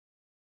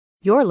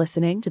You're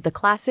listening to the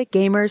Classic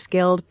Gamers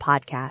Guild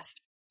podcast.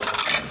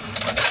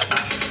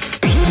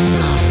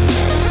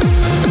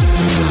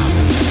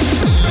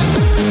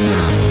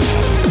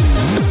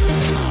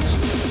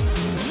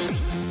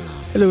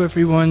 Hello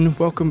everyone,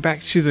 welcome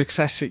back to the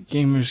Classic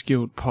Gamers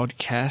Guild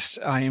podcast.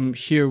 I am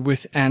here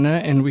with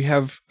Anna, and we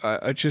have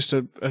just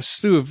a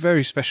slew of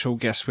very special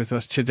guests with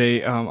us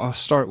today. I'll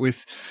start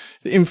with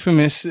the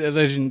infamous,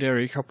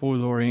 legendary couple,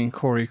 Laurie and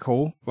Corey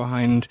Cole,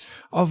 behind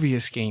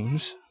Obvious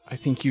Games. I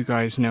think you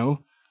guys know.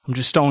 I'm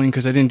just stalling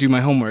because I didn't do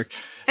my homework.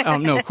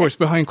 No, of course,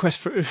 behind Quest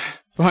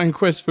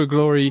for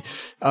Glory,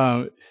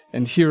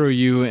 and Hero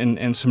U,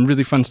 and some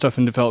really fun stuff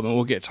in development.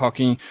 We'll get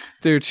talking.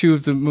 They're two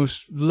of the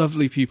most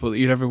lovely people that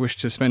you'd ever wish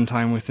to spend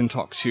time with and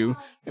talk to,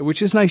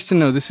 which is nice to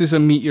know. This is a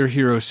meet your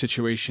hero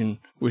situation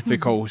with the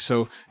Cole.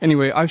 So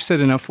anyway, I've said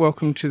enough.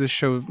 Welcome to the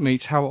show,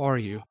 mates. How are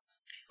you?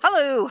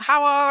 Hello,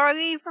 how are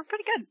we? We're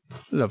pretty good.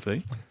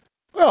 Lovely.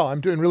 Well,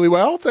 I'm doing really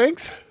well,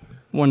 thanks.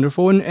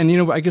 Wonderful. And you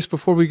know, I guess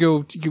before we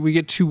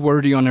get too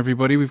wordy on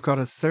everybody, we've got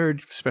a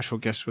third special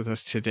guest with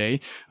us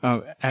today,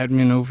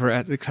 admin over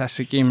at the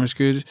Classic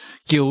Gamers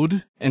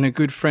Guild, and a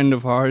good friend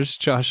of ours,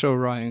 Josh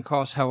Orion.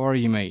 Koss, how are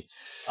you, mate?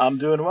 I'm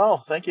doing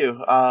well, thank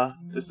you.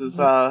 This is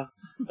a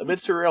bit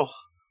surreal.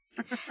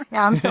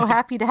 Yeah, I'm so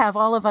happy to have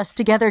all of us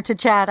together to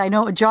chat. I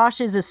know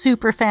Josh is a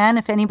super fan.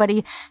 If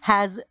anybody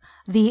has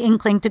the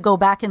inkling to go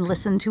back and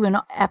listen to an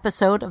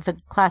episode of the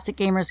Classic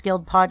Gamers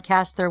Guild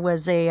podcast, there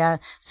was a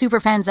super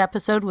fans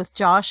episode with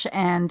Josh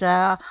and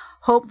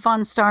Hope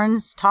von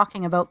Starnes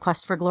talking about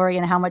Quest for Glory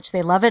and how much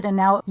they love it. And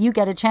now you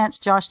get a chance,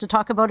 Josh, to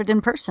talk about it in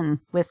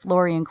person with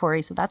Laurie and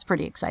Corey. So that's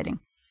pretty exciting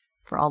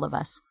for all of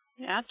us.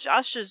 Yeah,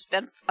 Josh has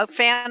been a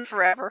fan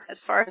forever, as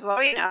far as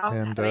I know.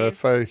 And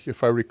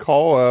if I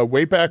recall,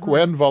 way back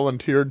when,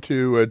 volunteered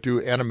to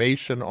do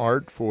animation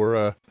art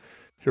for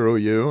Hero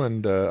U,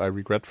 and I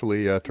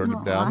regretfully turned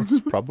it down. It's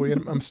probably a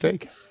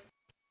mistake.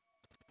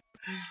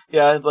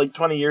 Yeah, like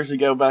 20 years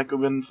ago, back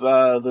when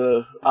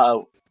the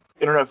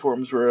internet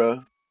forums were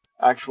a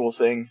actual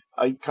thing,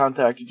 I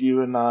contacted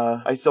you, and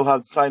I still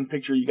have a signed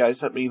picture you guys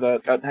sent me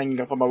that got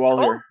hanging up on my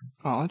wall here.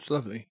 Oh, that's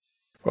lovely.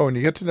 Well, when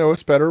you get to know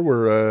us better,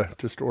 we're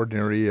just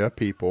ordinary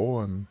people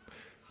and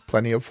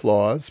plenty of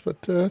flaws,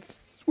 but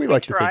we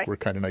like to think we're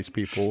kind of nice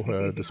people,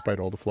 despite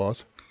all the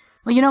flaws.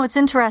 Well, you know, it's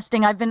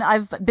interesting. I've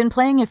been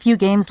playing a few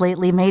games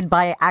lately made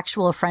by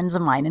actual friends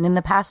of mine. And in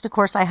the past, of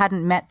course, I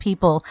hadn't met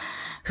people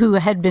who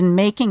had been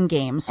making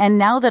games. And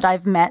now that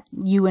I've met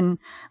you and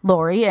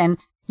Laurie and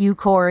you,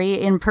 Corey,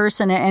 in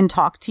person and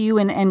talk to you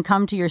and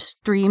come to your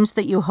streams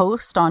that you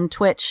host on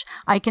Twitch,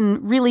 I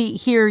can really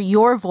hear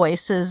your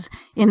voices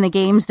in the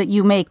games that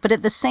you make. But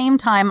at the same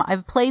time,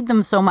 I've played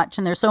them so much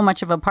and there's so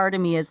much of a part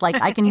of me is like,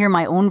 I can hear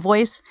my own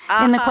voice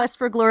in the Quest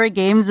for Glory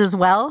games as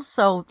well.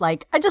 So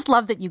like, I just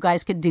love that you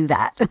guys could do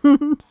that.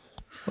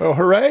 Well,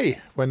 hooray.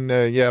 When,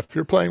 if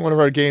you're playing one of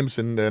our games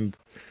and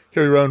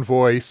hear your own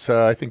voice,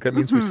 I think that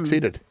means we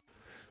succeeded.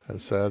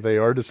 As they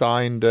are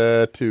designed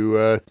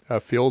to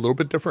feel a little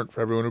bit different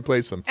for everyone who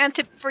plays them. And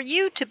for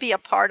you to be a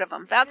part of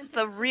them. That's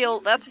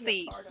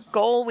the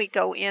goal we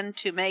go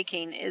into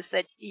making, is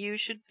that you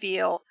should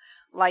feel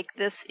like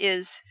this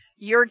is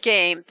your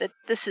game, that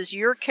this is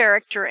your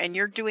character and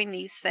you're doing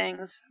these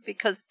things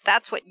because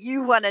that's what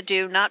you want to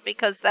do, not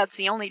because that's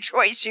the only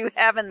choice you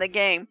have in the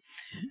game,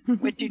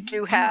 which you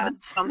do have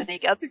in so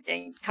many other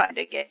kind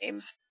of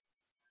games.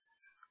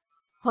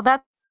 Well,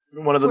 that's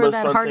where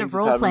that heart of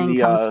role-playing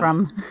comes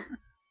from.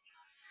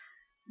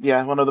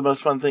 Yeah, one of the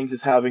most fun things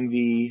is having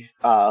the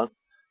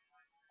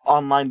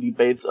online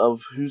debates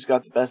of who's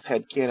got the best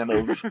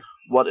headcanon of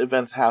what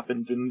events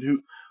happened and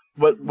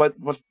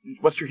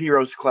what's your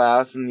hero's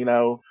class, and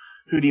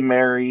who'd he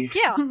marry.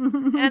 Yeah,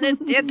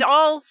 and it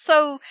all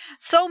so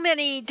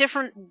many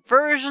different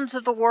versions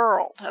of the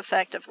world.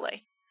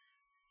 Effectively,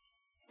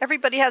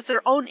 everybody has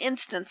their own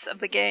instance of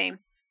the game.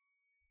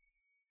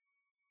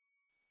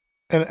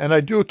 And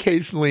I do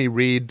occasionally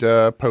read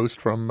a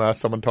post from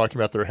someone talking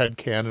about their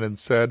headcanon and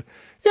said,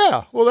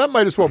 "Yeah, well, that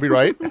might as well be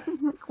right."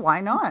 Why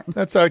not?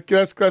 That's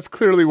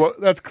clearly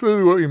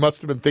what you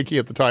must have been thinking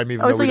at the time.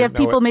 Even though so you have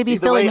people maybe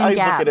filling in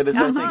gaps.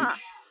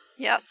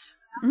 Yes.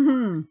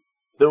 Mm-hmm.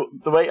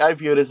 The way I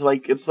view it is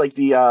like it's like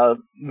the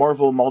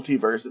Marvel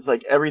multiverse. It's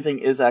like everything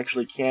is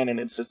actually canon.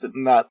 It's just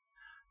in that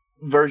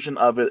version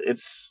of it,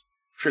 it's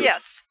true.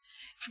 Yes.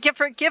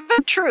 For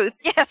given truth,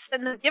 yes,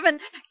 and the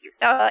given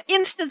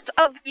instance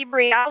of the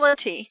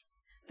reality,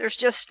 there's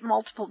just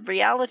multiple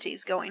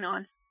realities going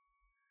on.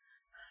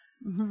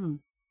 Mm-hmm.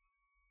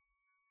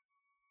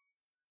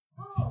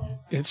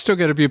 It's still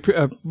got to be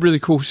a really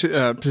cool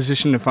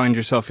position to find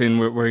yourself in,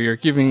 where you're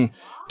giving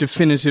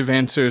definitive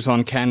answers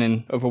on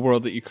canon of a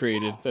world that you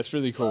created. That's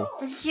really cool.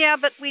 Yeah,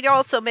 but we'd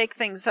also make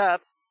things up.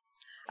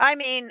 I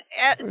mean,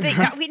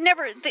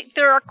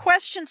 there are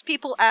questions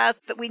people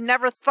ask that we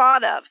never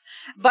thought of,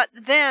 but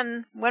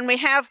then when we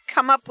have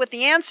come up with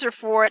the answer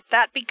for it,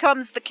 that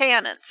becomes the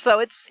canon. So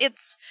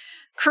it's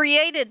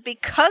created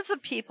because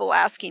of people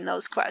asking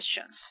those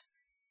questions.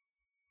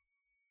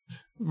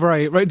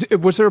 Right.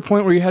 Was there a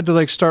point where you had to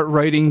like start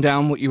writing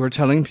down what you were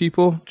telling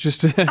people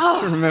just to, to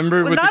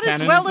remember what not the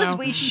canon as well is now? as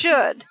we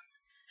should.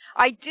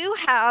 I do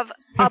have a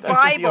That's what the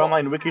Bible.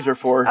 online wikis are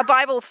for. A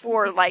Bible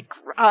for like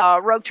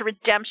Road to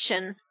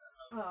Redemption.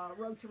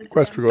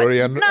 Quest for Glory,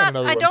 and Not,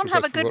 another I one don't for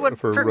have a Quest good for one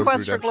for Road to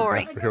Quest for Redemption,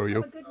 Glory. not for Hero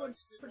U.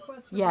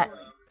 Yeah.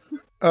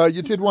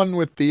 You did one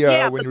with the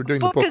when you were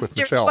doing the book is with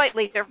Michelle.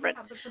 Slightly different.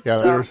 Yeah,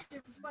 So, there's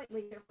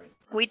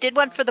we did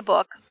one for the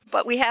book,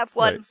 but we have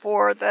one Right.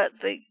 for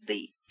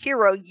the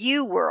Hero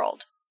U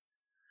world,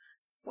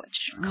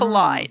 which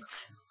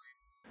collides.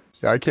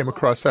 Yeah, I came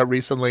across that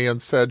recently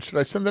and said, should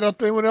I send that out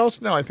to anyone else?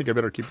 No, I think I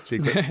better keep it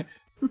secret.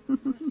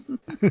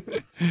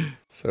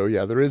 So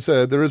yeah, there is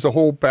a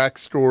whole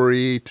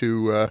backstory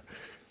to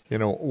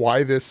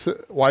why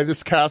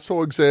this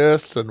castle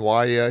exists and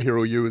why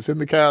Hero U is in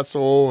the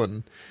castle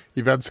and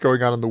events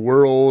going on in the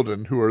world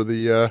and who are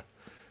the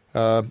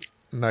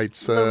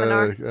knights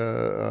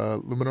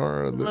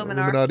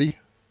Illuminati.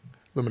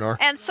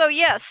 And so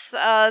yes,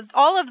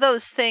 all of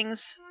those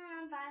things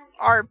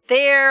are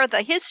there.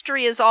 The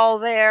history is all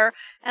there,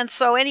 and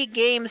so any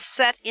game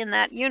set in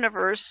that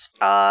universe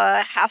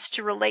has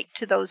to relate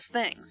to those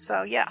things.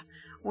 So yeah,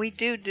 we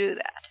do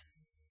that.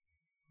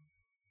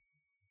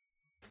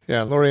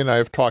 Yeah, Lori and I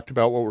have talked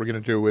about what we're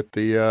going to do with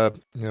the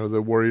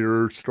the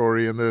warrior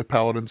story and the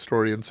paladin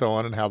story and so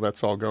on, and how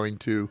that's all going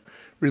to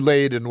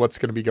relate and what's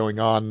going to be going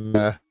on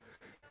in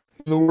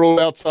the world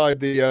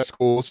outside the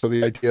school. So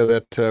the idea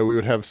that we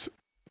would have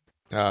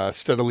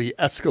steadily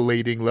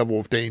escalating level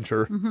of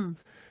danger. Mm-hmm.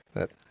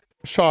 That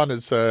Sean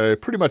is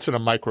pretty much in a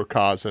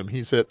microcosm.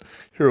 He's at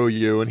Hero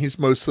U, and he's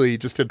mostly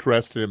just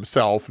interested in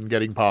himself and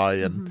getting by,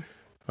 and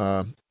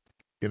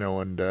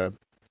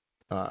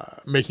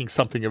making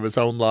something of his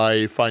own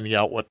life, finding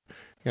out what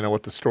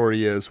the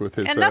story is with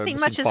his and nothing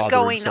much is father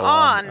going and so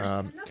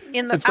on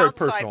in the outside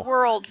personal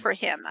world for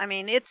him. I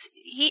mean,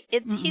 he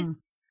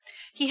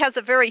has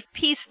a very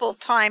peaceful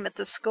time at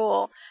the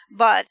school,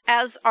 but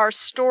as our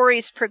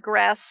stories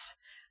progress,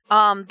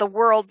 the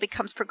world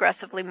becomes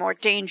progressively more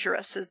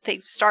dangerous as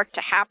things start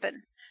to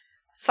happen,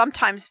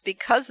 sometimes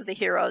because of the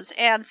heroes.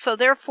 And so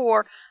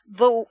therefore,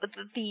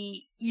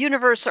 the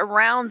universe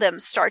around them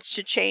starts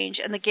to change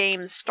and the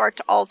games start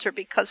to alter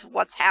because of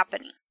what's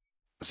happening.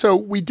 So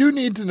we do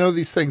need to know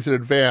these things in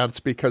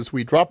advance because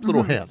we drop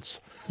little hints.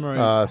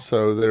 Right.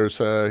 So there's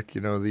the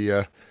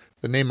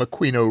name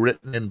Aquino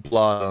written in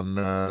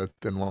blood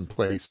in one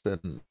place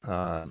in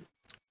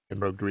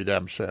Road to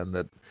Redemption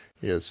that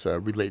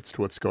relates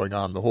to what's going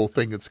on. The whole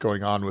thing that's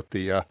going on with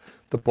the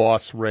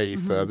boss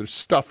Wraith. There's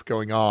stuff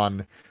going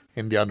on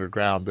in the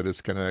underground that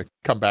is going to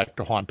come back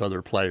to haunt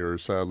other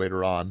players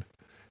later on,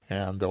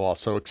 and they'll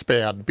also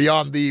expand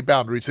beyond the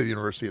boundaries of the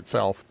university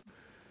itself.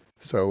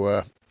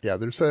 So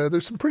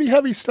there's some pretty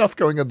heavy stuff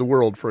going in the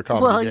world for a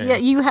comedy game. Yeah,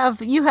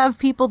 you have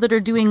people that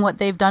are doing what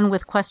they've done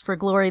with Quest for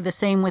Glory, the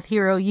same with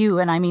Hero U,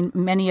 and I mean,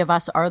 many of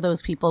us are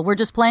those people. We're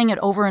just playing it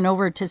over and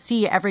over to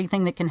see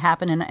everything that can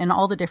happen and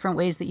all the different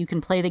ways that you can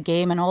play the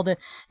game and all the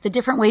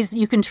different ways that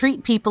you can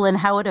treat people and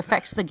how it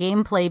affects the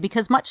gameplay,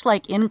 because much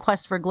like in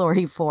Quest for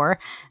Glory 4,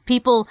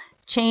 people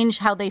change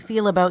how they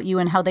feel about you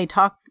and how they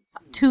talk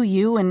to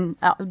you, and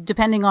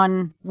depending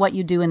on what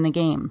you do in the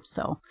game.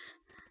 So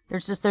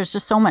there's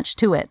just so much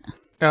to it.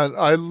 And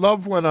I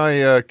love when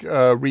I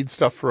read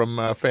stuff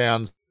from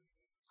fans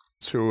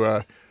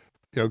who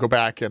go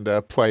back and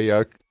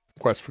play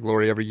Quest for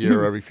Glory every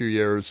year, every few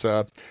years,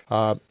 and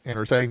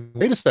are saying,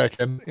 "Wait a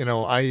second,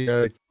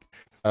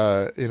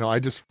 I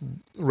just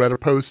read a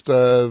post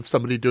of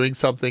somebody doing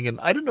something, and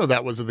I didn't know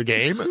that was in the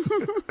game."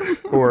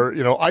 Or,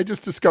 I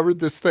just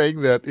discovered this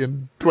thing that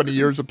in 20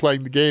 years of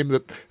playing the game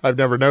that I've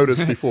never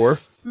noticed before.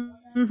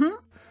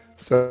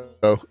 So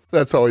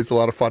that's always a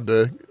lot of fun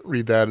to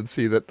read that and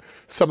see that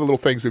some of the little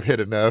things we've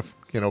hidden,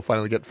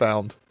 finally get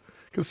found.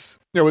 Because,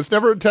 it's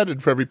never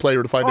intended for every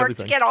player to find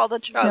everything. Or to get all the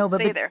jokes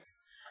either.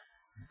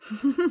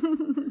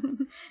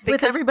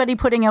 With everybody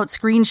putting out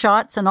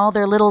screenshots and all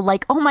their little,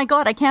 like, oh my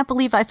God, I can't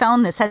believe I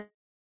found this.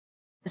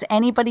 Has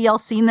anybody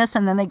else seen this?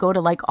 And then they go to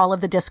like all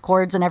of the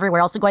Discords and everywhere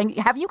else and going,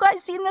 have you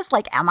guys seen this?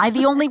 Like, am I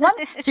the only one?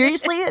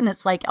 Seriously? And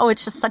it's like, oh,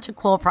 it's just such a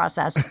cool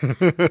process.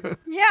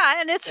 Yeah,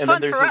 and it's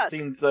fun for us.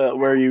 And then there's scenes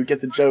where you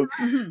get the joke,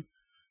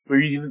 where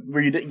you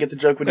didn't get the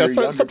joke when you were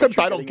younger. Sometimes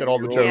I don't get all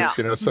the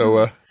jokes,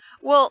 so...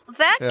 Well,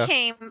 that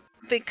came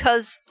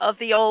because of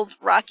the old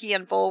Rocky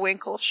and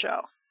Bullwinkle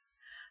show,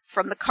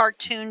 from the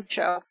cartoon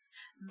show,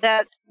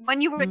 that when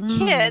you were a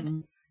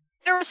kid...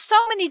 There were so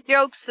many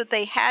jokes that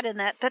they had in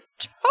that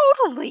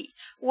totally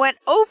went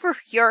over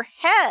your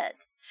head.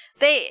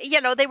 They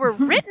were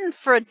written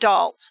for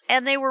adults,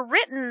 and they were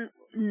written,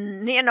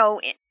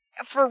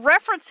 for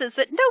references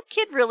that no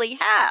kid really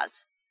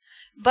has.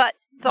 But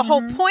the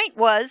whole point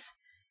was,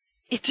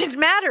 it didn't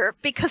matter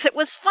because it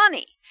was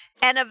funny.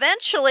 And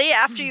eventually,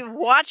 after you've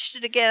watched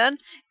it again,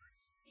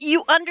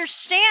 you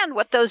understand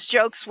what those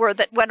jokes were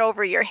that went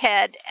over your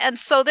head. And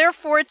so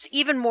therefore, it's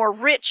even more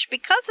rich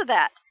because of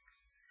that.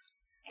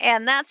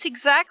 And that's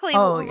exactly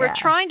what we were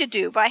trying to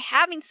do. By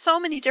having so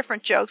many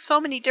different jokes, so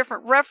many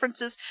different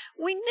references,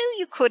 we knew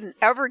you couldn't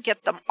ever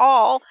get them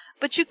all,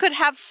 but you could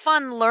have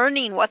fun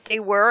learning what they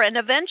were, and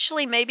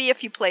eventually, maybe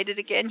if you played it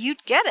again,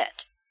 you'd get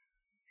it.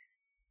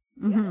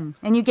 Mm-hmm.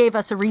 And you gave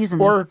us a reason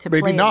or to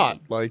play maybe not.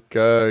 it.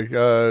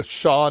 Like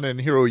Sean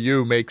and Hero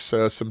U makes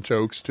some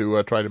jokes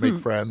to try to make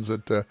friends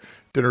at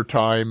dinner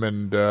time,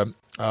 and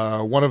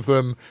one of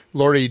them,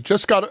 Lori,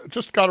 just got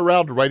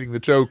around to writing the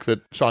joke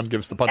that Sean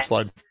gives the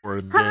punchline for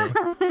in the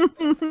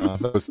game.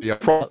 That was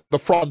the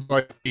Franz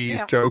like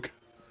these joke.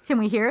 Can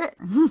we hear it?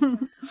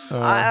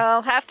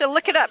 I'll have to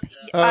look it up.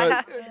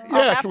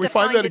 Can we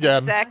find that again?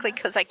 Exactly,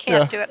 because I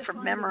can't do it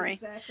from memory.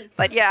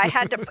 But yeah, I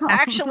had to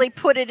actually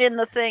put it in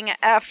the thing.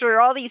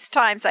 After all these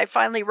times, I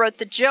finally wrote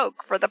the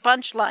joke for the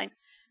punchline.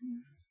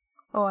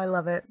 Oh, I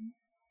love it.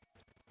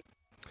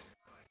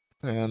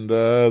 And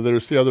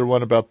there's the other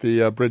one about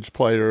the bridge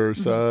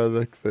players,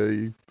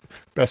 the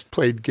best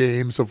played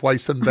games of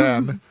Weiss and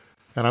Ben.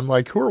 And I'm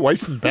like, who are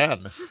Weiss and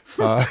Ben?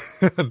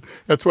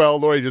 That's why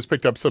Lori just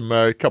picked up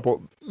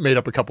made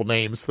up a couple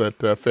names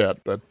that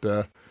fit. But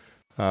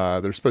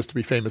they're supposed to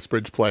be famous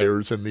bridge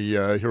players in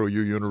the Hero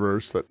U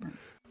universe that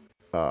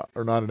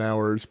are not in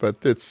ours. But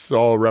it's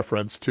all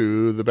reference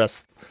to the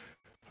best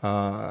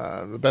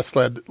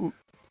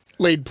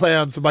laid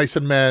plans of mice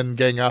and men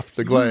gang after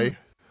the glay.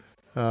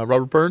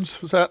 Robert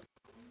Burns, was that?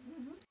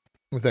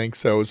 I think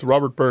so. It's a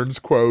Robert Burns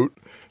quote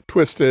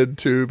twisted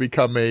to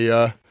become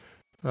a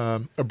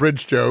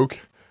bridge joke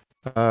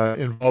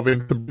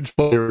involving the bridge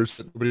players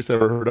that nobody's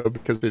ever heard of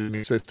because they didn't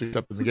exist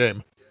except in the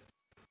game.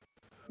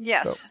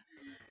 Yes.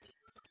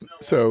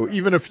 So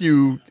even if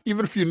you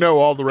know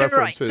all the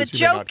references, right.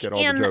 you may not get all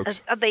the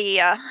jokes.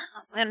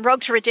 In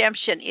Rogue to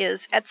Redemption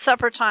is at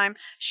supper time,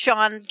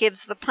 Sean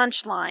gives the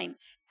punchline.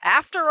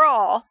 After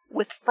all,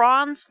 with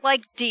fronds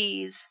like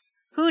D's,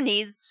 who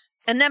needs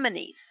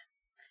anemones?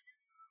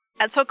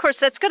 And so, of course,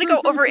 that's going to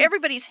go over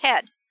everybody's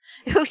head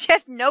who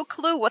had no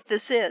clue what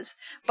this is.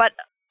 But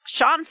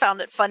Sean found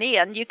it funny,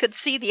 and you could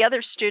see the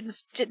other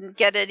students didn't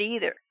get it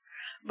either.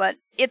 But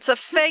it's a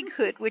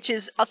feghood, which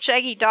is a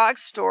Shaggy Dog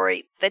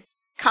story that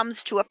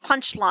comes to a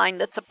punchline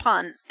that's a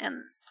pun.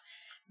 And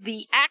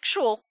the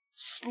actual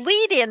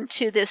lead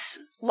into this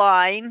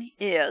line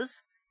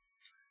is,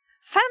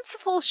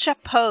 fanciful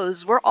chapeaux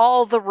were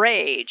all the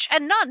rage,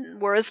 and none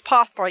were as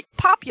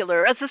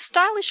popular as the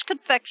stylish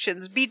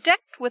confections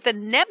bedecked with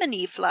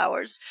anemone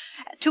flowers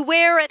to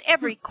wear at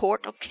every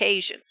court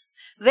occasion.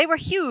 They were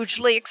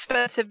hugely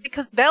expensive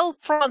because Belle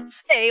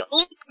Francais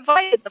only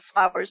provided the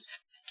flowers to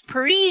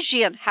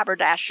Parisian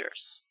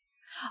haberdashers.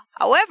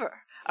 However,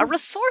 a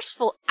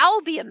resourceful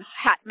Albion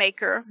hat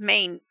maker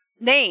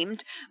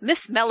named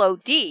Miss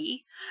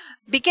Melody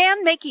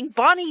began making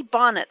bonny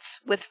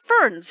bonnets with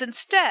ferns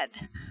instead.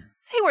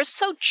 They were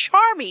so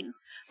charming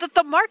that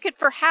the market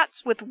for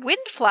hats with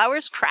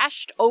windflowers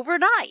crashed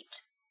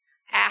overnight.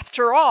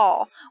 After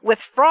all, with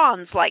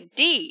fronds like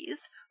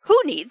D's, who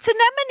needs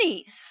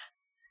anemones?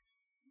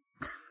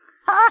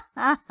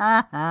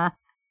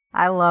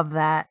 I love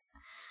that.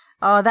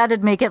 Oh,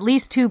 that'd make at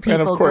least two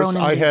people and of course,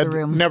 groaning in the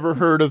room. I had never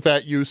heard of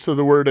that use of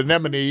the word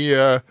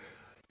anemone.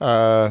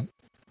 As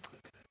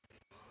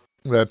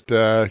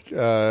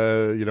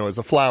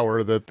a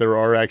flower, that there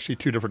are actually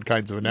two different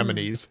kinds of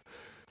anemones.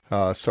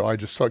 So I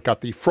just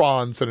got the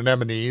fronds and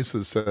anemones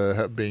as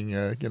being,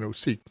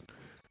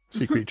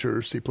 sea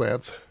creatures, sea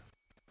plants.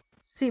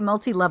 See,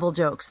 multi-level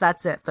jokes.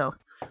 That's it, though.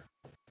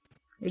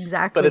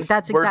 Exactly. But it's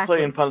That's exactly.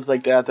 wordplay and puns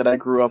like that I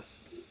grew up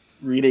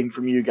reading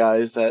from you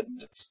guys. That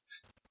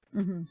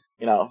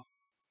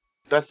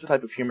that's the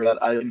type of humor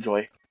that I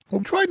enjoy.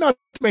 We'll try not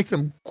to make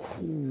them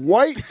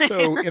quite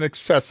so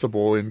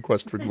inaccessible in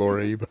Quest for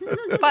Glory.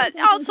 But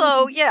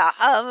also,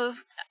 I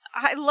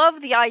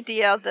love the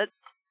idea that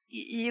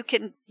you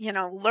can,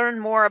 learn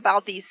more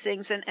about these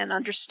things and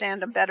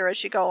understand them better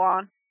as you go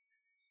on.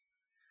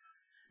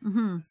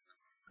 Mm-hmm.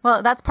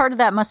 Well, that's part of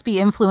that must be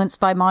influenced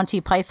by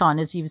Monty Python,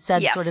 as you've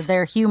said, Yes. sort of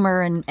their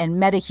humor and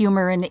meta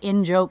humor and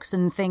in-jokes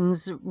and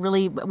things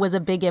really was a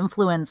big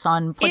influence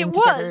on putting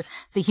together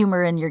the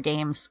humor in your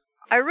games.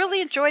 I really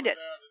enjoyed it.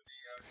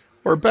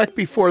 Or back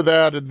before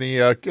that, in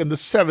the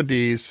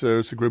 70s, there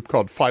was a group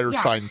called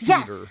Firesign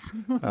Theater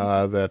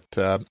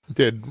that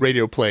did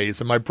radio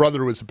plays, and my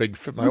brother was a big.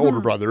 My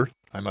older brother,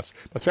 I must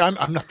say,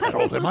 I'm not that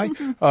old, am I?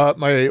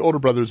 My older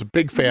brother was a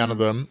big fan of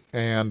them,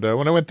 and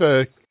when I went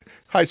to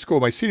high school,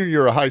 my senior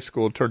year of high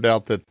school, it turned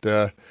out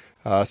that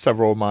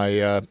several of my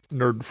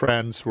nerd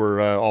friends were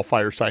all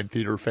Firesign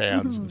Theater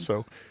fans, and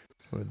so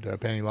would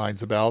penny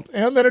lines about.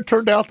 And then it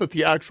turned out that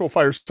the actual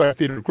Firesign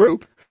Theater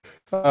group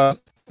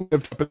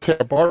lived up in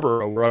Santa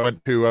Barbara, where I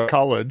went to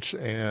college,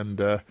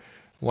 and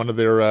one of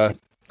their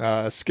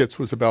skits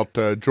was about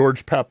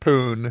George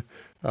Papoon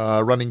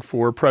running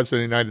for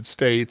president of the United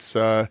States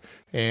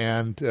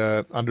and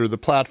under the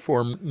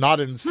platform "Not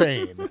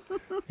Insane."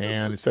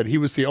 And he said he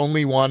was the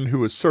only one who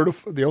was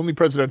the only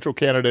presidential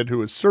candidate who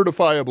was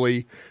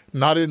certifiably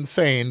not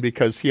insane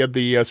because he had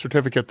the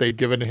certificate they'd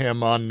given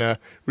him on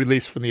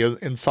release from the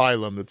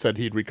asylum that said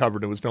he'd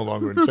recovered and was no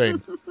longer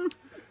insane.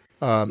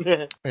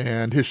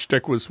 And his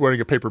shtick was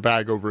wearing a paper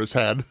bag over his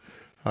head.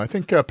 I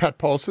think Pat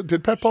Paulson do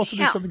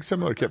something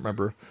similar? I can't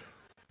remember.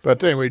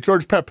 But anyway,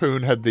 George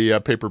Papoon had the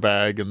paper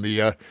bag and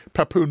the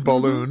Papoon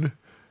balloon.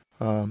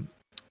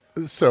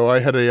 So I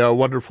had a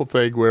wonderful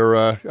thing where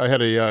I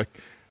had a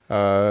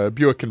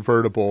Buick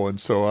convertible,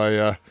 and so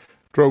I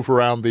drove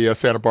around the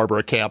Santa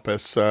Barbara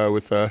campus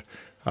with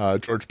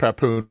George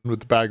Papoon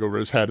with the bag over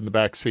his head in the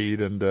back seat,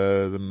 and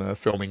them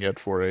filming it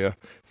for a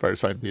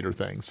fireside theater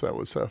thing.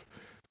 So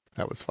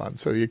that was fun.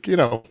 So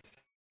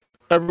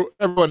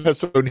everyone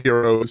has their own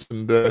heroes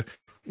and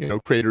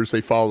creators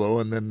they follow,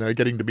 and then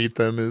getting to meet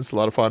them is a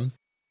lot of fun.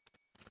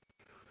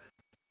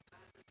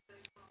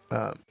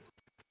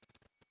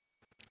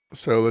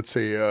 So let's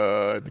see,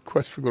 the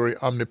Quest for Glory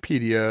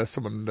Omnipedia,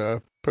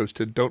 someone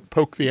posted, don't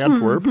poke the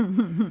Antwerp.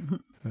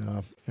 And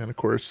of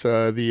course,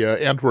 the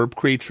Antwerp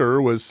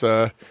creature was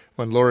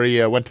when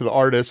Lori went to the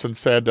artist and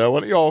said, why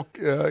don't you all,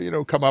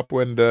 come up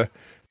and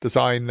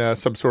design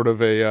some sort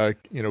of a,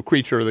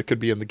 creature that could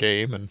be in the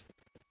game. And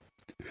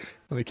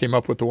when they came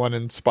up with the one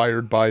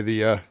inspired by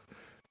the,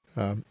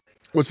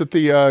 was it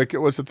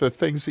the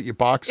things that you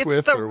box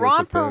with, or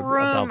was it the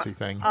bouncy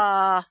thing?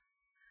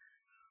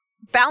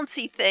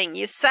 Bouncy thing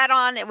you sat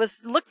on. It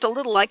looked a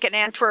little like an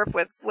Antwerp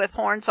with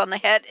horns on the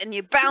head, and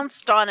you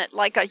bounced on it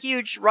like a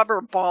huge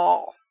rubber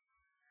ball.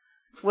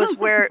 Was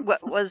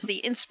what was the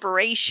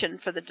inspiration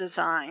for the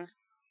design.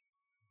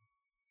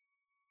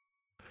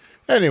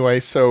 Anyway,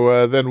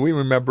 so then we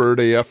remembered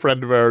a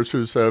friend of ours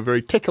who's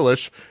very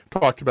ticklish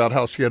talked about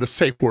how she had a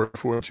safe word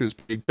for when she was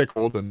being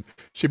tickled, and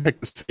she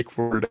picked the safe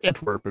word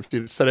Antwerp. If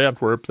she said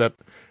Antwerp,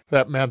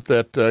 that meant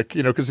that,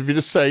 because if you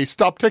just say,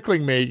 stop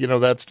tickling me,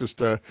 that's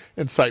just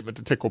incitement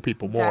to tickle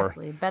people more.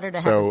 Exactly. Better to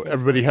have a So safe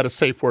everybody word. had a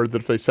safe word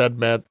that if they said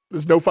meant,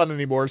 there's no fun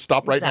anymore,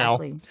 stop right now.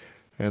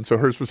 And so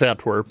hers was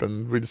Antwerp,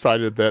 and we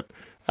decided that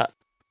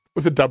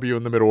with a W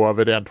in the middle of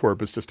it,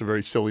 Antwerp is just a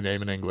very silly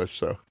name in English,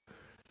 so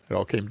it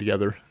all came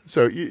together.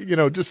 So,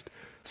 just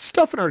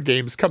stuff in our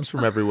games comes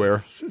from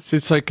everywhere.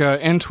 It's like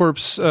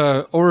Antwerp's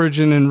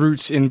origin and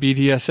roots in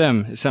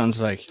BDSM, it sounds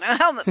like.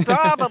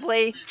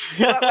 Probably.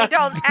 But we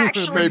don't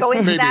actually go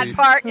into that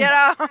part,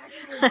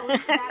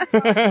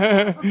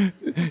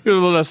 You're a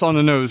little less on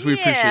the nose. We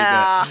appreciate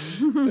that.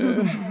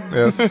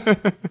 Yes.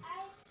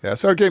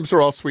 Yes, our games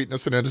are all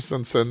sweetness and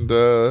innocence and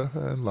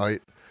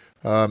light.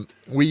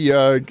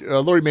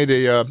 Lori made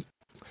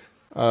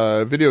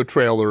a video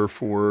trailer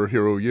for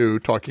Hero U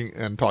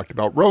talked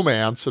about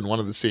romance, and one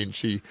of the scenes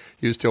she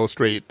used to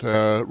illustrate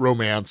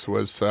romance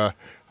was a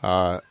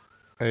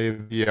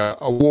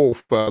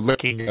wolf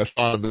licking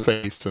Sean in the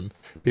face, and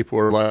people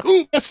were like,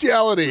 "Ooh,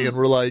 bestiality!" and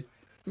we're like,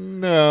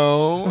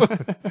 "No,"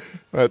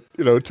 but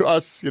to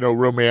us,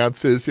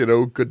 romance is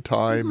good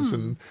times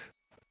and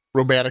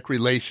romantic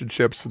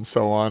relationships and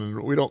so on,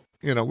 and we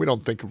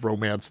don't think of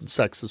romance and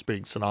sex as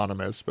being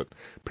synonymous, but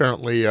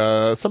apparently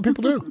some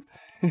people do.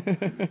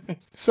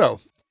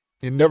 So,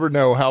 you never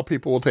know how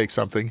people will take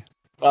something.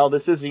 Well,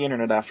 this is the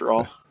internet after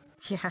all.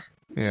 Yeah.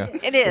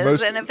 It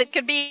is, and if it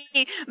could be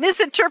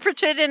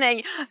misinterpreted in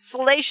a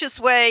salacious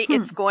way,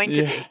 it's going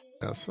to be.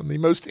 Yes, and the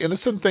most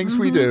innocent things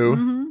we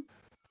do.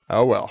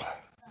 Oh, well.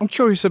 I'm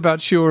curious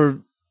about your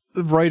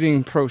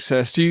writing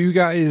process. Do you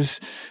guys,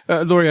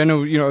 Lori, I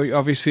know,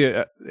 obviously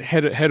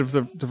head of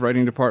the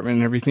writing department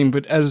and everything,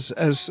 but as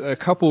a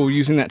couple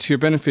using that to your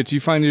benefit, do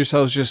you find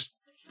yourselves just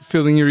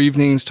filling your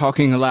evenings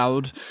talking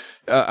aloud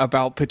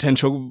about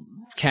potential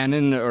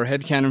canon or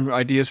headcanon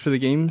ideas for the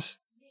games?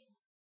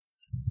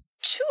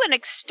 To an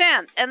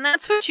extent, and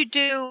that's what you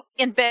do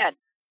in bed.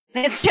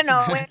 It's,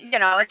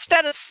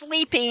 instead of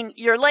sleeping,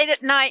 you're late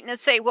at night and you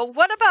say, well,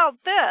 what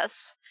about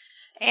this?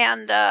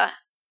 And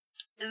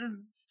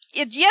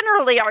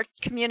generally our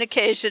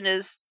communication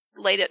is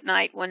late at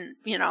night when,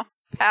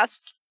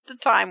 past the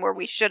time where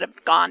we should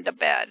have gone to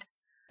bed.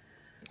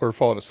 Or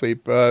falling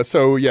asleep.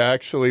 So, yeah,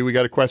 actually, we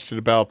got a question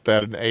about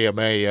that in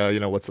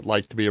AMA, what's it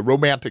like to be a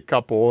romantic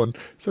couple? And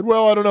said,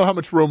 well, I don't know how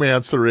much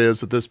romance there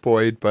is at this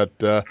point, but,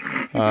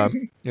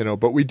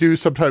 but we do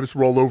sometimes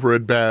roll over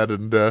in bed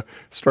and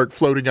start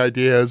floating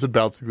ideas and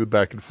bouncing them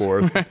back and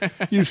forth.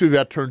 Usually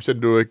that turns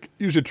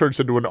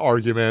into an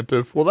argument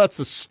of, well, that's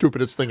the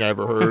stupidest thing I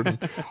ever heard.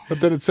 But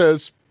then it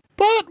says,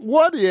 but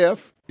what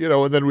if,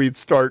 and then we'd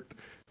start,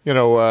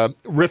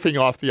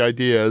 riffing off the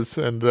ideas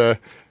and,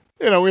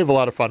 we have a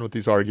lot of fun with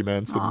these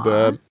arguments,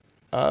 and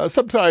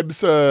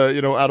sometimes,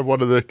 out of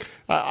one of the,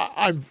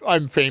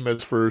 I'm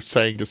famous for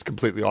saying just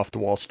completely off the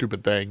wall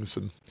stupid things,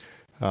 and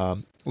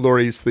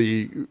Lori's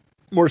the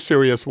more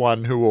serious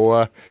one who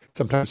will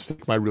sometimes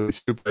take my really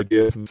stupid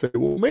ideas and say,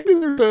 well, maybe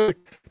there's a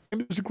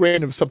there's a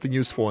grain of something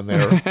useful in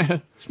there.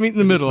 Let's meet in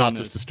the middle. It's not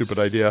just a stupid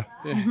idea.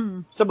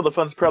 Yeah. Some of the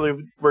fun's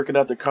probably working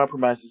out the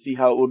compromise to see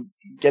how it would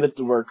get it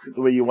to work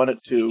the way you want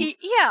it to.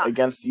 Yeah.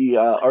 Against the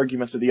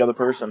arguments of the other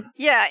person.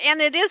 Yeah,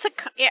 and it is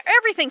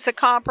everything's a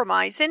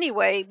compromise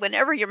anyway.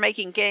 Whenever you're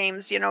making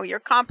games, you're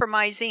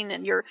compromising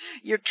and you're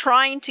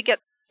trying to get,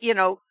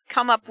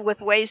 come up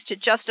with ways to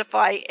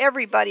justify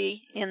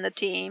everybody in the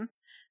team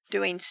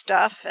doing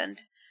stuff.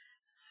 And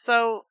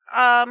so,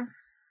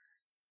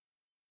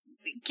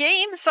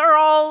 games are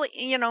all,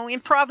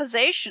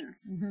 improvisation.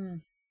 Mm-hmm.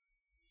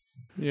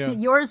 Yeah.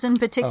 Yours in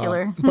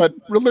particular. But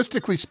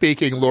realistically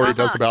speaking, Lori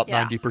does about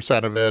yeah.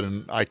 90% of it,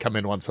 and I come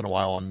in once in a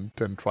while and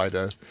try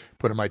to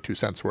put in my 2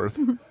 cents worth.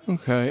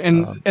 Okay.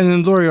 And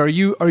then Lori, are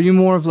you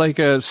more of like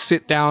a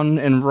sit down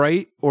and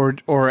write,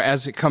 or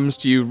as it comes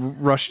to you,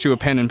 rush to a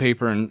pen and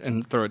paper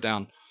and throw it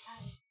down?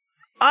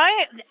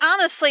 I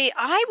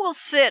will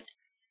sit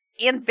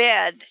in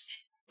bed,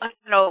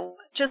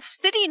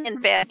 just sitting in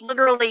bed,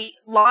 literally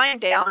lying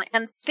down,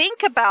 and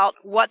think about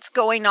what's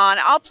going on.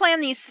 I'll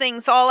plan these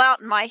things all out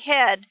in my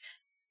head,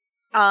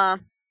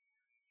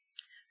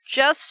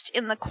 just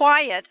in the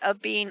quiet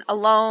of being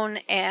alone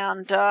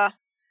and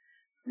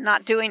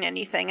not doing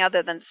anything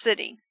other than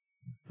sitting.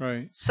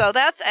 Right. So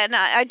and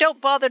I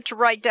don't bother to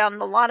write down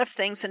a lot of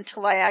things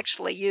until I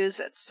actually use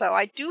it. So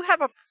I do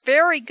have a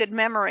very good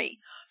memory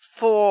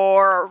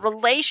for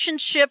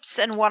relationships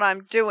and what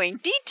I'm doing.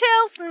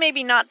 Details,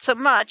 maybe not so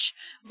much,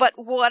 but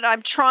what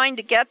I'm trying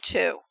to get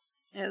to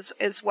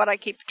is what I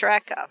keep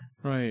track of.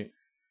 Right.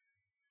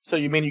 So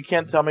you mean you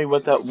can't tell me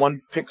what that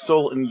 1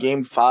 pixel in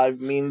Game 5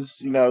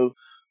 means, on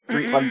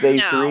day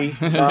No.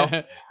 3?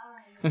 No?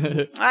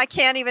 I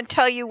can't even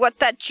tell you what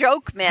that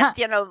joke meant,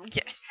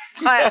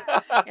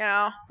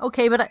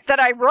 Okay, but that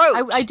I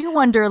wrote. I do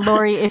wonder,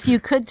 Lori, if you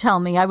could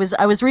tell me. I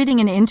was reading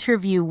an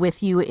interview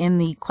with you in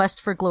the Quest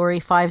for Glory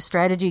 5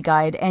 strategy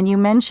guide, and you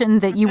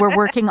mentioned that you were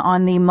working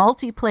on the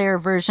multiplayer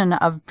version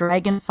of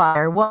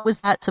Dragonfire. What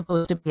was that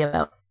supposed to be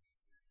about?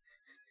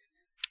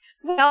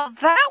 Well,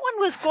 that one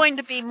was going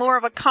to be more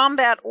of a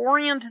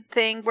combat-oriented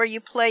thing where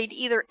you played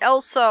either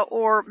Elsa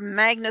or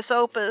Magnus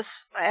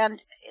Opus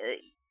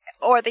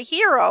or the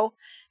hero,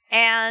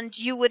 and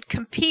you would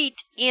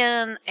compete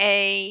in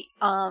a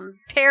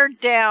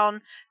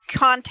pared-down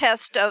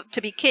contest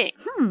to be king.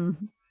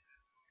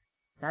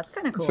 That's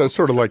kind of cool. So it's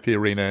sort of like the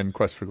arena in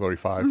Quest for Glory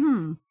 5.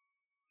 Mm-hmm.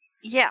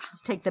 Yeah.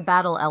 Just take the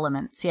battle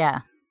elements,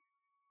 yeah.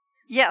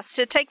 Yes,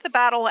 to take the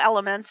battle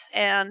elements,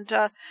 and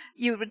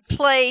you would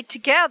play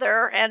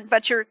together,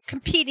 but you're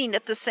competing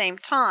at the same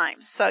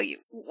time. So it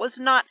was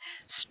not.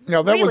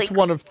 Now that really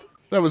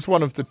was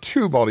one of the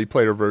 2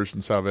 multiplayer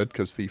versions of it,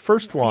 because the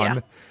first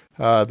one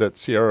that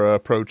Sierra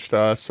approached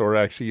us, or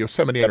actually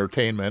Yosemite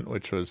Entertainment,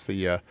 which was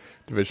the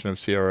division of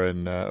Sierra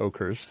and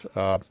Oakhurst,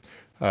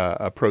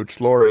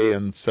 approached Lori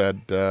and said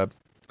that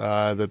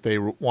they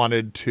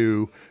wanted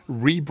to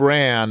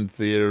rebrand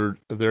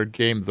their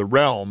game, The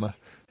Realm,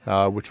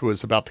 which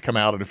was about to come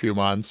out in a few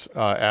months,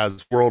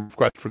 as World of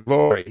Quest for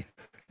Glory,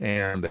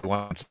 and they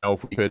wanted to know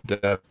if we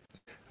could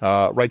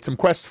write some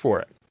quests for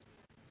it.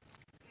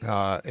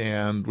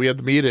 And we had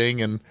the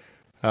meeting, and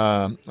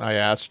I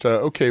asked,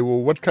 okay,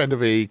 well, what kind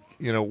of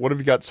what have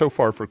you got so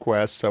far for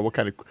quests? What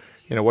kind of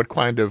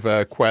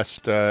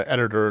quest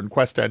editor and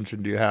quest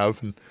engine do you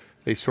have? And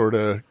they sort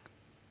of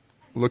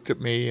looked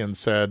at me and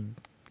said,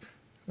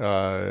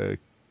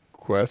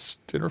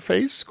 quest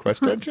interface,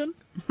 quest engine?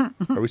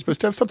 Are we supposed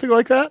to have something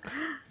like that?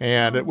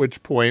 And at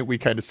which point we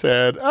kind of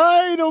said,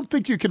 I don't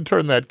think you can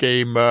turn that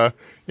game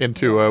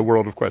into a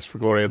World of Quest for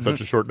Glory at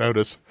such a short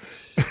notice.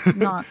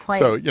 Not quite.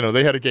 So,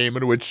 they had a game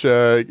in which,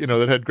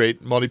 that had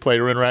great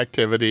multiplayer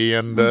interactivity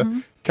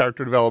and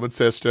character development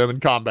system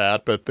and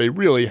combat, but they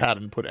really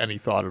hadn't put any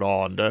thought at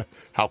all into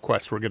how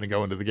quests were going to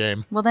go into the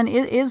game. Well, then,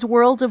 is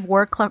World of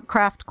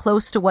Warcraft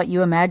close to what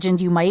you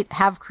imagined you might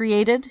have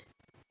created?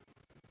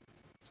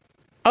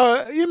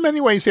 In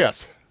many ways,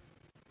 yes.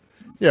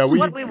 Yeah,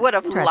 what we would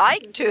have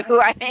liked to.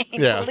 I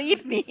mean,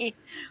 believe me.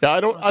 Yeah, I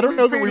don't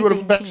know that we would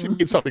have actually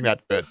made something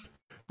that good.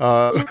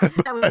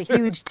 That was a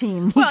huge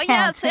team. Well,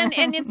 yes, and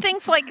in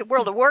things like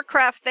World of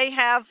Warcraft, they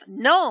have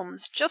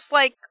gnomes, just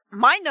like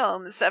my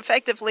gnomes.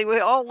 Effectively, we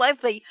all love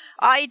the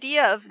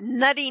idea of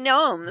nutty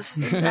gnomes.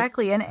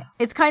 Exactly, and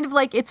it's kind of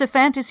like it's a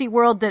fantasy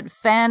world that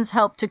fans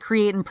help to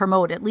create and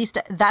promote. At least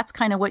that's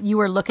kind of what you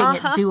were looking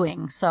at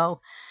doing. So.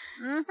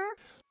 Mm-hmm.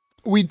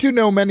 We do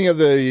know many of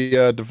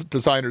the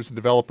designers and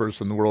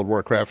developers in the World of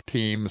Warcraft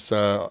teams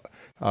have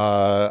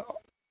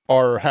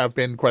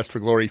been Quest for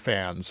Glory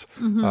fans,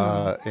 and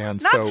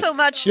not so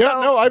much. Yeah,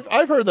 though. no,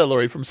 I've heard that,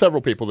 Lori, from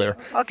several people there.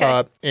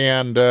 Okay,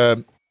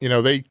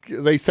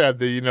 they said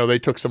that they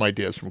took some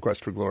ideas from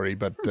Quest for Glory,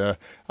 but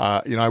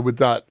I would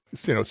not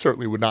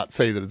certainly would not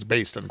say that it's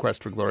based on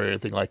Quest for Glory or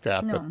anything like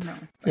that. No,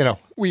 but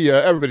we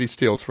everybody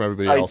steals from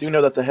everybody else. I do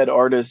know that the head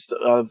artist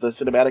of the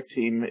cinematic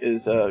team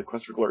is a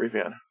Quest for Glory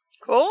fan.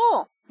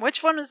 Cool.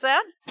 Which one was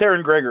that?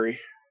 Taryn Gregory.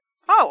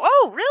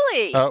 Oh,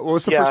 really? What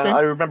was the first name?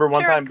 I remember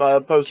one time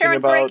posting Taryn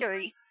about.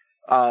 Gregory.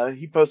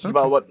 He posted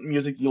about what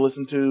music you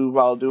listen to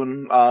while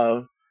doing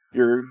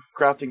your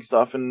crafting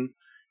stuff. And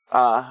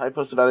I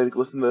posted I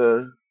listened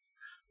to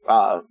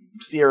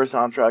Sierra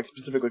soundtrack,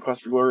 specifically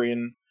Quest for Glory,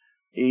 and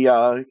he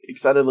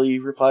excitedly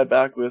replied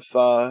back with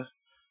that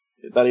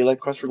he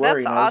liked Quest for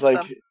Glory. That's and I was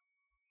awesome. like,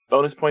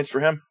 bonus points for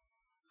him.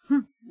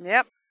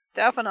 Yep,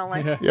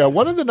 definitely. Yeah,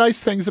 one of the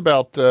nice things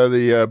about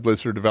the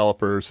Blizzard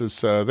developers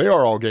is they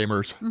are all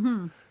gamers.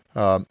 Mm-hmm.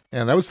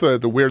 And that was the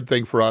weird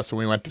thing for us when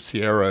we went to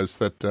Sierra, is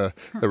that there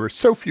were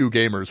so few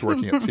gamers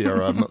working at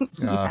Sierra.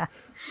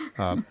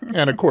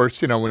 And of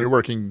course, when you're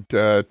working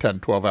 10,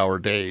 12-hour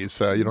days,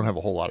 you don't have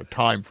a whole lot of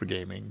time for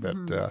gaming.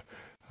 But,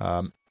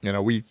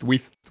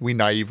 we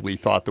naively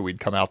thought that we'd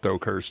come out to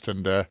Oakhurst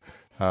and,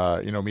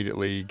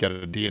 immediately get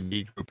a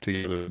D&D group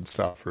together and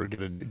stuff, or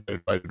get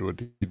invited to a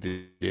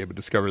D&D game, and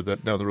discover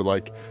that, no, there were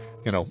like,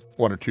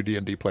 one or two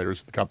D&D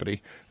players at the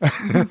company.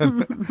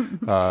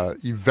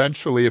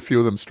 Eventually, a few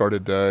of them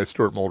started,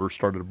 Stuart Mulder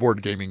started a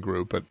board gaming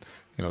group, but,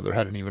 there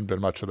hadn't even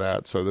been much of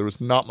that. So there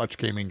was not much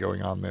gaming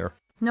going on there.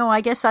 No,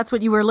 I guess that's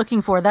what you were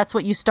looking for. That's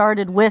what you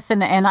started with.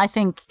 And I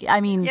think,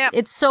 Yep.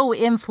 It's so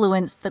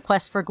influenced the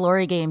Quest for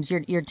Glory games,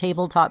 your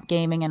tabletop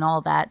gaming and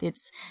all that.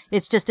 It's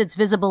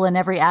visible in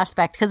every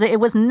aspect, because it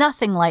was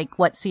nothing like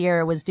what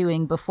Sierra was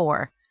doing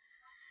before.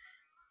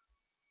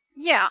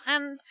 Yeah,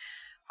 and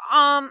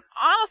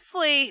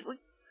honestly,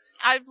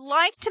 I'd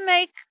like to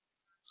make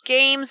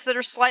games that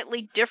are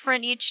slightly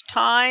different each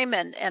time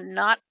and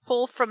not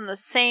pull from the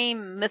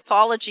same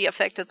mythology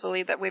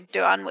effectively that we've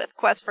done with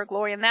Quest for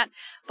Glory and that.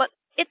 But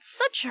it's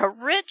such a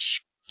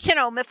rich,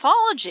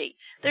 mythology.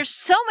 There's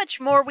so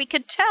much more we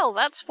could tell.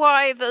 That's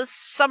why the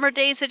Summer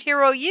Days at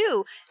Hero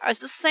U is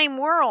the same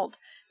world.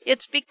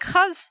 It's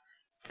because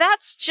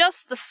that's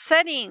just the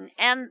setting,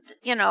 and,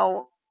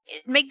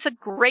 it makes a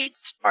great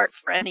start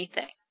for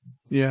anything.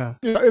 Yeah.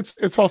 Yeah,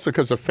 it's also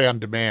because of fan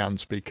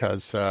demands,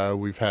 because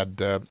we've had,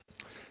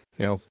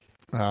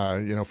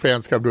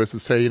 fans come to us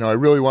and say, I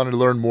really wanted to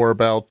learn more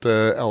about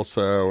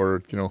Elsa,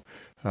 or,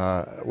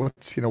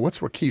 what's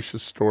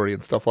Rakish's story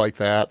and stuff like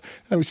that.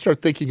 And we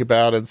start thinking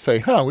about it and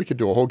say, we could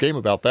do a whole game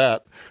about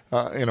that,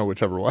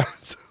 whichever one.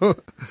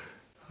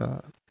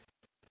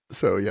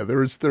 So yeah,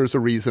 there's a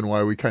reason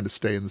why we kind of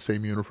stay in the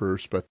same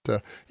universe. But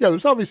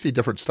there's obviously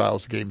different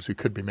styles of games we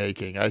could be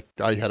making. I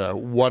had a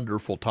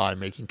wonderful time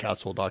making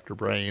Castle Dr.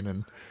 Brain,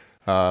 and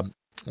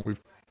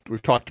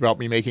we've talked about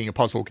me making a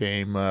puzzle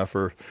game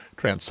for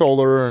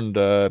Transolar,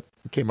 and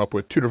came up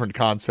with two different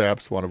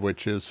concepts, one of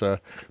which is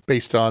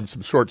based on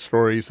some short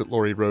stories that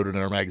Lori wrote in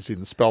our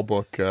magazine, The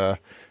Spellbook,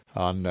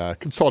 on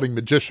consulting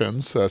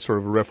magicians, sort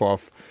of a riff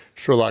off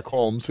Sherlock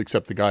Holmes,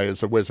 except the guy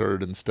is a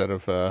wizard instead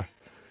of a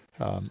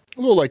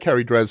little like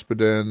Harry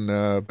Dresden,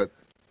 but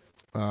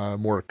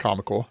more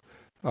comical.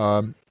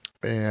 And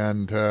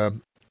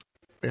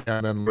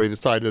then we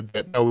decided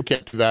that, no, we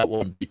can't do that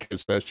one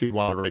because she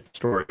wanted to write the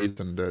stories,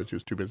 and she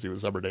was too busy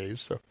with Summer Days.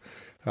 So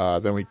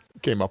then we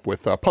came up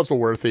with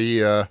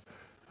Puzzleworthy,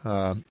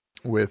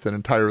 with an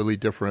entirely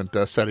different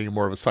setting,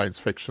 more of a science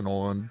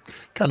fictional and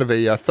kind of a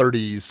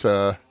 30s,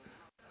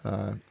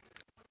 Art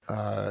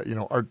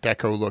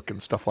Deco look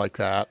and stuff like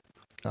that.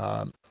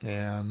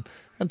 And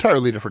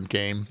entirely different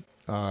game.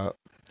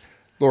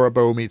 Laura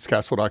Bow meets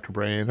Castle Dr.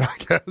 Brain, I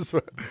guess.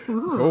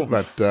 Ooh,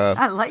 but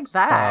I like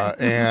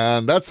that.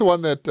 and that's the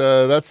one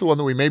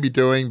that we may be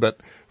doing.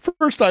 But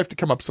first, I have to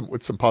come up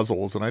with some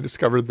puzzles, and I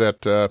discovered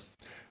that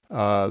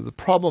the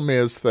problem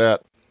is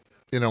that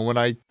when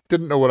I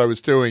didn't know what I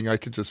was doing, I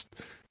could just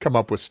come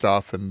up with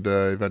stuff and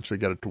eventually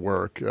get it to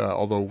work.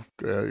 Although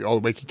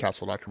making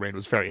Castle Dr. Brain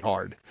was very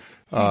hard.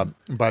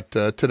 But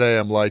today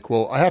I'm like,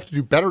 well, I have to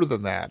do better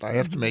than that. I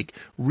have to make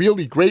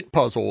really great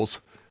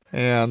puzzles.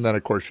 And then,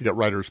 of course, you get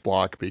writer's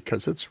block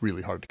because it's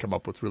really hard to come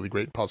up with really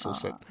great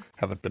puzzles that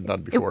haven't been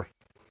done before.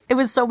 It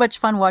was so much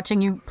fun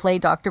watching you play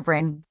Dr.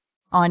 Brain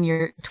on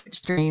your Twitch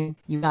stream,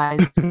 you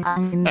guys. I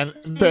mean,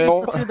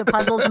 go through the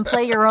puzzles and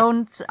play your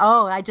own.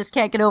 Oh, I just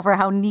can't get over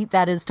how neat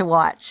that is to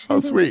watch. Oh,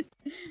 sweet.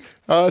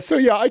 So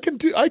yeah, I could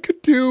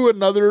do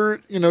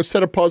another,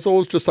 set of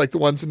puzzles just like the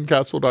ones in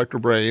Castle Dr.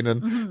 Brain,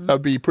 and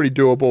that'd be pretty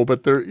doable.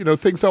 But there,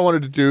 things I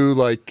wanted to do,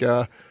 like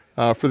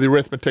for the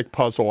arithmetic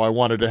puzzle, I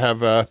wanted to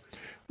have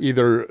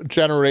either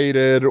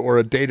generated or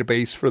a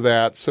database for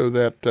that, so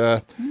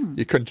that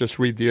you couldn't just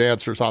read the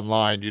answers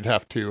online. You'd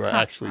have to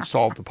actually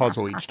solve the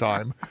puzzle each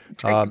time.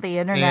 Trick the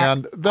internet.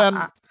 And then,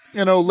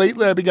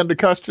 lately I began to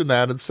question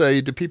that and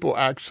say, do people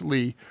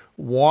actually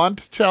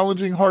want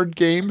challenging hard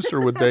games, or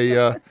would they,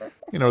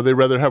 they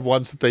rather have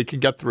ones that they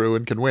can get through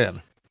and can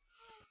win?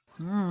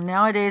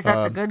 Nowadays,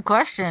 that's a good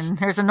question.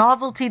 There's a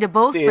novelty to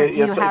both. See, but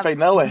if I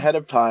know ahead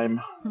of time,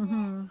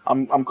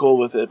 I'm cool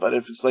with it. But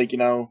if it's like,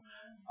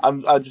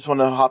 I just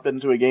want to hop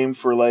into a game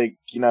for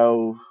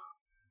 5-10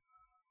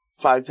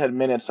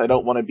 minutes. I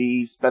don't want to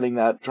be spending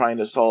that trying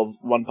to solve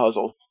one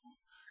puzzle.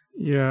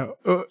 Yeah.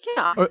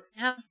 Yeah.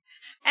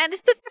 And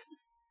it's a different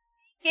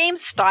game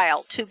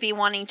style to be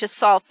wanting to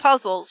solve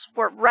puzzles,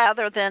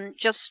 rather than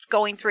just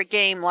going through a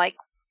game like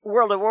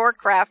World of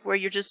Warcraft where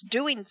you're just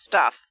doing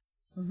stuff.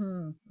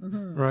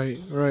 Right.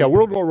 Yeah,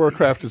 World of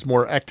Warcraft is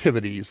more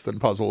activities than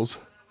puzzles.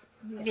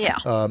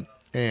 Yeah.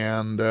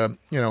 and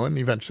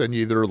eventually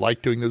you either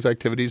like doing those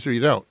activities or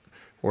you don't,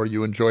 or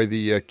you enjoy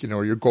the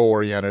you're goal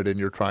oriented and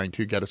you're trying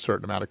to get a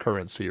certain amount of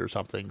currency or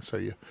something, so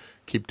you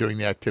keep doing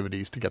the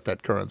activities to get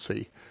that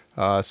currency.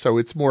 So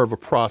it's more of a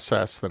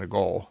process than a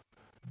goal.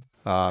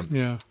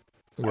 Yeah.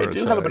 Whereas, I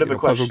do have a bit of a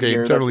question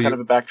here. That's kind of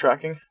a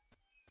backtracking.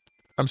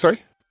 I'm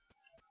sorry?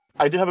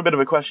 I do have a bit of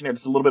a question here.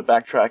 It's a little bit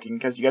backtracking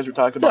because you guys were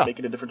talking about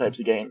making different types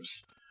of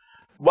games.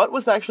 What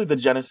was actually the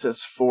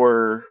genesis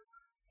for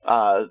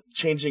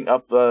changing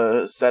up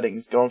the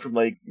settings, going from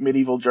like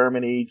medieval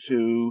Germany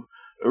to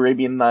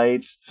Arabian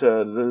Nights to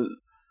the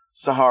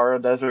Sahara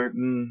Desert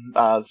and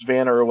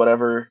Savannah or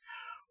whatever?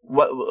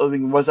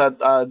 Was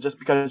that just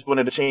because you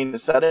wanted to change the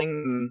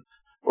setting,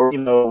 or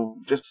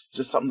just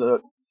something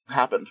that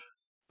happened?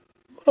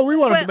 Well, we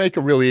wanted to make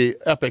a really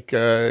epic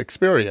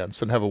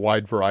experience and have a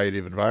wide variety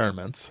of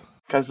environments.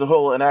 Because the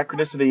whole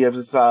anachronicity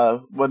is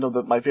one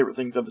of my favorite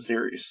things of the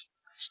series.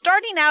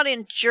 Starting out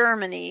in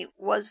Germany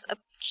was a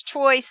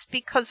choice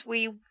because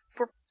we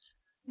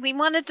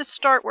wanted to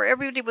start where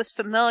everybody was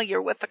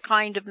familiar with the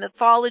kind of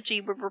mythology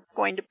we were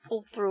going to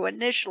pull through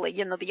initially.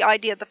 The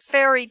idea of the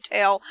fairy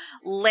tale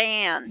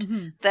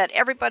land that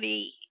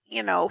everybody,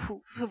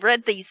 who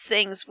read these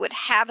things would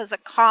have as a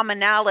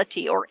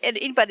commonality, or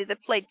anybody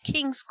that played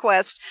King's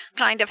Quest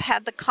kind of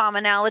had the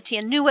commonality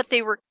and knew what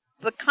they were,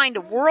 the kind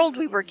of world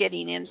we were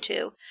getting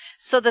into,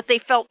 so that they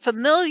felt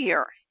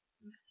familiar.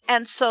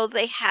 And so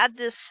they had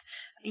this,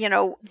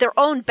 their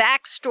own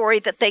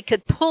backstory that they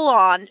could pull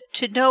on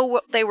to know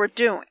what they were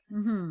doing.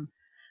 Mm-hmm.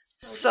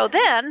 So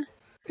then...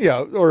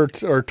 Yeah, or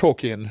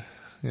Tolkien,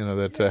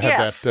 that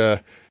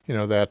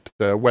had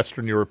that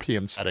Western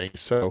European setting.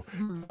 So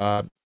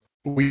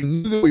we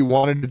knew that we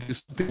wanted to do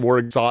something more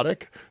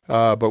exotic,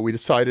 but we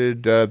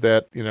decided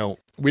that,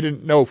 we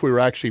didn't know if we were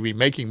actually be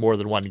making more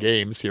than one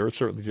games here.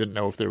 Certainly didn't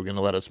know if they were going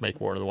to let us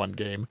make more than one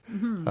game.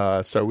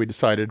 Mm-hmm. So we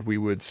decided we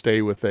would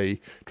stay with a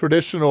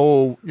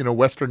traditional,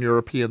 Western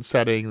European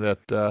setting that,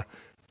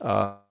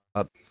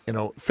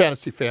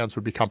 fantasy fans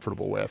would be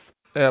comfortable with.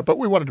 But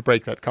we wanted to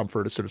break that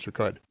comfort as soon as we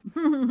could.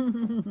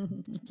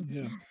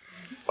 Yeah.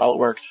 Well, it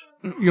worked.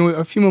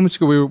 A few moments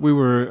ago we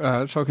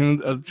were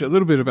talking a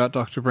little bit about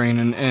Dr. Brain,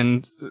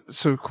 and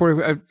so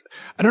Corey,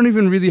 I don't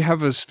even really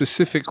have a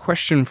specific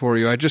question for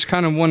you. I just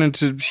kind of wanted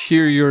to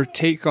hear your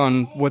take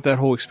on what that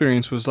whole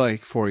experience was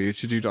like for you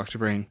to do Dr.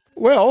 Brain.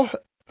 Well,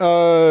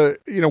 where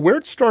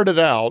it started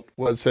out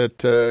was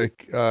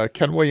that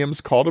Ken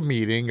Williams called a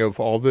meeting of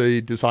all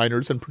the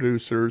designers and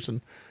producers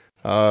and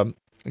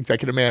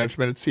executive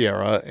management at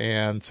Sierra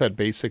and said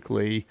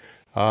basically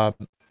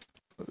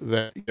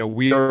that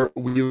we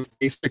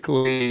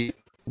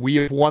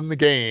have won the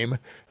game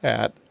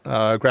at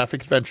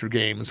Graphic Adventure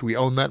Games. We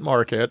own that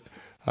market,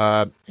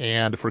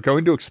 and if we're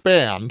going to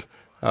expand,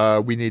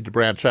 we need to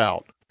branch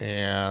out.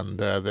 And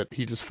that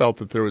he just felt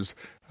that there was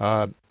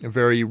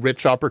very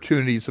rich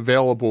opportunities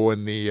available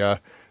in the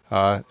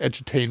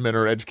edutainment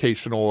or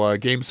educational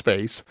game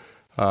space.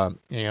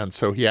 And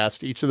so he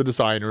asked each of the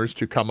designers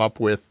to come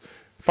up with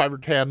 5 or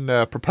 10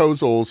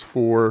 proposals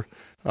for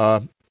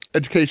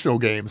educational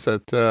games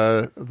that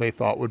they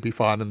thought would be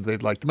fun and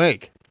they'd like to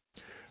make.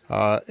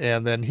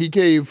 And then he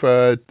gave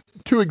 2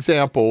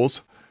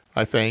 examples,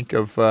 I think,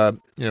 of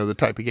the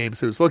type of games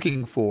he was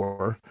looking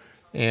for.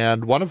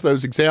 And one of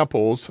those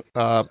examples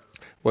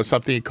was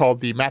something he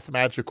called the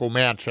Mathemagical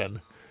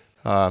Mansion,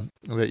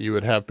 that you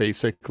would have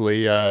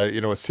basically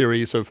a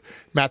series of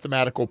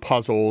mathematical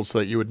puzzles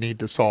that you would need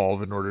to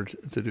solve in order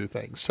to do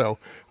things. So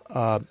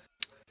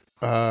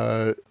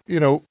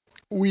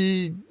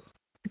we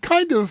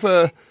kind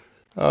of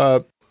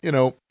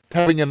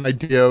having an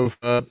idea of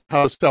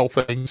how to sell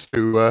things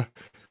to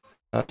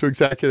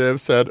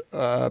executives, said,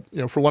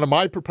 for one of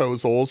my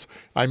proposals,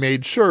 I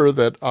made sure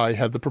that I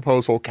had the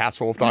proposal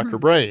Castle of Dr.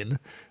 Brain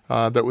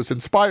that was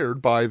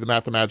inspired by the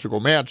Mathemagical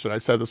Mansion. I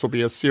said this will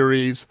be a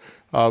series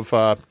of,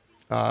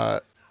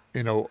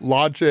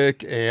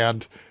 logic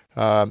and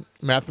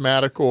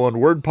mathematical and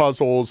word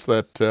puzzles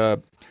that,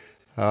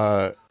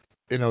 that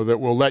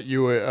will let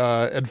you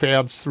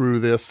advance through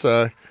this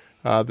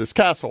this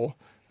castle.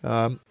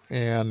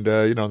 And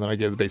then I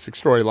gave the basic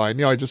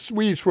storyline.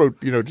 We each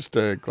wrote, just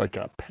like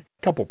a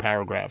couple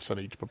paragraphs on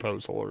each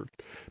proposal, or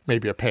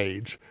maybe a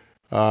page.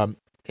 And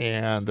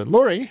then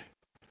Lori,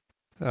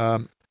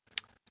 did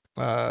you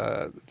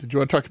want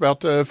to talk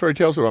about fairy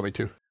tales, or want me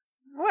to?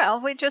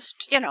 Well, we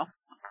just,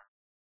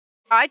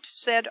 I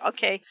said,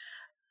 okay,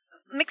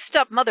 Mixed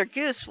Up Mother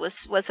Goose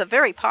was a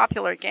very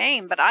popular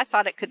game, but I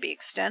thought it could be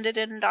extended,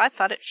 and I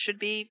thought it should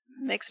be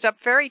Mixed Up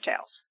Fairy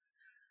Tales.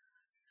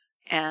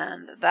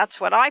 And that's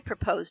what I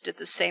proposed at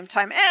the same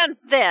time. And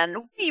then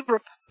we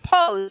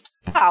proposed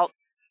about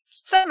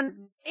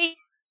 7, 8,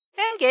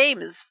 10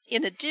 games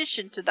in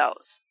addition to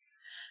those.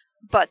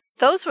 But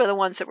those were the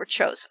ones that were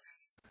chosen.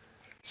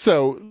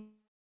 So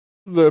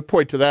the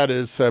point to that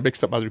is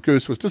Mixed Up Mother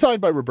Goose was designed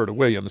by Roberta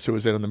Williams, who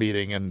was in the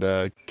meeting, and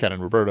Ken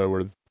and Roberta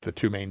were the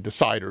 2 main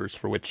deciders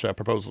for which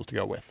proposals to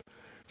go with.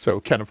 So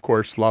Ken, of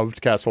course,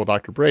 loved Castle of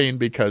Dr. Brain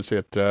because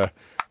it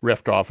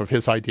riffed off of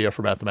his idea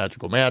for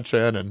Mathemagical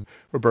Mansion, and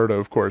Roberta,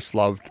 of course,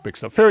 loved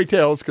Mixed Up Fairy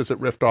Tales because it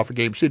riffed off a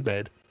game she'd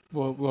made.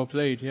 Well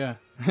played, yeah.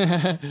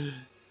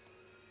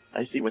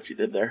 I see what you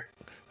did there.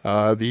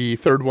 The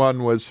third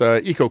one was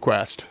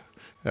EcoQuest.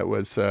 That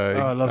was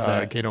I love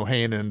that. Gaino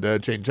Hayne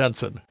and Jane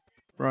Jensen.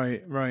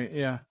 Right,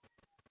 yeah.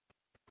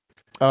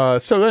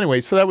 So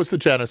anyway, so that was the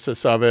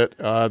genesis of it.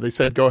 They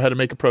said, go ahead and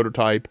make a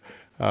prototype.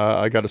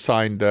 I got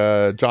assigned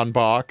John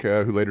Bach,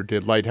 who later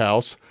did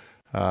Lighthouse,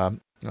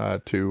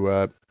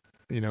 to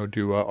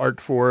do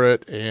art for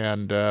it,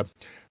 and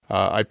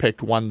I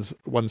picked one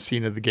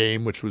scene of the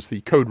game, which was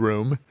the code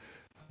room,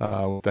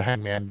 with the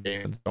Hangman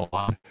game and so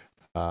on,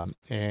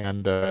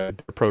 and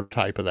did a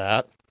prototype of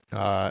that,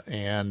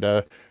 and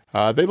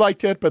they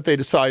liked it, but they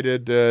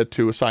decided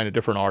to assign a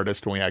different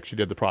artist when we actually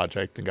did the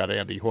project and got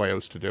Andy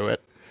Hoyos to do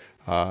it,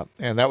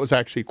 and that was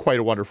actually quite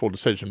a wonderful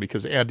decision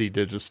because Andy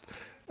did just.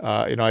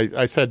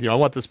 I said, I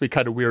want this to be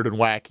kind of weird and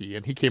wacky,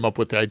 and he came up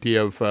with the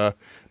idea of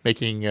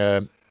making,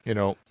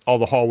 all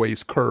the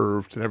hallways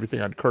curved and everything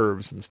on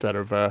curves instead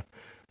of,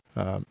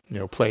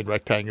 plain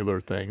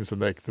rectangular things,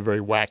 and the very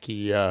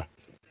wacky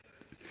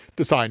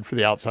design for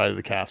the outside of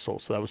the castle.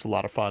 So that was a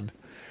lot of fun.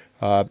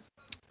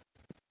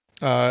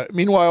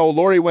 Meanwhile,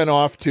 Lori went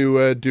off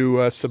to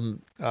do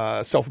some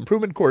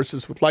self-improvement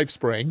courses with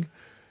LifeSpring,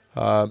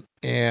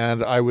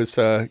 and I was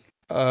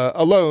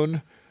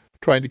alone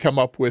trying to come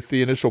up with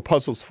the initial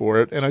puzzles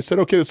for it. And I said,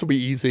 okay, this will be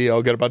easy.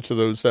 I'll get a bunch of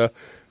those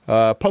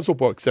puzzle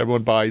books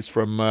everyone buys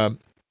from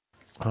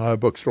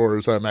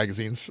bookstores,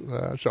 magazines,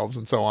 shelves,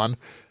 and so on.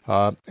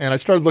 And I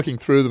started looking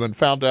through them and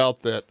found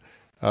out that,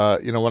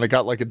 when I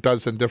got like a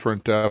dozen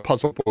different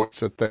puzzle books,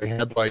 that they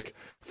had like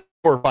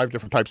 4 or 5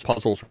 different types of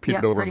puzzles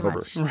repeated over and over.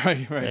 Much.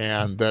 Right.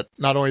 And that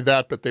not only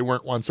that, but they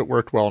weren't ones that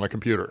worked well on a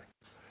computer.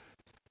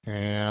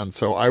 And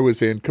so I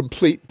was in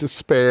complete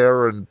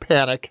despair and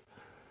panic.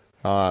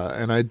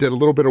 And I did a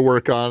little bit of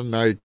work on.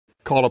 I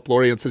called up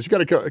Lori and says, "You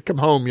got to come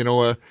home. Get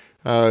out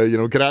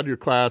of your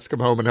class, come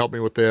home and help me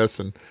with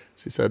this." And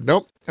she said,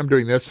 "Nope, I'm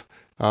doing this,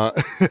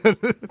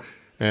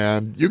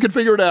 and you can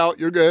figure it out.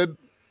 You're good."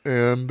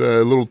 And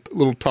a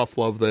little tough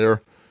love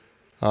there.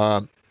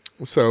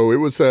 So it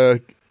was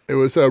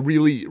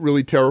really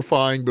really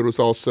terrifying, but it was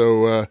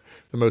also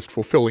the most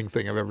fulfilling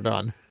thing I've ever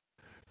done.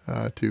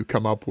 To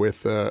come up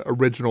with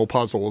original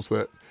puzzles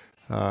that.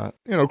 Of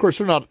course,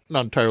 they're not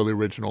entirely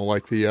original.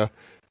 Like the,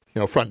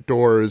 front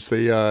door is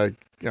the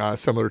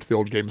similar to the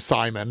old game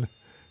Simon.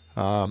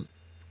 So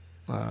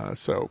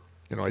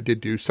I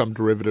did do some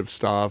derivative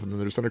stuff, and then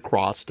there's an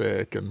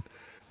acrostic, and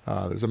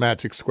there's a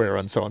magic square,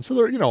 and so on. So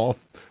they're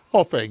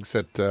all things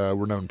that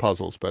were known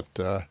puzzles. But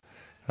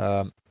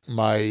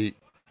my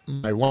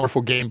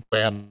wonderful game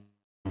plan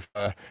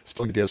of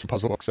stealing ideas from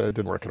puzzle books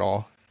didn't work at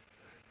all.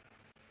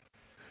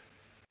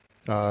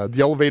 The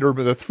elevator,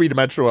 the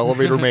 3-dimensional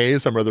elevator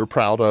maze, I'm rather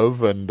proud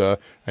of, and I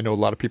know a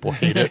lot of people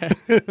hate it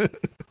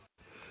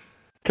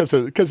because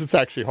it's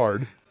actually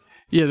hard.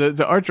 Yeah,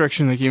 the art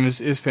direction of the game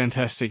is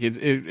fantastic.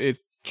 It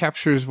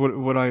captures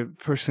what I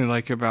personally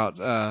like about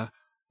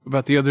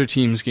the other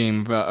team's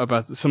game,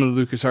 about some of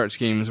the LucasArts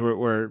games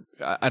where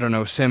I don't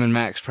know, Sam and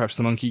Max, perhaps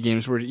the monkey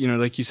games, where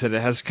like you said,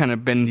 it has kind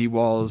of bendy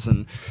walls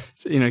and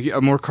a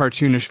more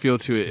cartoonish feel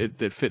to it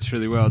that fits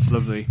really well. It's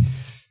lovely.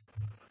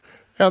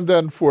 And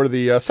then for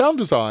the sound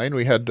design,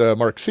 we had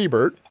Mark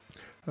Siebert,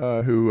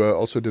 who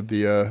also did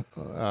the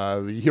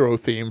hero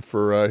theme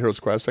for Heroes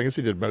Quest. I guess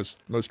he did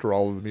most or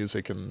all of the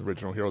music in the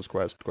original Heroes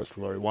Quest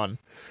for Lori 1.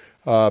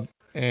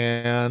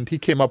 And he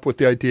came up with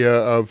the idea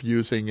of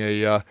using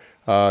a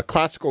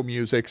classical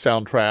music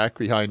soundtrack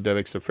behind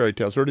Mixed Up Fairy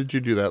Tales. Or did you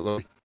do that,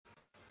 Lori?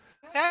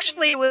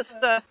 Actually, it was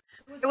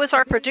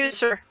our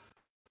producer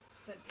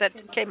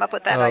that came up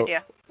with that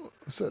idea.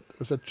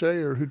 Was that Jay,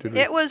 or who did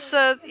it? It was,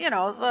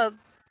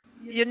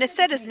 you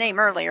said his name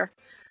earlier.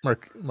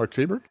 Mark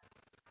Siebert?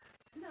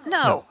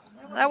 No,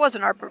 that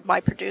wasn't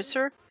my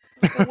producer.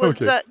 It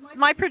was Okay.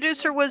 My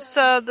producer was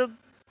the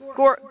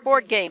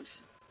board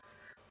games.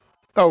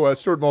 Oh,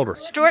 Stuart Mulder.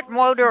 Stuart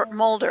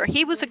Mulder.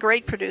 He was a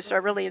great producer. I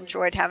really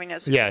enjoyed having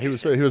his. Yeah, he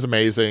was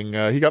amazing.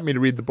 He got me to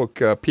read the book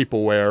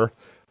Peopleware,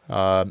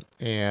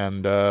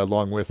 and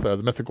along with the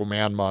Mythical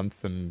Man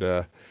Month,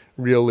 and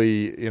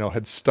really,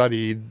 had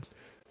studied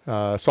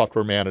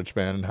software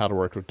management and how to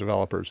work with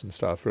developers and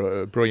stuff.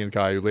 A brilliant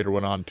guy who later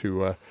went on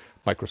to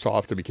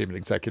Microsoft and became an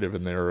executive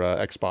in their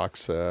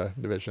Xbox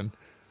division.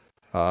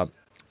 But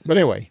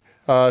anyway,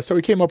 so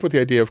we came up with the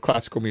idea of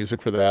classical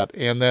music for that.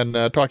 And then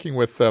talking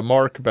with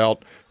Mark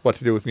about what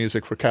to do with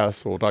music for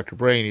Castle Dr.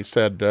 Brain, he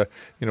said,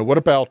 what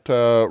about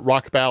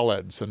rock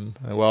ballads? And,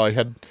 well, I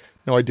had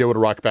no idea what a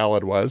rock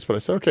ballad was, but I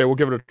said, okay, we'll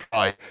give it a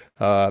try.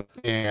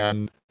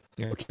 And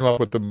came up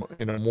with the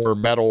more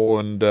metal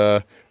and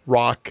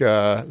rock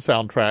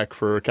soundtrack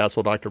for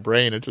Castle Dr.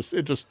 Brain. It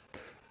just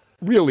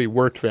really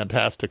worked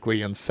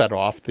fantastically and set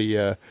off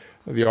the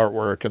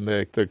artwork and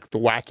the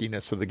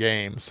wackiness of the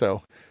game.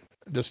 So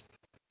just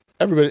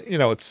everybody,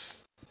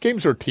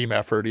 games are a team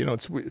effort.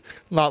 It's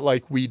not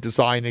like we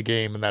design a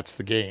game and that's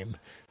the game.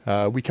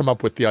 we come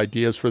up with the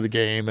ideas for the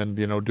game and,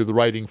 do the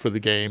writing for the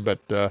game.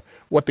 But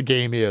what the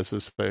game is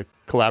the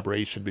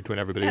collaboration between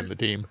everybody in the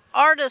team.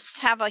 Artists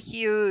have a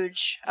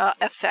huge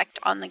effect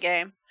on the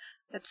game.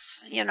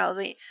 It's,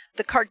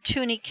 the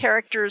cartoony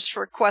characters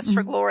for Quest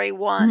for Glory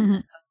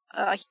 1,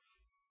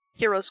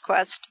 Hero's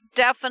Quest,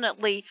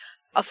 definitely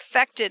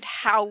affected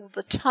how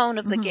the tone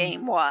of the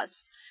game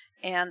was.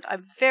 And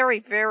I'm very,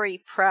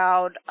 very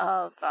proud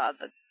of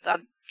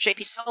the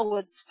J.P.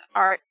 Selwood's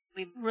art.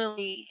 We've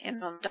really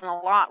done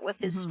a lot with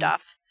his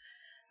stuff.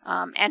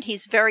 And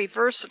he's very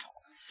versatile.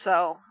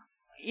 So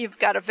you've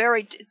got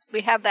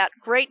we have that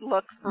great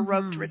look for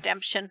Rogue to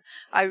Redemption.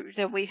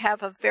 We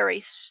have a very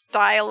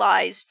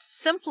stylized,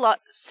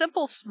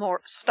 simple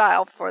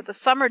style for the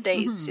Summer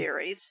Days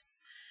series.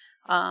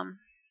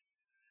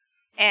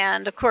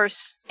 And of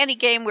course, any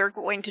game we're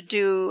going to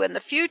do in the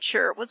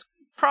future was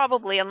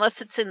probably,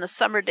 unless it's in the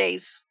Summer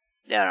Days,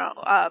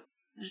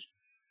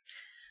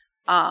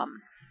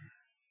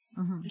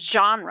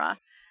 genre,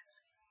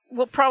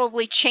 will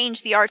probably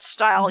change the art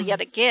style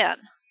yet again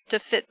to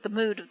fit the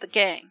mood of the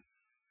game.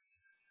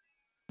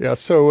 Yeah,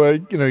 so,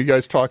 you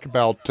guys talk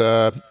about,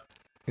 kind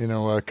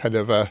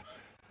of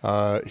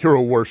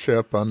hero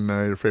worship on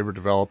your favorite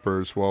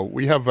developers. Well,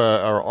 we have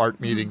our art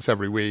meetings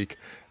every week,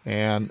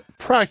 and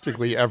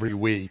practically every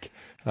week,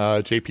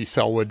 J.P.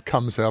 Selwood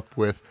comes up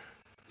with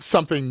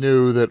something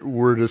new that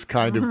we're just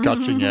kind of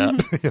gushing at.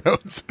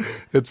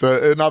 It's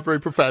not very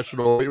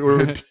professional.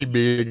 We're a team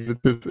meeting.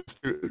 It's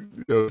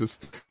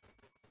just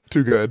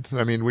too good.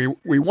 I mean,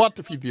 we want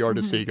to feed the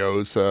artists'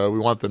 egos. We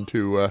want them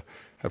to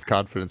have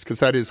confidence, because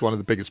that is one of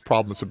the biggest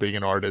problems of being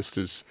an artist,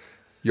 is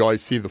you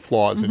always see the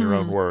flaws in your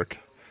own work.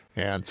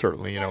 And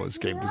certainly, as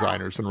game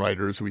designers and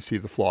writers, we see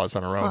the flaws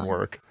on our own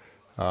work.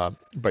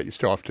 But you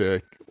still have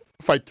to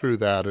fight through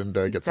that and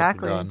get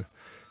something done.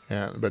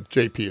 But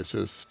JP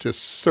is just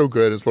so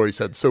good, as Lori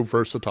said, so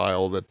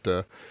versatile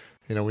that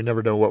we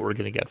never know what we're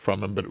going to get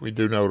from him, but we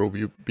do know it'll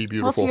be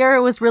beautiful. Well,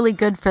 Sierra was really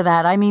good for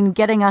that. I mean,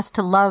 getting us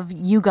to love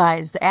you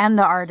guys and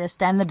the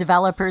artist and the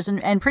developers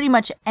and pretty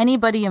much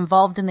anybody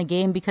involved in the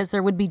game, because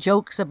there would be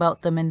jokes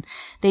about them and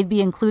they'd be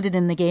included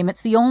in the game.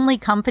 It's the only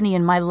company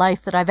in my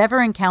life that I've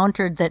ever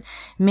encountered that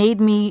made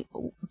me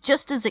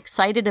just as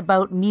excited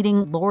about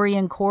meeting Lori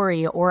and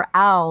Corey or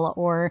Al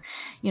or,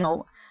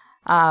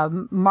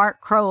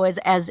 Mark Crow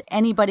as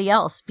anybody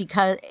else,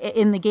 because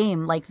in the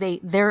game, like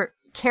they're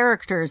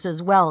characters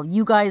as well.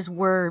 You guys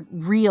were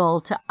real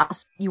to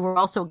us. You were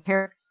also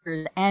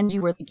characters and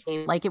you were the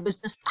game. Like it was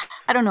just,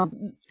 I don't know.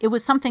 It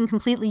was something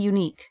completely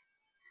unique.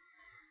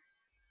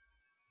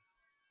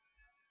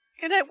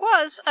 And it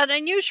was an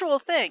unusual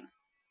thing.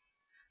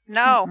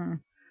 No.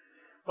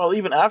 Well,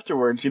 even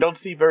afterwards, you don't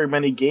see very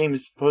many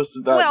games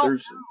posted that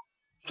there's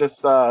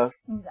just,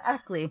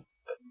 exactly.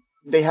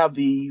 They have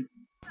the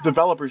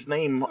developer's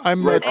name.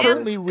 I'm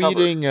currently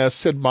reading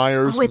Sid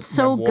Meier's it's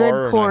so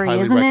memoir, good, Corey,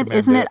 isn't it?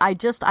 Isn't it?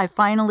 I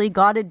finally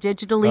got it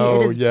digitally. Oh,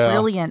 it is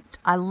brilliant.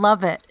 I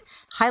love it.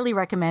 Highly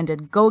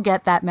recommended. Go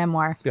get that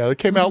memoir. Yeah, it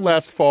came out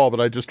last fall, but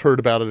I just heard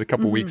about it a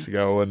couple weeks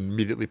ago and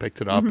immediately picked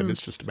it up, and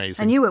it's just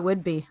amazing. I knew it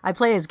would be. I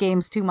play his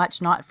games too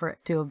much not for it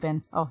to have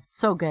been. Oh,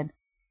 so good.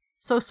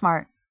 So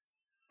smart.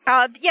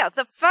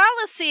 The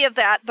fallacy of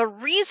that, the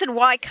reason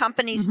why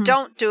companies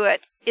don't do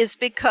it is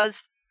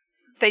because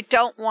they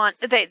don't want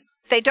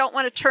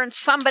to turn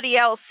somebody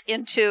else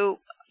into,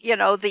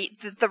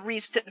 the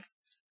reason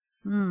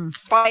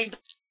by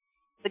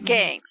the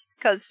game,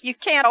 because you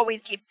can't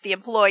always keep the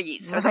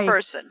employees or the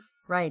person.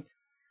 Right.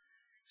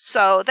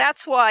 So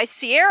that's why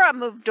Sierra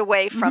moved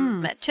away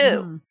from it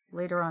too.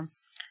 Later on.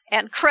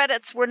 And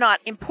credits were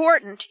not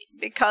important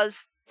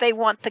because they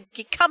want the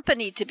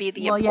company to be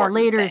the important Well,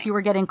 later thing. as you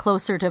were getting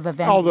closer to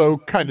Vivendi. Although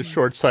kind of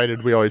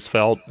short-sighted, we always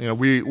felt.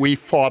 We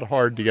fought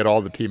hard to get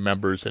all the team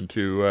members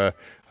into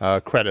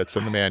credits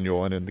in the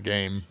manual and in the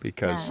game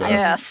because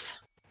yes,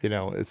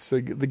 it's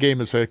the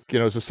game is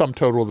a sum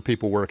total of the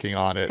people working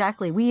on it.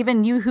 Exactly. We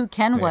even knew who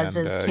Ken was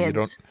as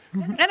kids.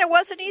 And it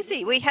wasn't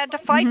easy. We had to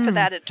fight for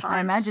that at times. I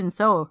imagine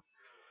so.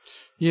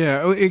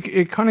 Yeah,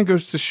 it kind of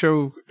goes to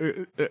show,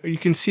 you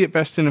can see it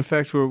best in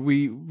effect where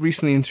we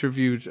recently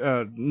interviewed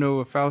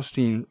Noah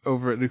Faustine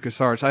over at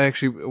LucasArts. I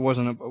actually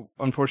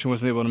unfortunately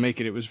wasn't able to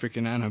make it. It was Vic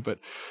and Anna, but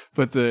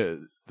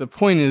the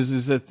point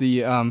is that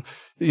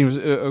it was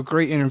a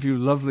great interview,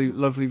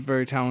 lovely,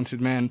 very talented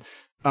man.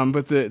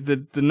 But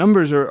the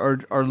numbers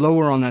are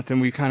lower on that than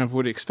we kind of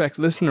would expect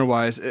listener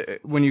wise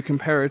when you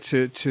compare it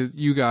to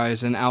you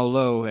guys and Al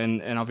Lowe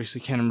and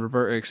obviously Ken and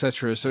Roberta,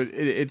 etc. So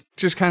it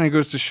just kind of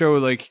goes to show,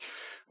 like,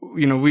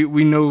 we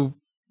know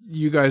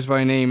you guys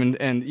by name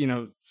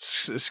and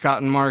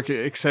Scott and Mark,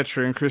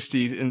 etc. and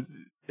Christy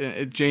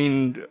and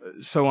Jane,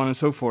 so on and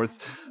so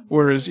forth.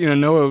 Whereas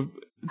Noah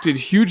did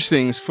huge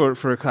things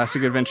for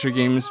classic adventure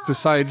games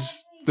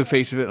besides the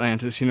Face of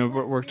Atlantis.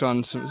 Worked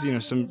on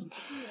some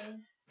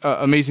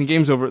amazing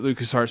games over at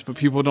LucasArts, but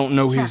people don't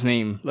know his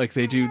name like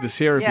they do the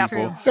Sierra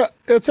people. Yeah,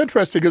 it's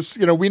interesting because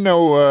we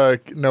know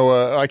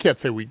Noah. I can't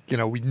say we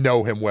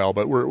know him well,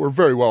 but we're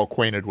very well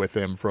acquainted with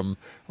him from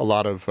a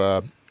lot of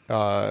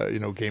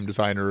game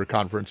designer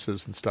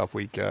conferences and stuff.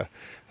 We're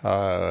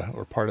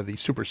part of the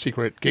super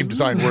secret game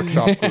design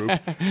workshop group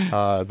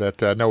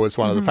that Noah's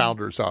one of the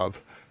founders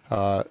of.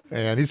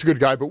 And he's a good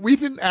guy, but we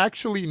didn't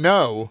actually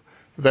know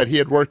that he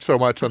had worked so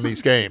much on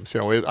these games.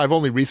 I've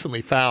only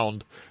recently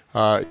found,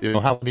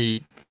 how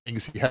many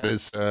things he had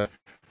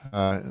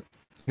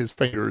his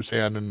fingers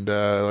in, and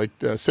like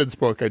Sid's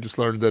book, I just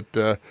learned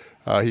that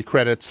he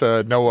credits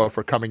Noah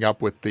for coming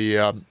up with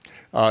the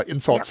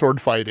insult sword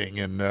fighting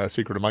in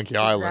Secret of Monkey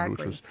Island,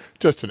 which was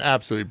just an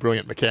absolutely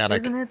brilliant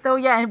mechanic. Isn't it, though?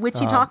 Yeah, which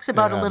he talks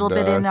about a little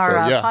bit in our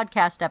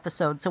podcast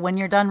episode. So when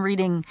you're done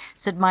reading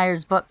Sid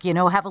Meier's book,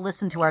 have a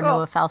listen to our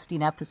Noah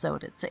Faustine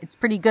episode. It's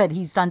pretty good.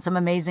 He's done some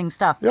amazing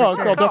stuff. Yeah, I'll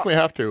definitely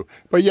have to.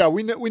 But yeah,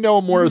 we know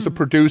him more as a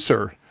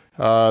producer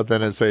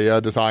than as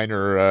a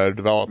designer,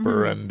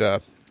 developer,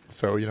 and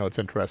so, it's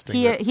interesting.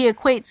 He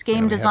equates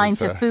game design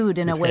to food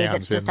in a way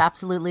that's just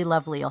absolutely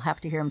lovely. You'll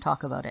have to hear him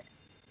talk about it.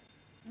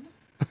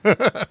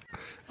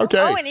 Okay.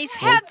 Oh, and he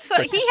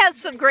has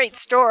some great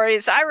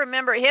stories. I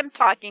remember him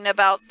talking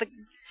about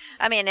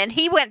and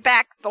he went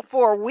back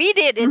before we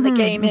did in the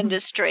game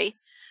industry.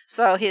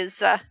 So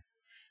his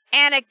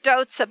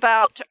anecdotes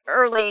about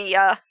early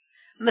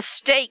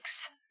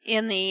mistakes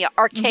in the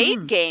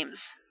arcade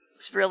games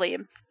is really,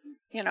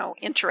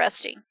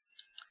 interesting.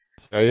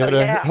 He had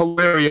a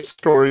hilarious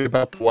story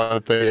about the one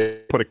that they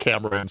put a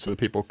camera in so that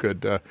people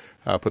could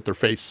put their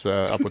face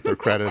up with their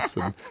credits,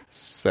 and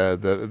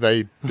said that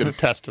they did a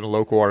test in a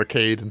local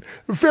arcade and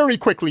very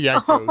quickly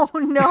yanked those. Oh,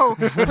 no.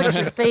 Put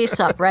your face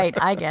up. Right.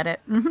 I get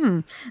it.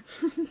 Right.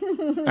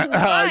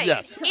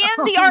 Yes.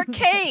 In the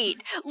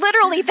arcade.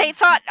 Literally, they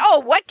thought,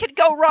 what could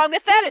go wrong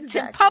with that? It's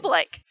in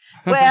public.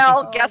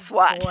 Well, guess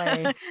what?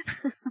 Boy.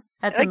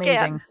 That's amazing.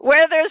 Again,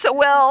 where there's a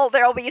will,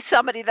 there'll be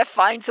somebody that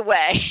finds a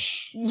way.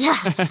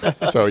 Yes.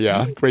 So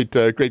yeah, great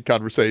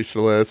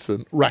conversationalist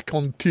and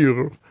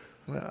raconteur.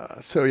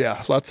 So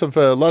yeah, lots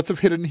of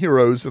hidden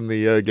heroes in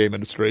the game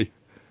industry.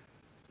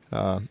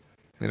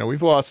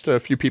 We've lost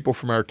a few people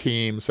from our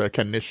teams.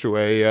 Ken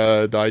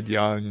Nishue died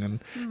young, and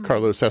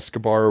Carlos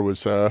Escobar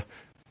was the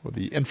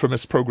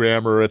infamous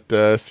programmer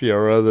at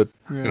Sierra that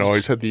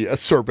always had the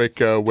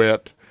acerbic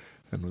wit,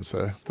 and was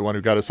the one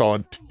who got us all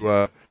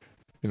into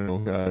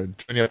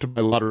joining up to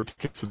buy lottery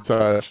tickets and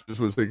such. This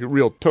was the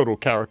real total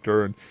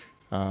character, and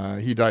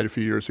he died a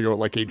few years ago at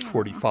like age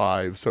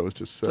 45. So it's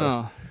just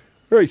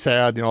very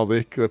sad,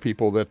 the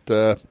people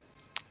that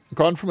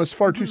gone from us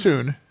far too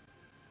soon.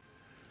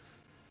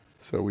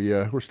 So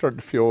we're starting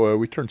to feel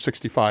we turned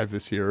 65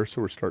 this year,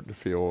 so we're starting to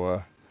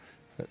feel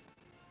that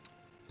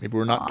maybe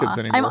we're not kids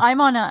anymore. I'm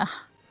on a.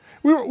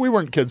 We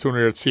weren't kids when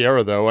we were at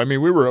Sierra, though. I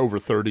mean, we were over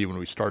 30 when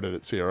we started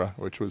at Sierra,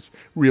 which was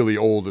really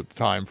old at the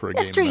time for a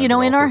game. That's true. In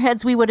our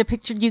heads, we would have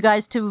pictured you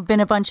guys to have been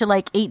a bunch of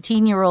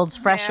 18-year-olds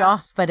fresh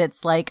off, but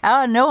it's like,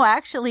 oh, no,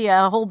 actually,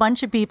 a whole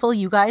bunch of people,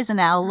 you guys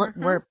and Al,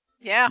 were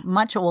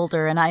much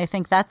older, and I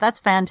think that's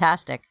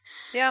fantastic.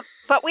 Yeah,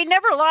 but we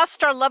never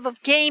lost our love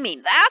of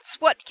gaming. That's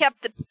what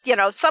kept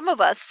some of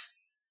us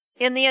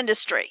in the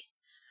industry.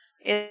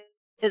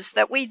 Is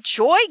that we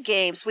enjoy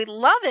games. We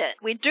love it.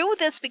 We do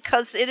this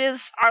because it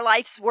is our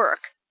life's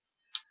work.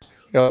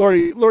 Yeah,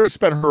 Lori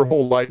spent her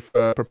whole life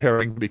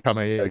preparing to become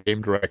a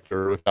game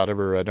director without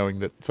ever knowing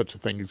that such a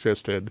thing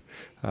existed,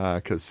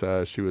 because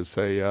she was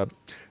a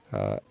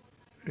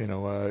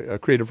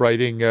creative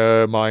writing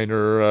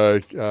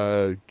minor,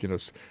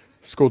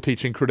 school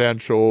teaching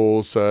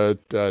credentials,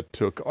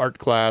 took art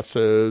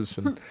classes,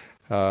 and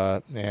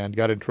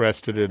got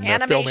interested in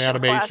film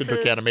animation,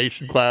 took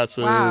animation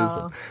classes.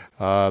 Wow.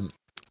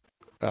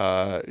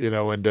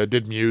 And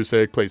did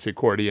music, plays the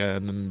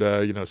accordion, and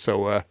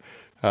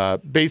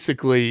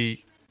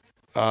basically,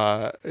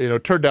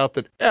 turned out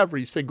that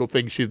every single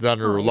thing she'd done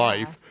in her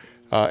life,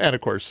 and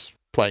of course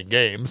playing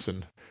games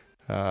and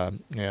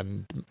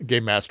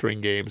game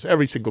mastering games,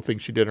 every single thing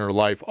she did in her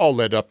life, all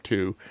led up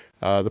to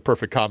the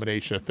perfect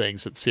combination of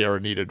things that Sierra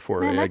needed for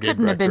a game director. That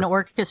couldn't have been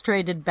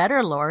orchestrated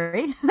better,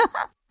 Lori.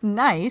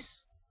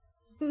 Nice.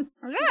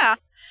 Yeah.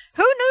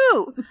 Who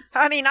knew?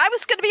 I mean, I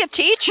was going to be a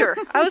teacher.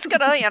 I was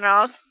going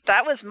to,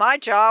 that was my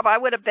job. I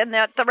would have been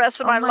that the rest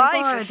of my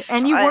life.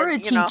 And you were a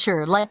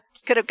teacher.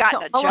 Could have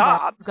gotten a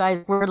job. Us, you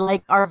guys were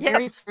our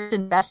very first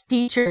and best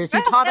teachers.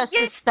 You taught us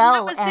to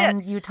spell,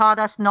 and you taught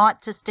us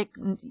not to stick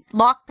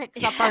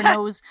lockpicks up our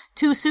nose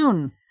too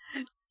soon.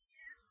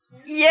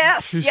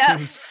 Yes.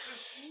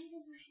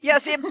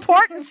 Yes,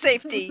 important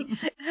safety.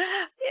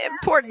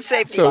 Important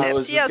safety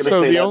tips. Yes.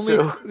 So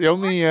the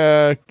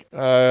only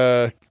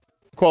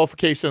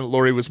qualification that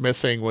Lori was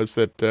missing was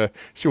that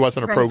she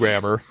wasn't a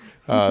programmer,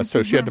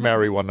 so she had to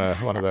marry one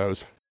of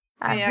those.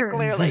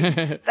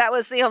 Clearly. That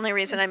was the only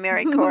reason I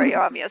married Corey,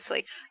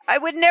 obviously. I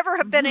would never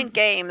have been in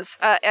games,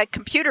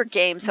 computer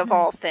games of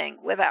all things,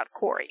 without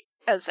Corey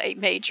as a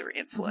major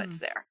influence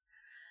there.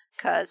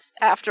 Because,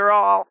 after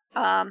all,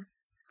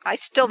 I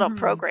still don't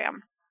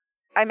program.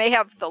 I may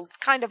have the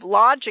kind of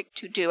logic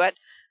to do it,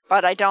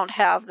 but I don't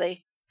have the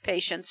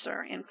patience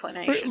or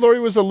inclination. Lori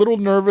was a little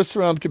nervous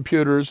around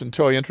computers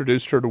until I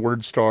introduced her to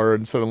WordStar,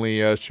 and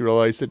suddenly she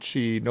realized that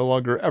she no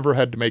longer ever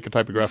had to make a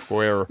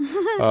typographical error,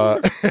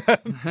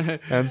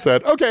 and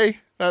said, "Okay,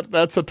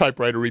 that's a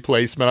typewriter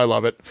replacement. I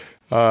love it."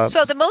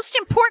 So the most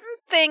important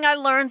thing I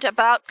learned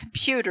about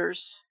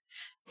computers,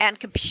 and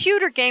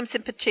computer games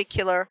in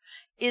particular,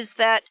 is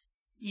that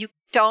you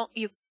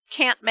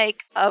can't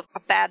make a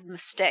bad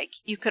mistake.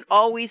 You can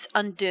always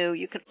undo.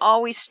 You can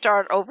always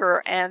start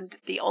over, and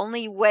the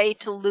only way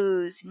to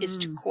lose is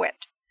to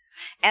quit.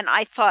 And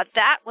I thought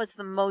that was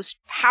the most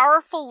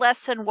powerful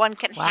lesson one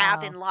can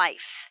have in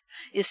life,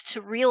 is to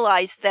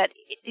realize that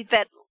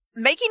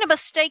making a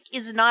mistake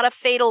is not a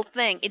fatal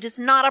thing. It is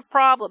not a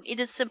problem. It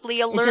is simply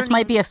a learning. It just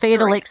might be a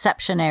fatal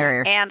exception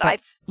error. And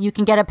you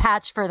can get a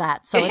patch for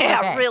that, so it's okay.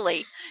 Yeah,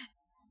 really.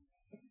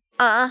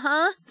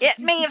 It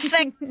may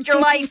affect your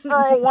life for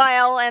a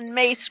while and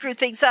may screw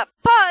things up,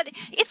 but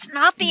it's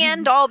not the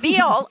end-all,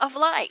 be-all of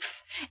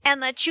life,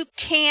 and that you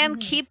can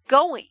keep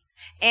going.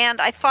 And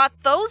I thought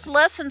those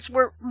lessons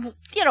were,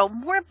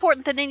 more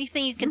important than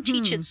anything you can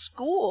teach in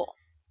school.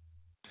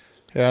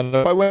 And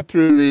I went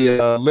through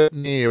the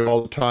litany of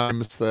all the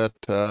times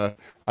that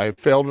I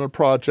failed in a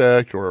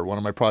project, or one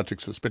of my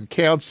projects has been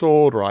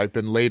canceled, or I've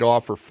been laid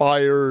off or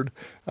fired,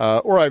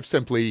 or I've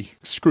simply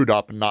screwed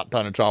up and not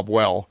done a job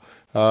well.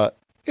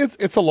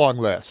 It's a long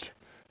list,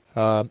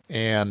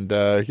 and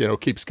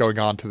keeps going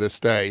on to this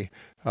day.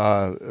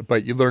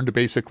 But you learn to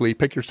basically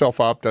pick yourself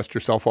up, dust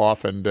yourself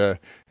off, and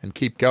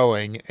keep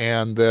going.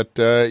 And that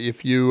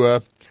if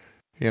you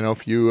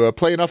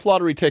play enough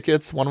lottery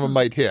tickets, one of them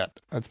might hit.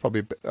 That's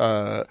probably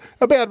a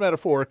bad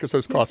metaphor because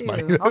those cost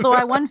money. Although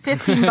I won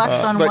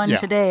 $15 on one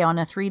today on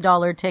a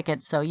 $3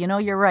 ticket, so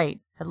you're right.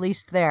 At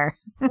least there.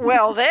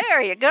 Well, there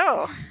you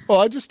go.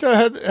 Well, I just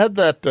had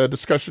that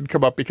discussion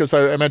come up because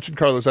I mentioned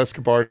Carlos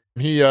Escobar.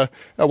 He at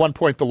one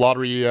point the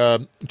lottery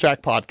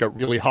jackpot got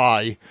really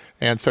high,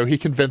 and so he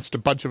convinced a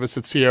bunch of us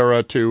at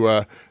Sierra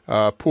to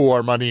pool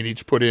our money and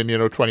each put in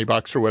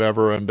 $20 or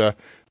whatever, and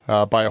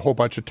buy a whole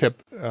bunch of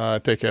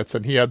tickets.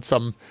 And he had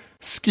some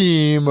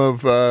scheme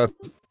of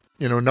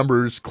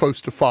numbers close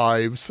to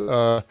fives. He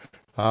got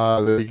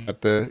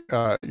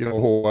the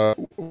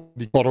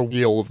whole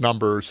wheel of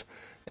numbers.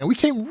 And we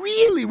came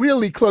really,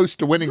 really close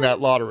to winning that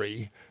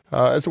lottery.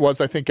 As it was,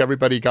 I think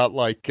everybody got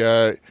like,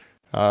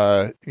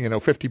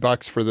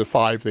 $50 for the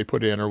 5 they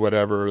put in or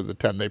whatever, or the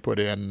 10 they put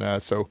in.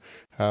 So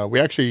we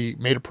actually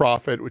made a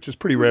profit, which is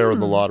pretty rare in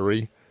the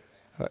lottery.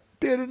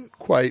 Didn't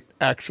quite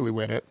actually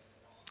win it.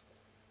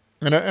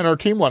 And our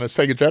team won a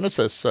Sega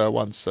Genesis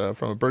once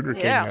from a Burger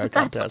King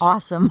contest. That's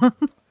awesome.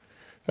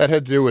 That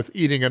had to do with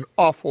eating an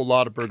awful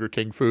lot of Burger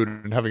King food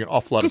and having an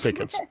awful lot of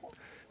tickets.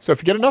 So if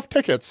you get enough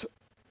tickets,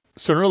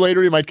 sooner or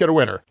later you might get a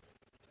winner,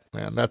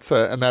 and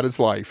that is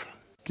life.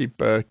 Keep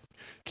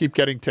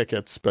getting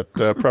tickets, but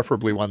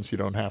preferably ones you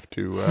don't have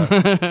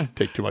to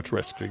take too much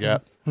risk to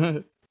get.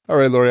 All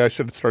right, Lori, I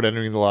should start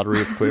entering the lottery.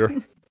 It's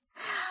clear.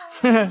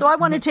 So I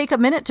want to take a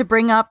minute to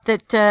bring up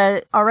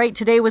that, all right,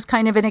 today was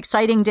kind of an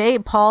exciting day.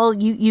 Paul,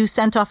 you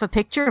sent off a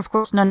picture. Of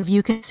course, none of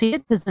you can see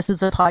it because this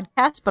is a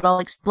podcast, but I'll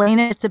explain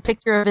it. It's a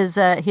picture of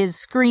his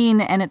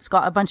screen, and it's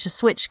got a bunch of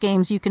Switch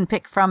games you can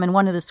pick from. And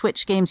one of the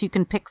Switch games you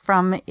can pick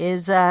from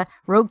is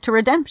Road to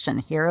Redemption,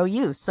 Hero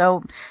U.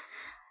 So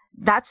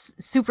that's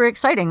super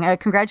exciting.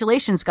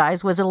 Congratulations,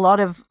 guys. Was it a lot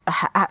of,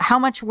 how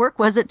much work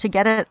was it to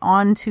get it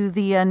onto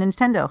the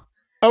Nintendo?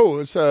 Oh,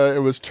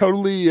 it was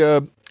totally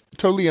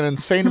an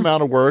insane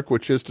amount of work,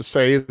 which is to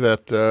say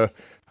that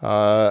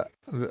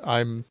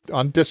I'm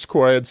on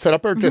Discord. I had set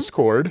up our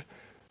Discord.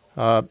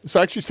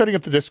 So actually setting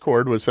up the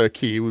Discord was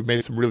key. We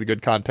made some really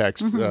good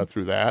contacts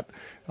through that.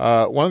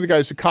 One of the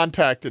guys who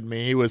contacted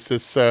me was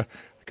this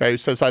guy who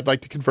says, I'd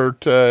like to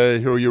convert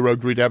Hero U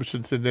Road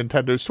Redemption to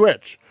Nintendo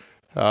Switch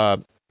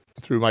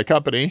through my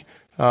company.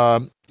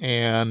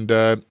 And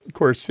of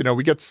course,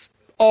 we get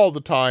all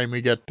the time,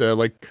 we get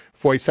like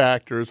voice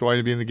actors wanting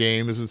to be in the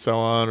games and so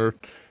on, or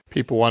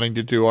people wanting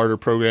to do art or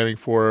programming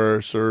for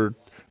us, or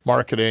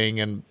marketing,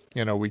 and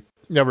we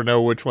never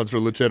know which ones are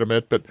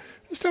legitimate. But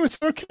this time I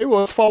said, okay, well,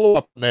 let's follow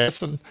up on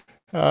this, and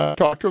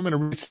talk to him, and it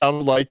really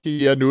sounded like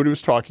he knew what he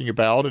was talking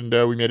about, and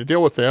we made a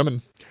deal with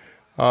him,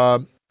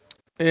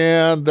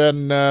 and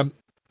then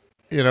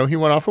he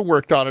went off and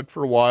worked on it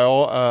for a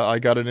while. I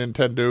got a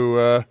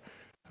Nintendo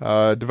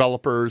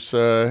developers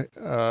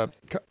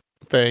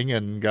thing,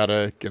 and got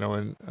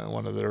in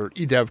one of their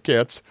eDev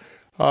kits,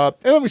 and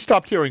then we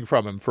stopped hearing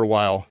from him for a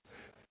while.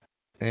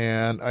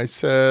 And I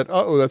said,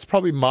 that's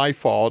probably my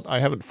fault. I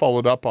haven't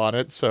followed up on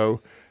it.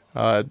 So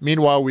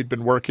meanwhile, we'd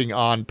been working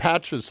on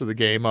patches of the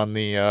game on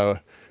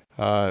the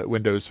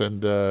Windows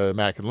and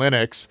Mac and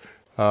Linux.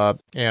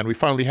 And we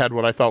finally had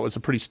what I thought was a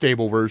pretty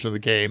stable version of the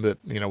game that,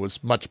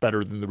 was much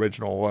better than the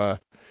original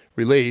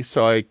release.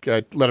 So I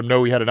let him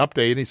know we had an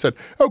update. And he said,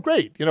 oh,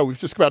 great. We've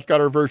just about got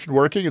our version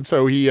working. And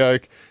so he,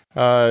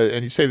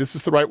 and you say, this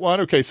is the right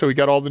one. Okay, so we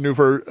got all the new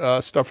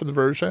stuff in the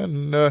version.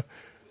 And,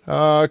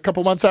 a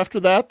couple months after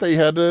that, they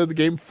had the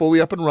game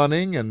fully up and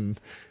running, and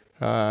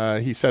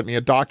He sent me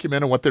a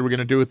document on what they were going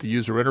to do with the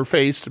user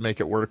interface to make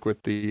it work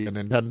with the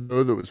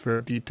Nintendo that was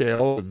very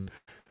detailed and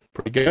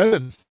pretty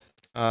good.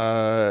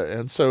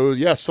 And so,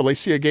 yes,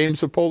 Silesia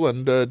Games of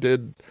Poland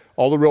did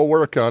all the real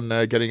work on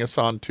getting us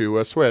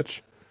onto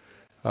Switch.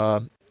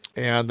 And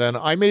then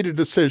I made a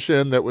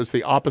decision that was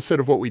the opposite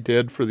of what we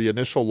did for the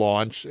initial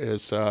launch.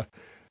 Is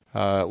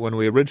when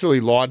we originally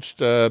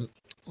launched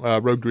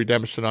Rogue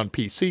Redemption on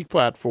PC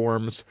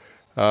platforms,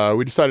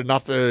 we decided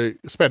not to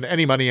spend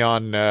any money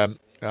on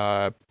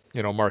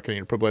marketing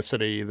and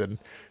publicity. Then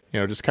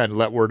just kind of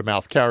let word of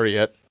mouth carry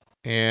it,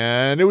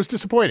 and it was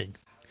disappointing.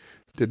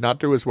 Did not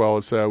do as well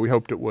as we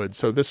hoped it would.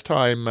 So this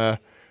time I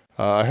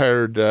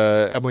hired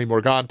Emily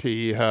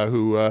Morganti,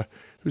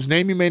 whose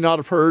name you may not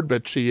have heard,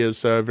 but she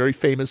is very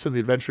famous in the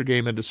adventure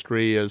game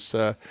industry as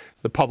the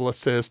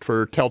publicist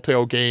for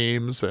Telltale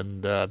Games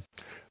and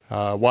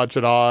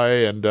Wadjet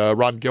Eye and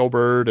Ron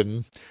Gilbert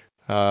and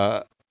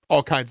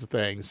all kinds of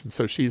things. And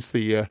so she's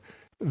the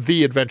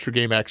adventure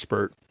game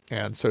expert.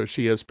 And so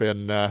she has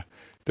been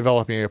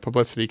developing a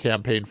publicity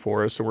campaign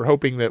for us. And we're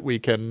hoping that we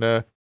can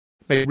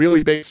make a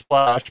really big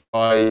splash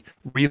by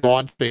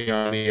relaunching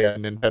on the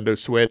Nintendo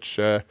Switch,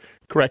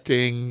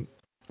 correcting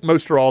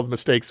most or all the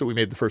mistakes that we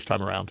made the first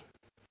time around.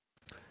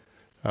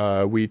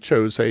 We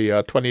chose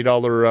a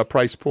 $20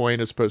 price point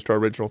as opposed to our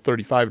original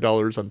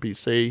 $35 on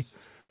PC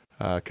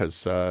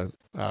because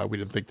we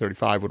didn't think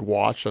 $35 would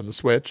wash on the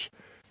Switch.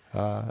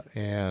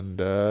 And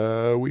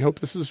we hope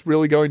this is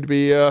really going to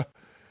be,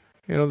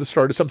 the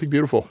start of something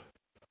beautiful.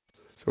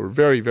 So we're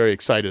very, very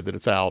excited that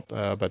it's out.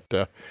 But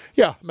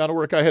amount of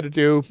work I had to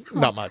do,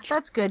 not much.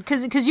 That's good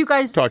because you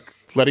guys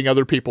letting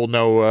other people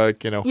know,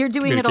 you're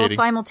doing it all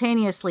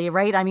simultaneously,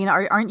 right? I mean,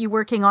 aren't you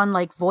working on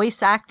like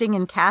voice acting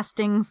and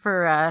casting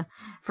for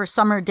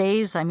Summer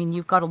Days? I mean,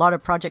 you've got a lot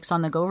of projects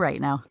on the go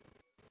right now.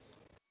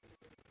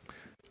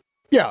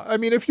 Yeah, I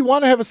mean, if you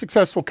want to have a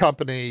successful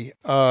company,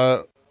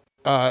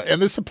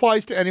 and this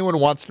applies to anyone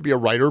who wants to be a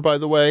writer, by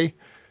the way.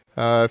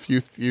 If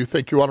you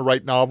think you want to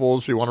write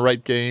novels, you want to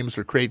write games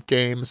or create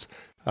games,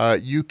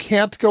 you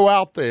can't go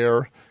out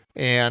there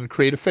and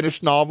create a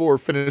finished novel or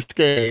finished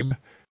game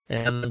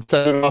and then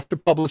send it off to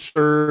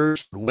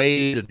publishers and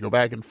wait and go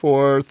back and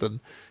forth and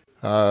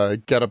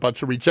get a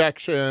bunch of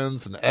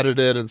rejections and edit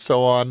it and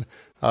so on.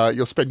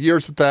 You'll spend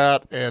years at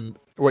that, and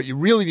what you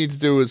really need to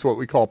do is what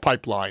we call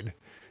pipeline.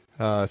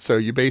 So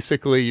you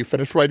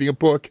finish writing a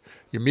book,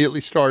 you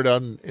immediately start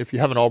on, if you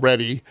haven't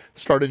already,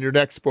 start on your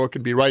next book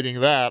and be writing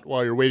that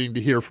while you're waiting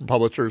to hear from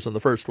publishers on the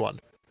first one.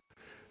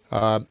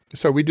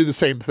 So we do the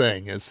same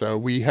thing.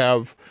 We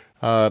have,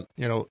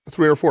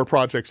 3 or 4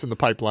 projects in the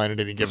pipeline at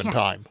any given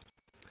time.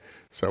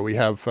 So we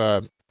have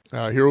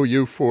Hero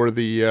U for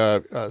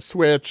the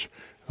Switch.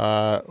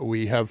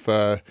 We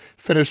have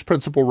finished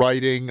principal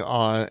writing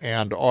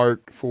and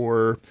art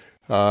for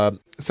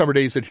Summer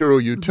Days at Hero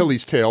U,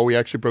 Tilly's Tale. We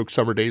actually broke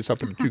Summer Days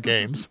up into 2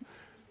 games.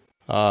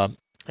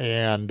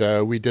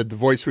 And we did the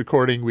voice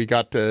recording. We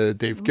got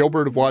Dave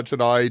Gilbert of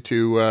Wadjet Eye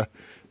to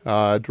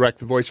direct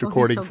the voice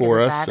recording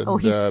for us.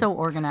 And, he's so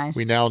organized.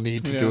 We now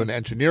need to do an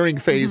engineering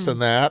phase on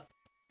that.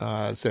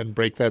 And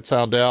break that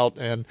sound out.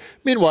 And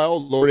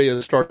meanwhile, Lori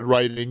has started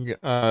writing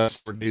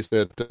Summer Days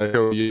at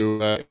Hero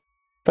U,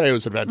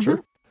 Teo's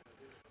Adventure.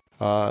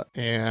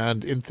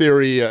 And in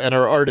theory, and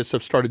our artists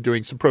have started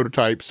doing some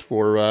prototypes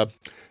for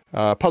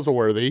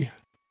Puzzleworthy,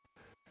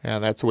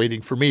 and that's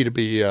waiting for me to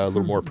be a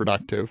little more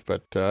productive.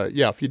 But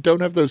if you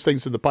don't have those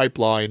things in the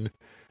pipeline,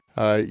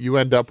 you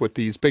end up with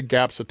these big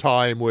gaps of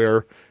time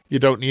where you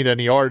don't need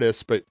any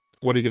artists, but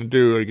what are you going to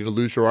do? Are you going to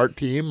lose your art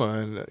team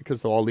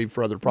because they'll all leave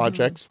for other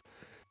projects?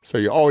 So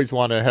you always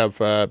want to have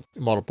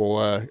multiple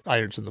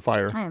irons in the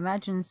fire. I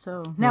imagine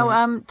so.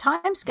 Now,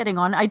 time's getting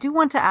on. I do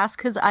want to ask,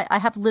 because I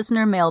have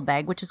listener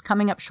mailbag, which is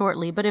coming up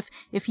shortly. But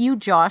if you,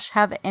 Josh,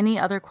 have any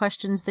other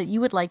questions that you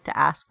would like to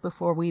ask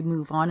before we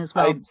move on as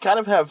well. I kind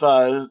of have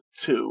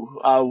 2.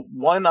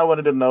 One, I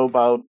wanted to know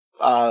about,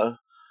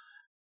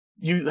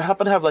 you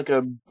happen to have like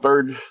a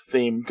bird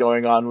theme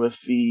going on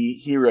with the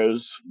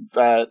heroes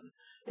that,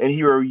 in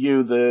Hero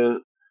U,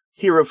 the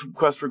hero from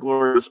Quest for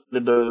Glory was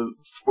split into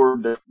 4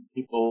 different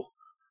people: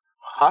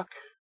 Hawk,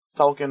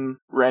 Falcon,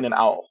 Wren, and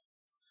Owl.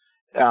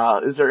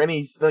 Is there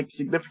any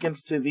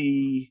significance to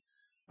the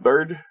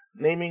bird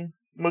naming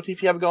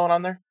motif you have going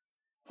on there?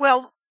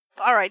 Well,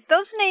 all right.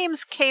 Those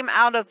names came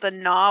out of the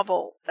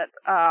novel that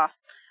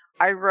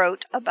I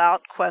wrote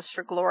about Quest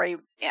for Glory,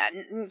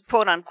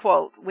 quote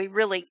unquote. We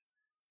really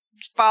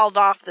filed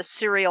off the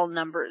serial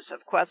numbers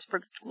of Quest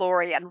for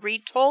Glory and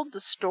retold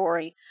the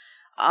story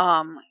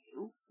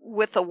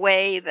with a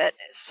way that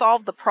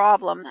solved the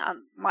problem.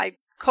 My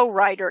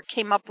co-writer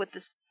came up with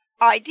this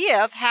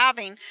idea of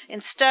having,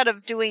 instead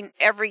of doing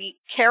every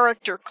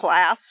character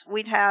class,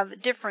 we'd have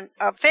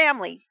a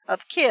family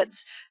of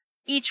kids.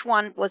 Each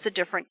one was a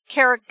different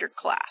character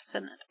class,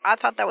 and I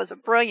thought that was a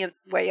brilliant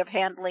way of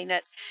handling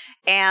it.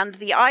 And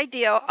the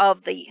idea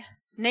of the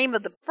name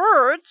of the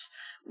birds,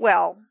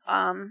 well,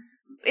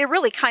 it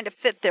really kind of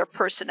fit their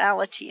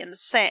personality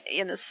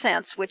in a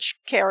sense, which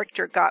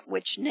character got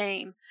which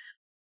name.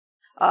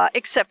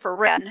 except for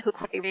Ren, who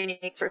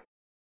renames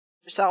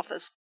herself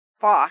as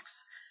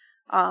Fox.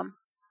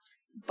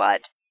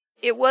 But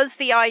it was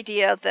the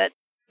idea that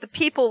the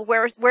people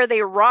where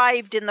they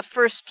arrived in the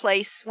first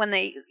place, when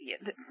the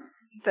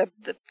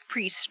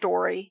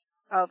pre-story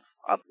of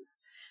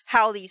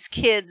how these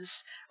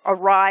kids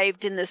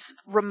arrived in this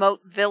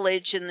remote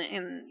village in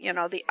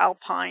the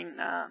Alpine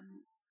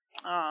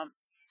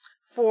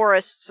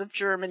forests of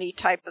Germany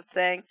type of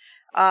thing,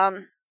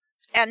 and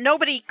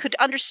nobody could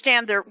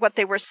understand what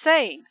they were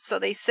saying. So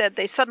they said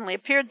they suddenly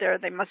appeared there.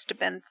 They must have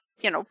been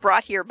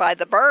brought here by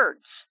the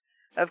birds.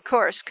 Of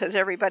course, because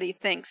everybody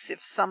thinks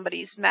if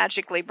somebody's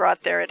magically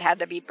brought there, it had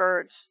to be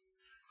birds.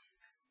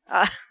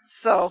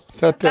 So is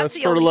that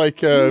sort of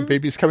like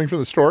babies coming from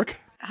the stork?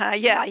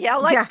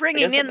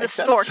 Bringing in the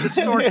stork. The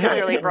stork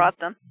clearly brought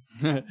them.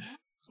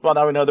 Well,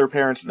 now we know their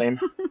parents' name.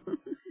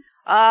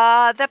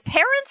 The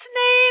parents'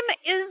 name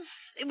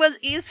is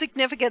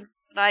significant.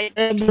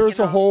 And there's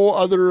a whole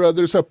other.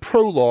 There's a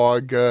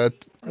prologue to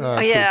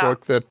the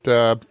book that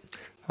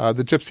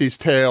the Gypsy's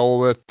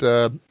Tale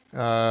that.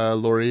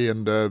 Lori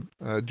and do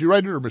you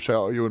write it or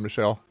Michelle? You and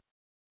Michelle?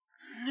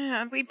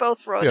 Yeah, we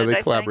both wrote it. Yeah,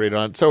 they collaborated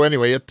on it. So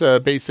anyway, it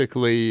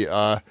basically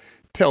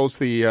tells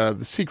the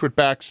secret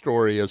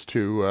backstory as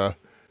to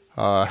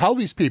how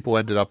these people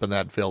ended up in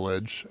that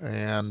village,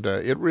 and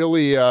it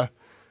really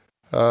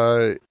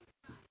gives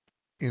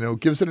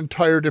an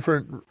entire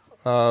different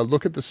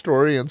look at the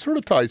story and sort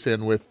of ties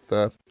in with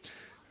it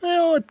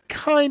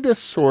kind of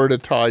sort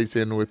of ties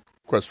in with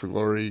Quest for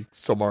Glory,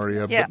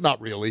 Somaria, but not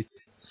really.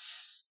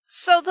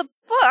 So the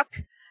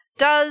book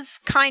does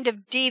kind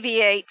of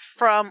deviate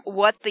from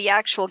what the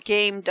actual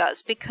game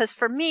does, because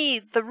for me,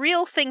 the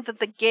real thing that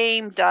the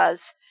game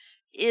does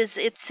is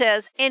it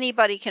says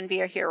anybody can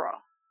be a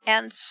hero.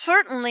 And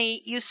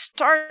certainly you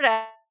start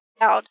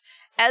out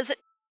as an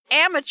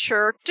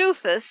amateur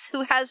doofus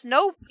who has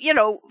no,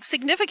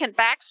 significant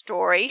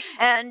backstory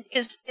and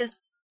is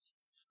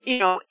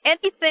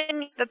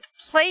anything that the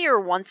player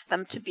wants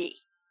them to be.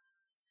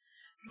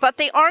 But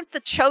they aren't the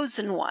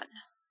chosen one.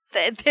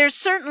 They're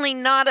certainly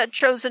not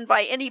chosen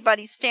by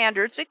anybody's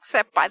standards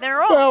except by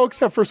their own. Well,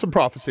 except for some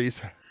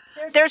prophecies.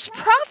 There's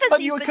prophecies.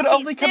 But you could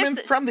only come in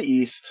from the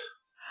east.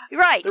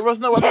 Right. There was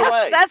no other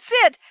way. That's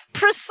it.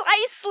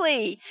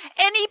 Precisely.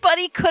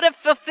 Anybody could have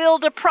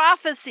fulfilled a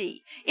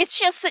prophecy. It's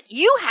just that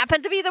you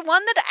happen to be the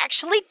one that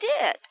actually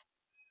did.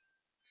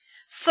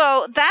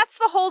 So that's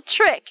the whole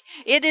trick.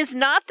 It is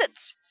not that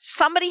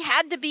somebody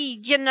had to be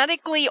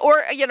genetically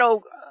or,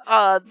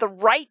 the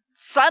right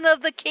son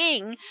of the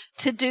king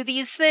to do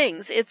these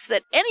things. It's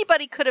that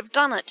anybody could have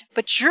done it,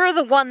 but you're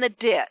the one that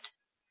did.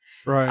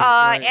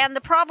 Right. And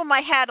the problem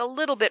I had a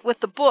little bit with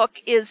the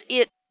book is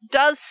it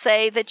does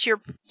say that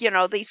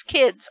these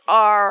kids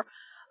are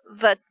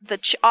the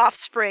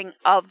offspring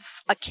of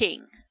a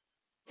king.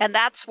 And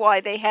that's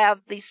why they have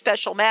these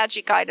special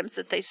magic items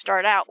that they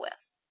start out with.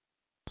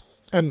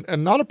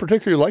 And not a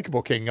particularly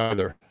likable king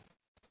either.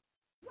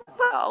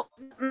 Well,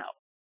 no.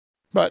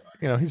 But,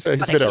 he's a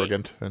bit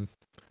arrogant,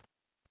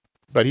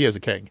 but he is a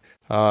king.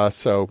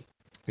 So,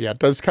 it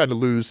does kind of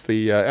lose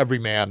the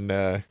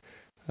everyman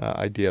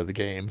idea of the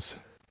games.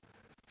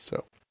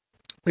 So,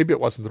 maybe it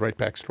wasn't the right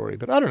backstory,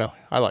 but I don't know.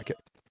 I like it.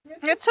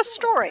 It's a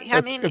story.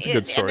 It's a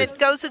good story. And it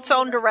goes its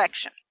own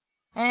direction.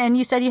 And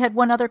you said you had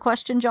one other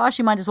question, Josh?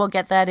 You might as well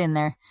get that in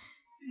there.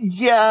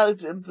 Yeah,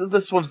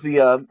 this one's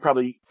the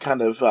probably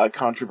kind of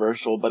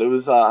controversial, but it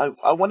was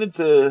I wanted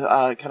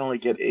to kind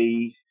of get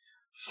a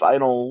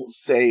final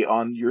say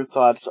on your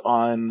thoughts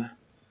on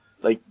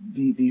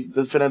the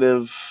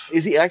definitive.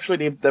 Is he actually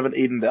named Devin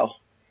Aidendale?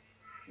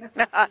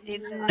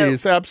 No.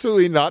 He's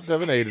absolutely not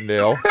Devin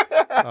Aidendale.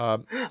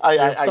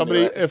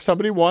 If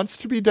somebody wants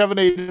to be Devin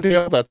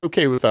Aidendale, that's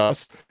okay with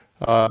us.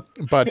 But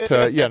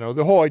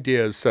the whole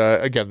idea is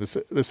again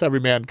this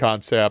everyman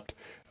concept,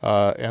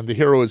 and the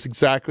hero is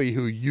exactly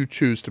who you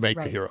choose to make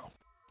the hero.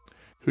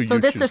 So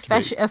this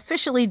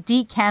officially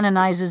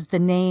decanonizes the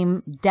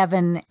name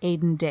Devin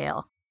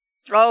Aidendale.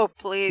 Oh,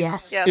 please.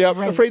 Yes. Yeah,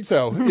 I'm afraid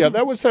so. Yeah,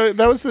 that was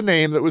the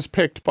name that was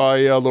picked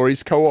by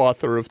Lori's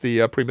co-author of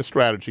the Prima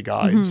Strategy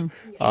Guides.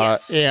 Mm-hmm.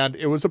 Yes. And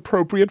it was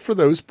appropriate for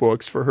those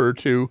books for her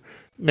to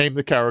name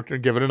the character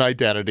and give it an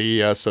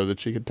identity so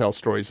that she could tell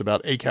stories about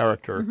a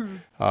character. Mm-hmm.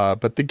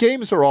 But the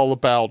games are all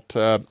about,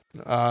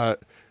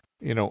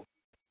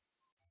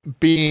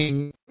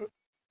 being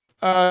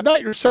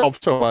not yourself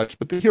so much,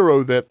 but the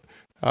hero that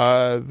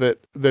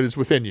is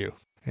within you.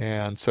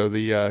 And so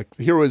the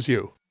hero is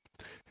you.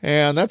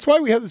 And that's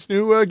why we have this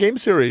new game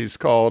series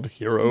called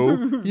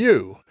Hero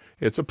U.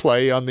 It's a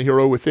play on the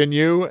hero within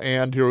you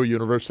and Hero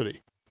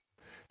University.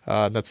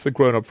 And that's the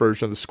grown-up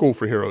version of the School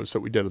for Heroes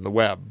that we did on the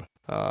web.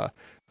 That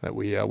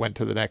we went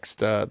to the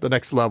next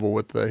level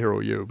with the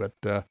Hero U. But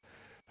the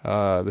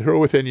hero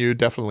within you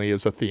definitely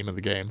is a theme of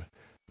the game.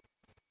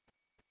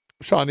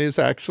 Sean is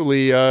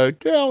actually,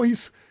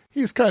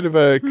 he's kind of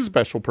a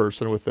special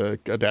person with a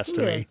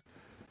destiny.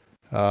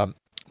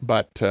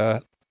 But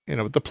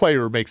the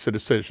player makes the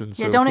decisions.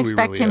 Yeah, don't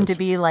expect him to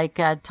be like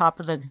top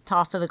of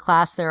the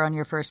class there on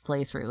your first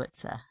playthrough.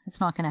 It's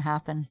not going to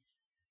happen.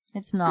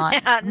 It's not.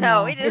 Yeah,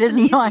 no, it is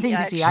isn't not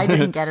easy, easy. I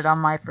didn't get it on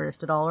my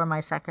first at all, or my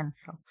second.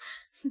 So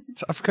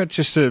I've got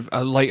just a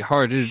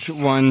light-hearted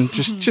one,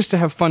 just to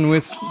have fun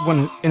with,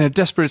 one in a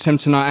desperate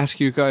attempt to not ask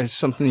you guys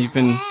something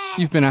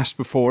you've been asked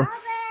before.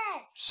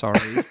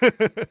 Sorry.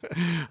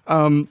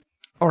 All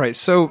right,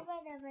 so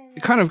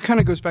it kind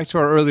of goes back to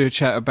our earlier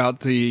chat about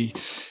the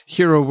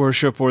hero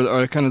worship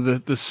or kind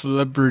of the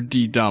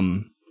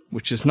celebrity-dom,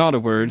 which is not a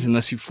word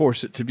unless you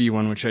force it to be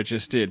one, which I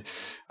just did.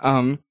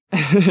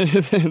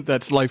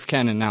 That's life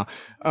canon now.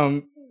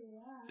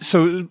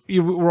 So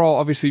we're all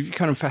obviously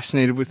kind of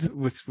fascinated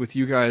with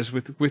you guys,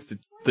 with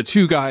the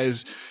two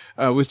guys,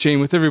 with Jane,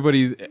 with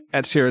everybody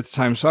at Sierra at the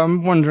time. So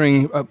I'm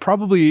wondering,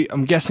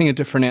 I'm guessing a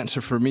different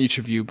answer from each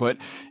of you, but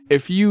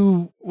if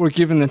you were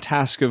given the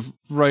task of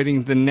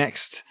writing the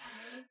next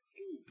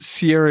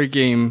Sierra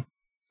game,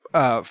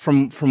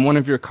 from one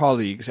of your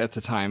colleagues at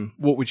the time,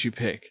 what would you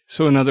pick?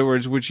 So in other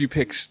words, would you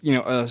pick,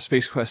 a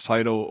Space Quest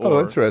title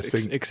or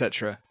interesting.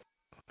 etc.?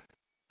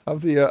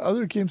 Of the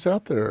other games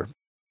out there,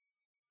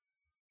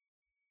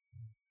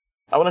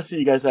 I want to see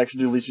you guys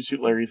actually do Leisure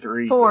Suit Larry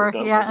 3. 4,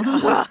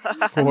 yeah.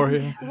 4,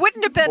 yeah.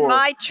 Wouldn't have been 4.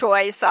 my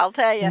choice, I'll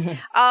tell you.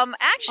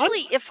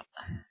 Actually,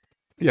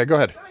 Yeah, go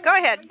ahead. Go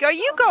ahead.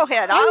 You go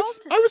ahead. I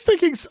was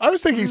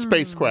thinking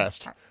Space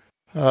Quest.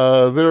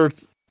 Those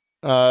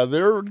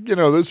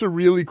are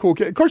really cool.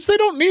 Of course, they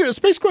don't need us.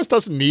 Space Quest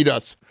doesn't need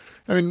us.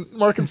 I mean,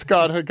 Mark and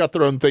Scott have got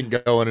their own thing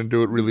going and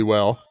do it really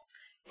well.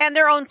 And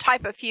their own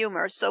type of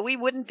humor, so we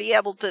wouldn't be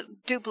able to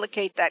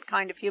duplicate that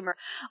kind of humor.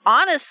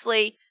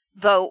 Honestly,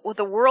 though,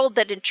 the world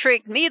that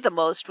intrigued me the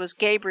most was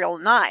Gabriel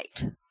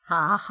Knight.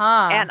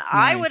 And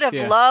I would have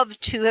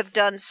loved to have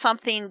done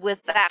something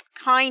with that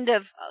kind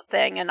of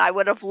thing, and I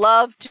would have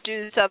loved to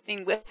do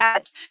something with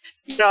that,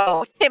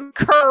 Tim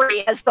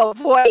Curry as the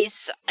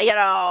voice,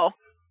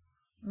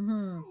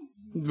 Mm-hmm.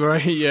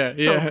 Right, yeah,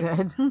 so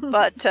good.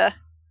 But,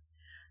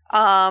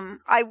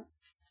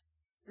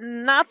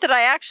 not that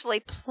I actually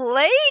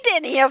played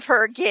any of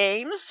her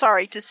games.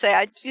 Sorry to say,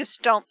 I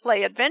just don't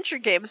play adventure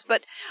games,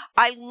 but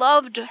I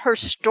loved her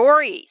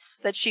stories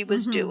that she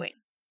was doing.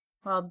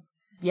 Well,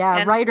 yeah,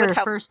 And writer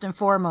first and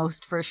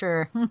foremost, for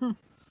sure.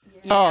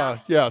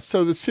 Yeah.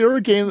 So the Sierra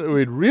game that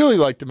we'd really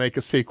like to make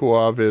a sequel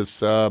of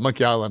is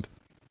Monkey Island.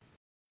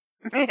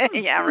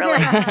 Yeah,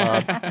 really.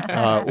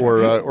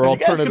 Or You guys could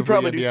alternatively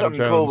probably do Indiana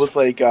something cool Jones. with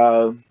like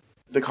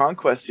the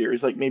Conquest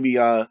series, like maybe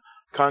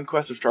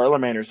Conquest of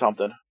Charlemagne or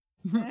something.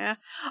 Yeah.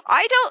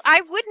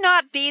 I would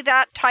not be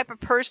that type of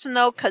person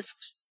though, because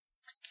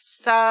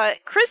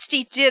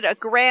Christy did a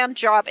grand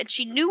job, and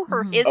she knew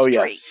her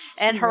history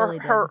and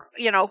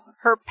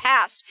her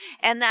past,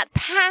 and that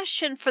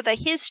passion for the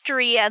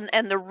history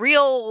and the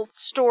real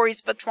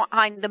stories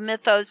behind the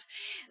mythos.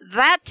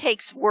 That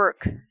takes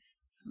work.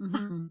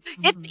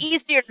 It's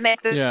easier to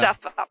make this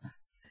stuff up.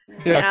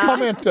 Yeah,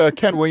 comment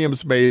Ken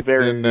Williams made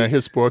in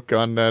his book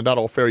on Not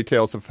All Fairy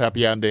Tales of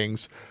Happy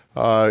Endings.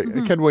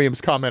 Ken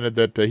Williams commented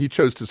that he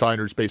chose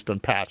designers based on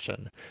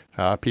passion,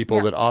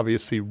 people that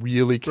obviously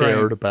really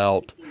cared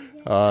about,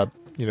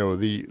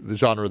 the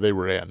genre they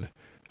were in.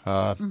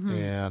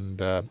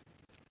 And,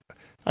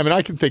 I mean,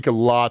 I can think of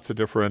lots of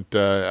different,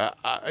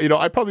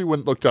 I probably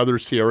wouldn't look to other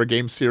Sierra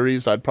game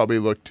series. I'd probably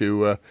look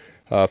to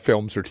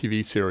films or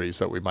TV series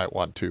that we might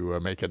want to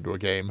make into a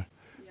game.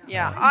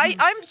 Yeah,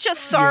 I'm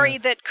just sorry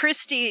that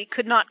Christy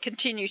could not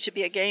continue to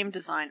be a game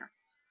designer.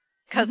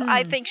 Because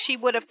I think she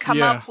would have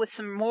come up with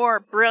some more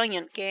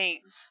brilliant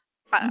games.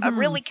 I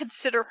really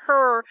consider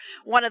her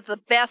one of the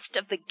best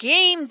of the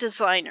game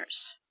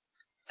designers,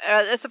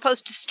 as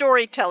opposed to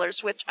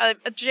storytellers, which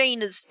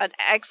Jane is an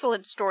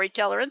excellent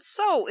storyteller, and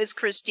so is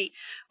Christy.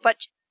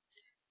 But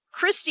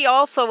Christy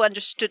also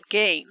understood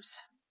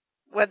games.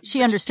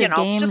 She understood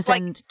games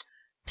and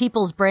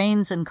people's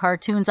brains and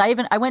cartoons. I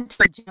went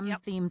to a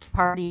gem-themed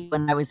party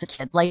when I was a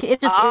kid. Like,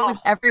 it was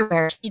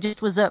everywhere. She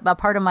just was a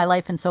part of my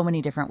life in so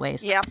many different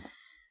ways. Yep.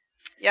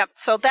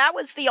 So that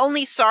was the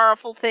only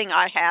sorrowful thing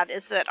I had,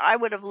 is that I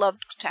would have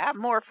loved to have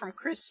more from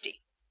Christy.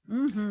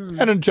 Mm-hmm.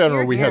 And in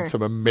general, we had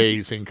some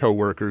amazing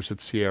co-workers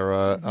at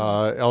Sierra.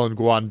 Ellen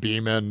Guan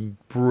Beeman,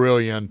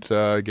 brilliant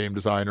game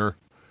designer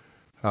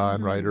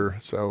and writer.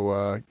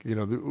 So,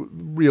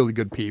 really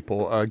good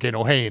people. Gain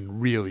O'Hain,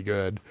 really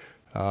good.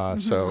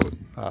 So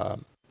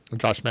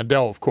Josh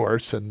Mandel, of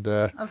course. And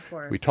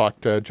we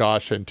talked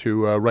Josh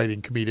into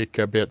writing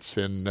comedic bits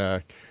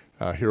in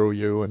Hero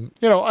U, and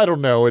I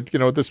don't know.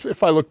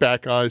 If I look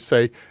back, I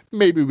say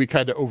maybe we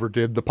kind of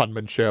overdid the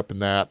punmanship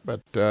and that, but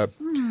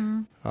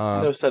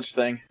no such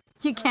thing.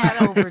 You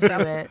can't overdo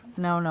it.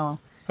 No.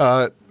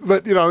 But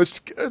I was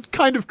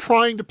kind of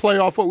trying to play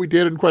off what we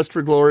did in Quest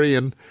for Glory,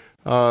 and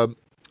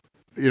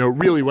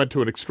really went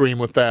to an extreme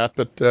with that.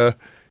 But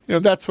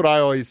that's what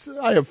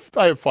I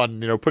have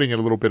fun. Putting in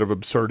a little bit of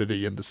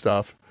absurdity into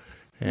stuff,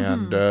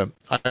 and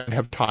I didn't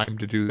have time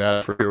to do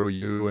that for Hero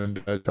U,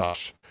 and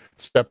Josh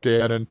stepped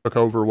in and took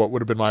over what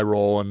would have been my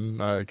role,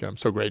 and I'm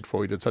so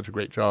grateful. He did such a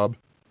great job.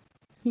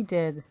 He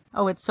did.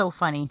 Oh, it's so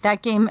funny.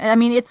 That game, I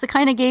mean, it's the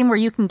kind of game where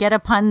you can get a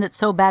pun that's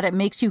so bad it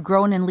makes you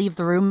groan and leave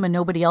the room and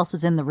nobody else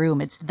is in the room.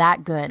 It's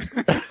that good.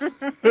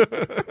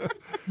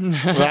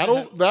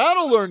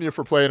 That'll learn you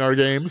for playing our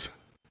games.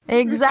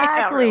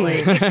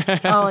 Exactly.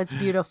 Oh, it's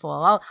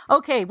beautiful.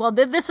 Okay, well,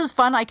 this is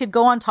fun. I could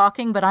go on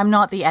talking, but I'm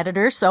not the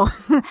editor, so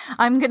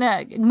I'm going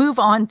to move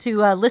on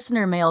to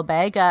listener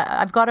mailbag.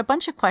 I've got a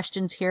bunch of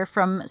questions here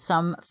from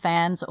some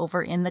fans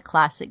over in the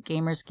Classic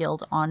Gamers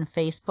Guild on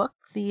Facebook.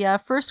 The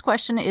first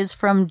question is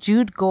from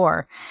Jude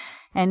Gore,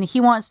 and he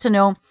wants to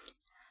know,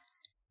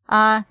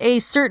 a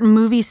certain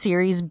movie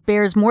series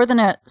bears more than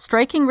a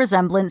striking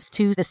resemblance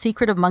to The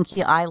Secret of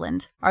Monkey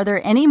Island. Are there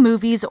any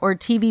movies or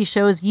TV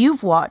shows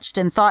you've watched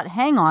and thought,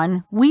 hang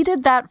on, we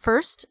did that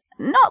first?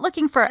 Not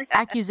looking for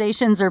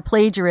accusations or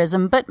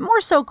plagiarism, but more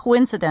so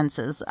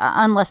coincidences,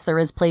 unless there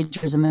is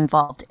plagiarism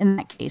involved. In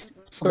that case,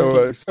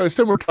 so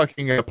we're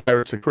talking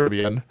Pirates of the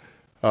Caribbean,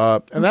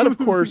 and that, of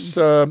course,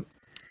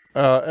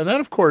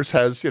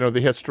 has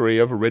the history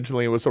of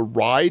originally it was a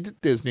ride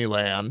at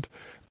Disneyland,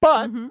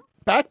 but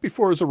back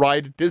before it was a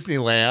ride at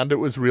Disneyland, it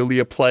was really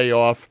a play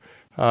off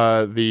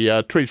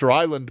the Treasure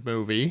Island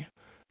movie,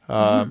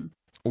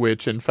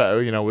 which in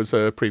fact was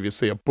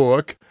previously a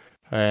book.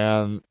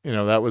 And,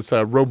 that was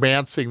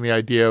romancing the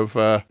idea of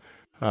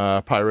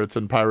pirates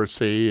and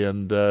piracy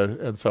and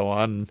so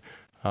on.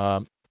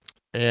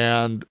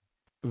 And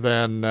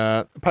then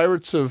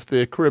Pirates of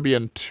the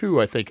Caribbean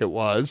 2, I think it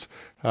was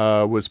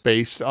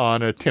based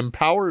on a Tim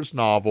Powers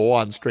novel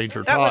on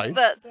Stranger Tides.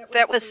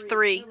 That was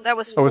 3. That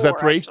was 4, was that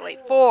 3? Actually.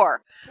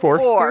 4.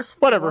 4?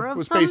 Whatever. It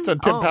was based on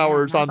Tim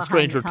Powers on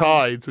Stranger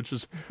Tides, which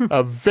is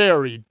a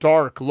very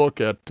dark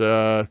look at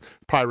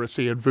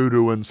piracy and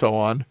voodoo and so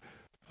on.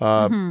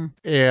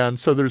 And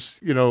so there's,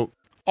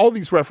 all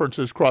these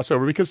references cross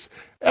over because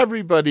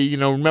everybody,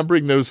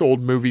 remembering those old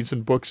movies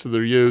and books of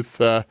their youth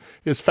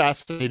is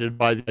fascinated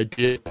by the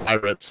idea of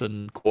pirates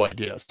and cool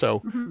ideas.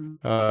 So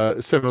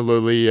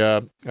similarly,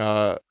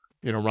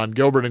 Ron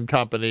Gilbert and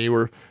company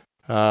were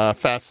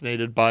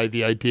fascinated by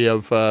the idea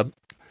of,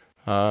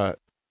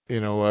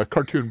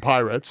 cartoon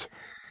pirates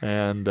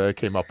and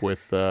came up with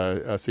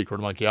Secret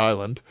of Monkey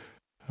Island.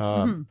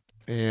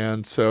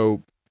 And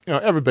so,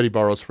 everybody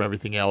borrows from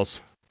everything else.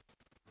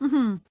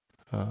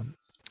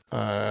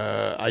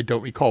 I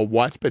don't recall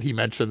what, but he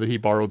mentioned that he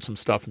borrowed some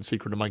stuff in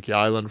Secret of Monkey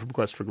Island from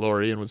Quest for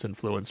Glory and was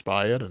influenced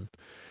by it. And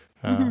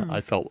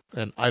I felt,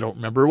 and I don't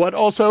remember what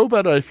also,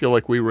 but I feel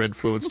like we were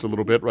influenced a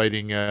little bit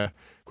writing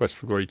Quest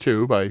for Glory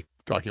 2 by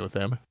talking with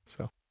them.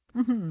 So,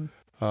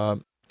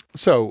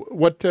 so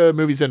what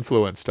movies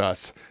influenced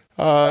us?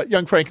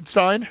 Young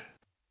Frankenstein.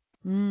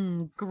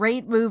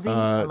 Great movie.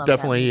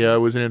 Definitely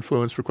was an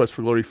influence for Quest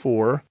for Glory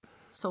 4.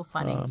 So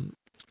funny.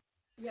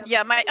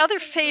 Yeah, my other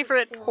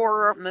favorite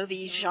horror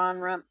movie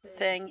genre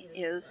thing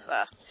is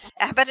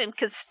Abbott and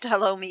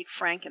Costello Meet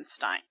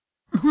Frankenstein.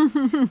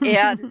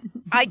 And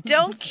I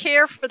don't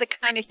care for the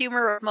kind of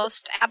humor of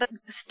most Abbott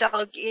and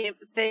Costello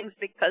things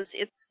because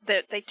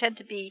they tend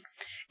to be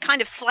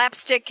kind of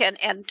slapstick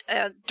and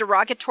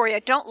derogatory. I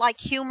don't like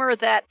humor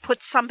that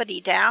puts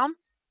somebody down.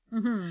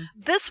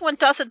 This one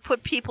doesn't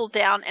put people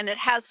down, and it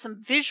has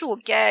some visual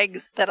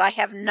gags that I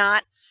have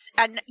not,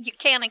 and you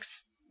can't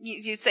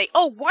you say,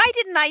 oh, why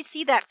didn't I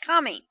see that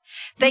coming?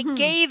 They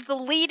gave the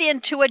lead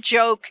into a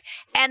joke,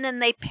 and then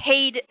they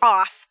paid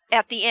off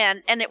at the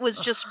end, and it was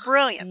just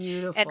brilliant.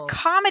 Beautiful. And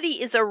comedy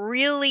is a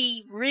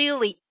really,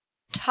 really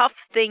tough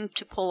thing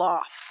to pull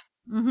off.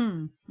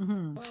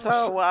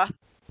 So,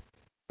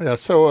 yeah,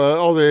 so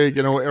all the,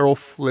 Errol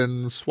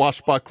Flynn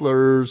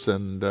swashbucklers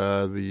and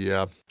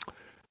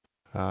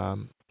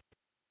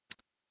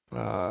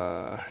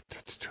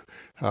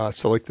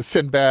so like the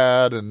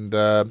Sinbad and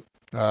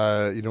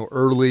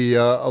early,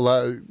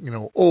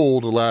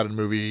 old Aladdin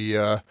movie,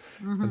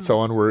 and so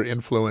on, were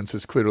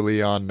influences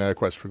clearly on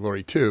Quest for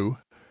Glory 2.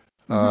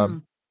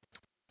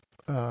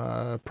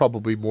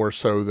 Probably more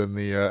so than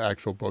the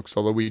actual books,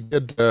 although we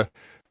did get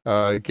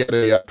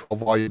a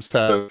 12-volume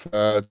set of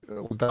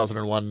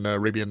 1001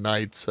 Arabian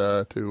Nights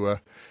to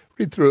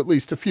read through at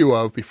least a few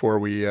of before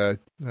we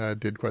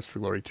did Quest for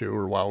Glory 2,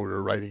 or while we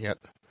were writing it.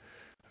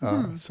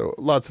 So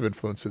lots of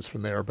influences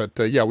from there. But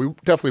yeah, we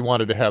definitely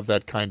wanted to have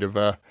that kind of...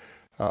 what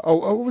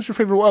was your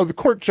favorite? Oh, The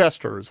Court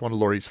Jester is one of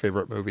Laurie's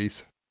favorite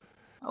movies.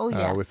 Oh,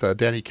 yeah. With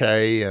Danny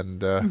Kaye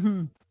and...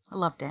 I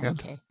love Danny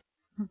Kaye.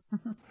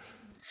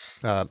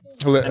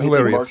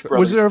 Hilarious.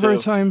 Was there ever a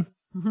time?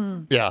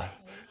 Yeah.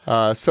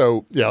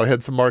 So, yeah, we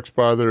had some Marx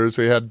Brothers.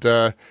 We had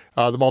the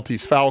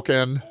Maltese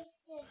Falcon.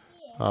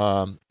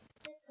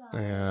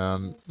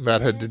 And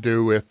that had to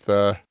do with...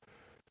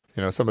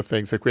 some of the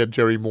things, like we had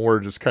Jerry Moore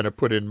just kind of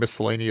put in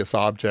miscellaneous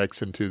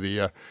objects into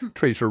the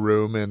treasure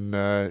room in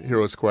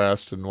Hero's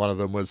Quest, and one of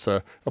them was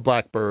a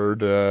blackbird,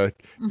 that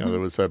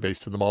was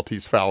based in the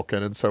Maltese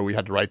Falcon, and so we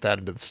had to write that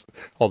into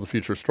all the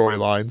future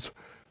storylines.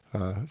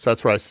 So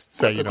that's where I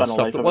say,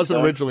 stuff that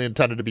wasn't originally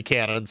intended to be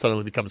canon and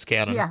suddenly becomes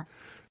canon. Yeah,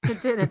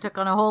 it did. It took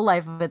on a whole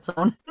life of its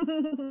own.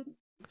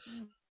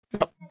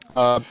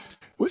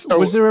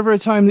 Was there ever a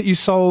time that you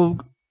saw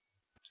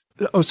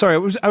Oh, sorry. I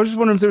was just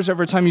wondering if there was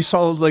ever a time you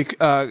saw like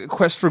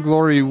Quest for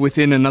Glory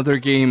within another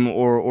game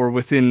or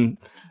within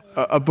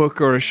a book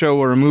or a show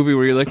or a movie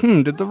where you're like,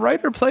 did the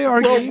writer play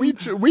our game?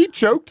 Well, we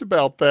joked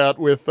about that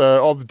with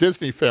all the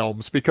Disney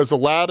films because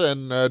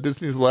Aladdin,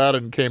 Disney's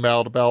Aladdin came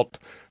out about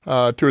 2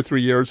 or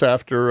 3 years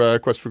after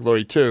Quest for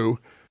Glory 2,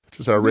 which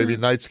is our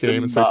Arabian Nights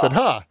game. And so I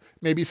said,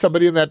 maybe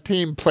somebody in that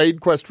team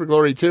played Quest for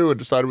Glory 2 and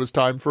decided it was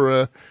time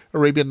for a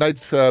Arabian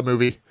Nights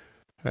movie.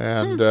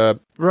 And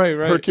right.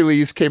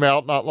 Hercules came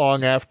out not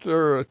long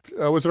after.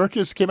 Was it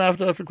Hercules came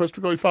out after Quest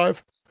for Glory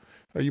 5?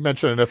 Or you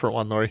mentioned a different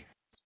one, Lori.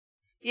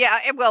 Yeah,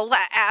 well,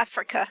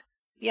 Africa,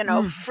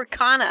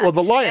 Africana. Well,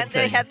 the Lion King.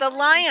 They had the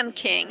Lion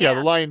King. Yeah,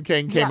 the Lion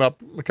King came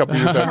up a couple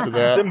years after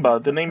that. Simba,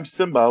 the name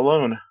Simba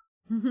alone.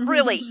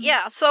 Really,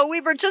 yeah. So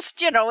we were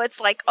just,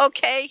 it's like,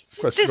 okay,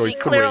 Disney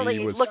clearly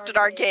looked at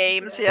our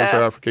games. Yeah. Was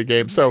our Africa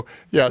game. So,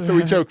 so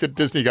we joked that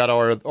Disney got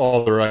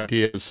all their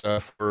ideas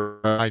for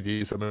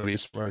ideas of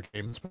movies from our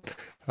games. But,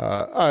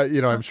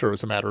 I'm sure it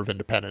was a matter of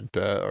independent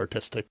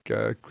artistic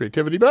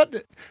creativity.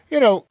 But,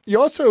 you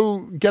also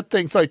get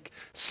things like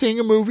seeing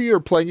a movie or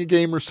playing a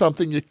game or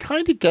something. You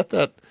kind of get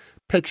that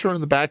picture in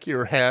the back of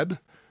your head,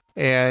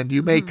 and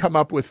you may come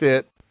up with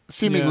it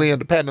seemingly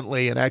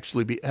independently and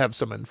actually have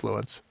some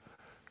influence.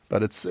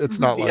 But it's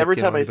not like every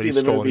time I see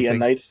the movie anything. A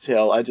Knight's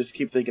Tale, I just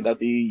keep thinking that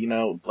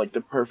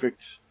the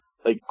perfect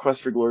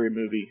Quest for Glory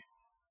movie.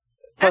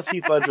 Plus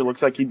Heath Ledger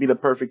looks like he'd be the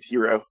perfect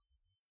hero.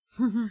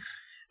 Well,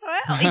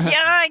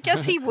 yeah, I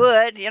guess he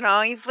would. He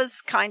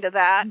was kind of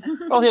that.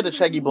 Well, he had the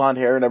shaggy blonde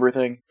hair and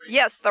everything.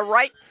 Yes, the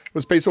right.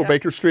 Was Basil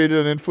Baker Street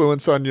an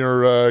influence on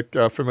your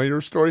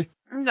Familiar story?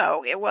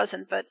 No, it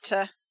wasn't. But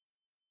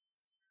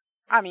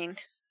I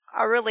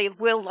really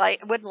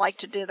would like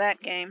to do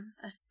that game.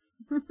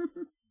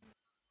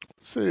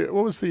 See,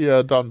 what was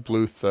the Don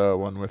Bluth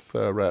one with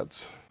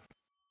rats?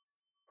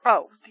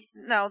 Oh,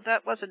 no,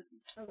 that wasn't.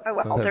 Oh,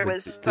 well, there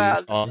was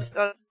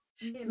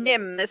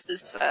Nim,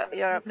 Mrs.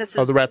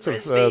 Oh, the Rats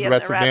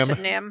of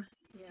Nim.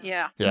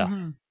 Yeah. Yeah.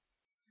 Mm-hmm.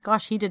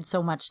 Gosh, he did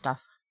so much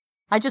stuff.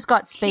 I just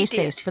got Space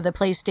Ace for the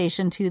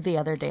PlayStation 2 the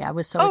other day. I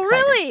was so excited.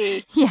 Oh,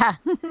 really? Yeah.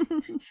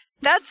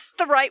 That's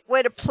the right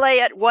way to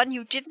play it. One,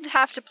 you didn't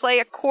have to play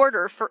a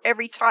quarter for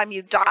every time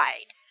you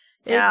died.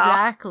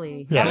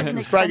 Exactly. Yeah. That was an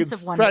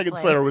expensive one. Dragon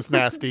Slayer was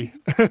nasty.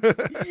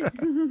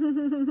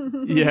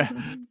 Yeah.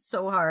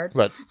 So hard.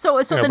 But, so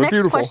the next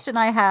beautiful. question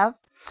I have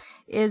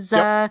is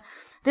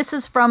this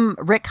is from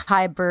Rick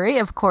Highbury,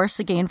 of course,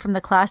 again from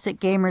the Classic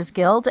Gamers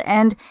Guild,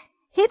 and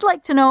he'd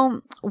like to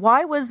know,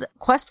 why was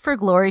Quest for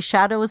Glory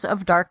Shadows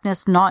of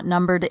Darkness not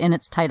numbered in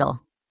its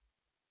title?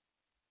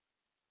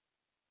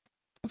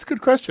 That's a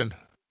good question.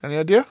 Any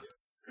idea?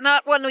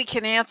 Not one we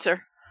can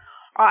answer.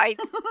 I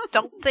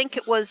don't think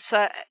it was,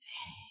 a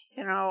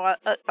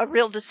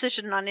real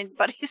decision on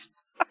anybody's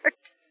part.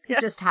 It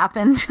just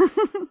happened.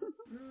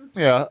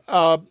 Yeah.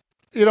 I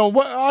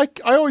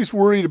always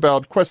worried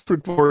about Quest for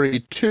Glory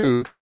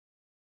 2,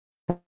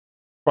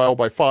 Trial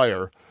by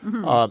Fire,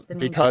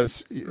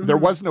 because there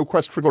was no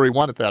Quest for Glory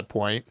 1 at that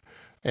point,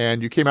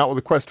 and you came out with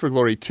a Quest for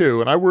Glory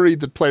 2, and I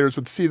worried that players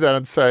would see that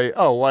and say,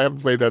 oh, well, I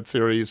haven't played that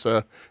series,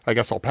 I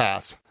guess I'll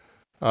pass.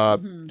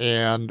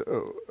 And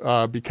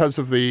because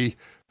of the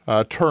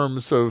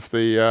terms of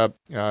the,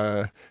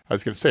 I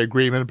was going to say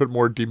agreement, but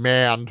more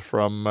demand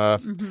from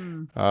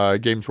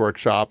Games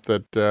Workshop,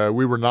 that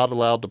we were not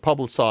allowed to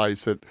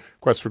publicize that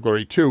Quest for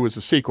Glory 2 was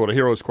a sequel to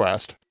Heroes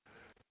Quest.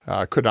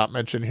 Could not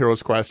mention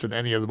Heroes Quest in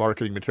any of the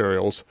marketing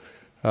materials.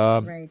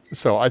 Right.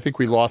 So I think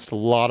we lost a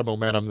lot of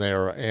momentum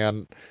there.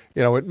 And,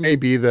 it may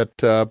be that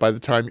by the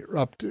time you're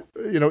up to,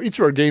 each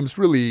of our games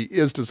really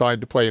is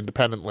designed to play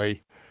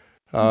independently.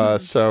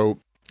 So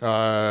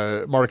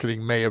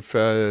marketing may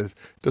have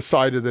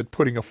decided that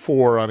putting a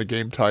 4 on a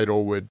game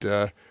title would,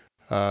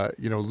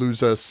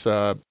 lose us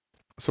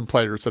some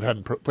players that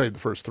hadn't played the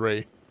first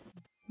 3.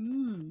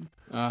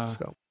 Oh,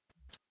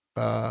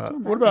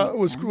 What about,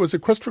 was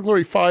it Quest for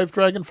Glory 5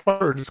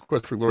 Dragonfire or just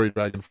Quest for Glory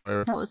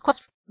Dragonfire? No, it was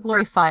Quest for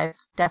Glory 5,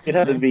 definitely.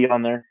 It had to be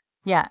on there.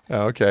 Yeah.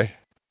 Oh, okay.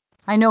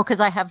 I know, because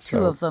I have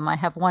two of them. I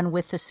have one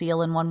with the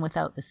seal and one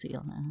without the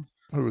seal.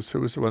 Who was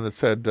the one that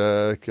said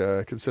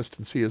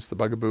consistency is the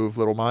bugaboo of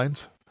little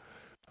minds?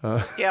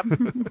 Yep.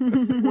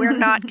 We're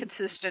not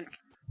consistent.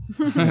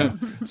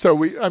 So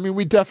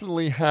we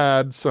definitely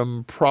had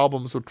some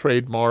problems with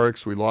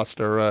trademarks. We lost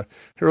our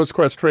Heroes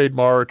Quest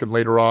trademark, and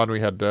later on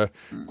we had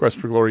Quest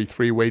for Glory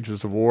 3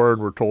 Wages of War,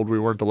 and we're told we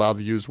weren't allowed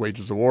to use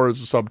Wages of War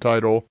as a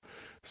subtitle.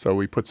 So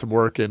we put some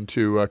work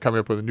into coming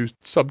up with a new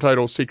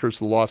subtitle, Seekers of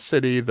the Lost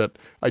City, that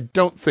I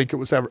don't think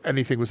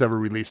anything was ever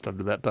released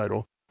under that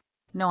title.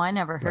 No, I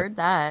never heard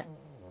that.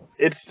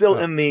 It's still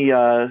in the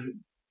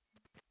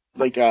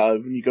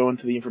when you go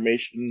into the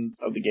information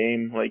of the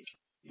game, like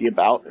the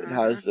about, it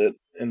has it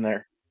in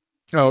there.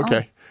 Oh,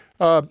 okay.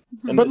 But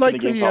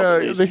like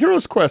the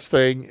Heroes Quest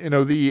thing,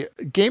 the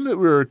game that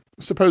we were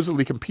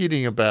supposedly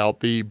competing about,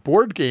 the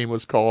board game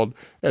was called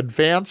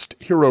Advanced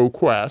Hero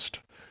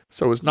Quest.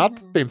 So it's not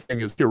the same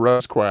thing as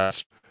Heroes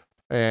Quest.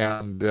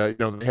 And, they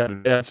had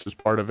Advanced as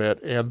part of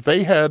it. And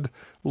they had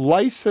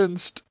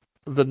licensed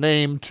the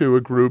name to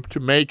a group to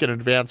make an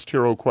Advanced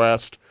Hero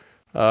Quest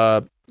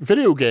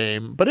video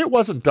game, but it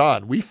wasn't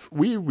done.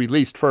 We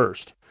released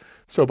first.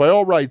 So by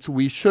all rights,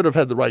 we should have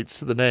had the rights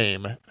to the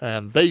name,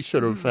 and they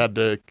should have had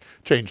to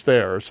change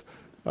theirs.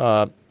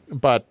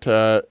 But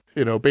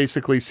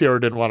basically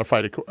Sierra didn't want to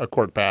fight a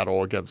court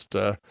battle against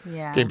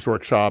Games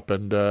Workshop,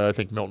 and I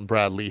think Milton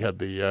Bradley had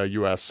the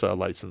U.S.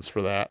 license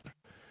for that.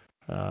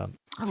 I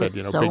was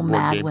said, so big board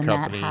mad game when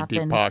company, that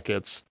happened. deep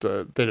pockets,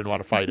 they didn't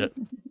want to fight it.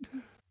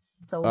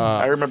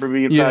 I remember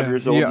being 5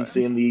 years old and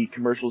seeing the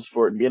commercials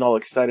for it and being all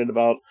excited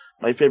about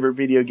my favorite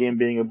video game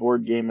being a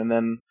board game, and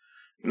then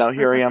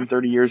here I am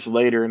 30 years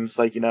later, and it's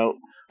like,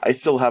 I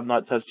still have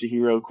not touched a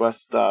Hero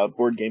Quest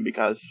board game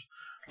because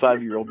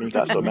 5-year-old me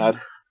got so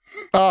mad.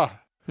 Well,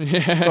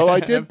 I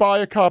did buy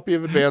a copy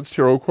of Advanced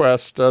Hero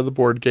Quest, the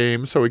board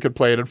game, so we could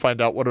play it and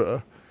find out what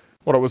it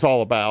was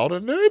all about,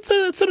 and it's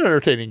an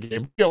entertaining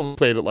game. We only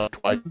played it like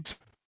twice.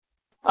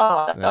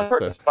 I've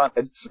heard it's fun.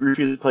 I just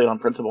refuse to play it on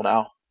principle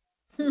now.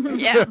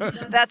 Yeah,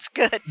 that's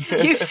good.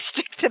 You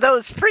stick to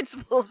those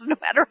principles no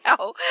matter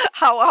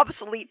how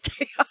obsolete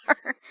they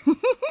are.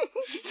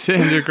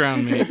 Stand your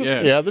ground, mate.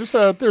 Yeah. Yeah,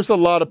 there's a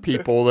lot of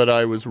people that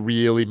I was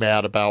really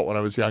mad about when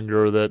I was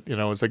younger that,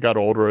 as I got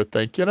older, I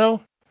think,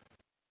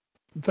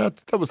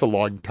 that was a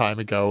long time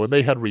ago, and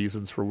they had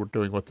reasons for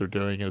doing what they're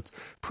doing, and it's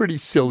pretty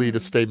silly to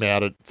stay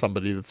mad at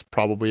somebody that's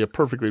probably a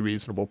perfectly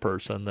reasonable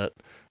person that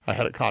I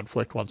had a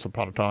conflict once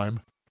upon a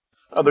time.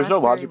 Oh, there's no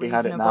logic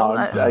behind it now.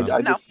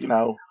 I just,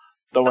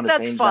 don't want to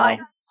change fine.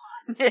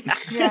 now.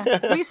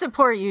 Yeah, we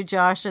support you,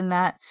 Josh, in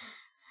that.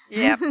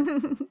 Yeah.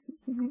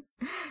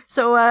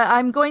 So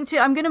I'm going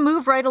to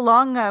move right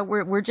along.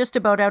 We're just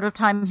about out of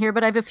time here,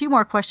 but I have a few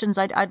more questions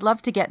I'd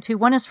love to get to.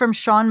 One is from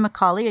Sean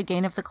McCauley,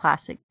 again of the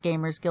Classic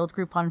Gamers Guild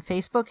group on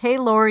Facebook. Hey,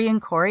 Laurie and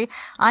Corey,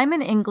 I'm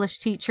an English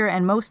teacher,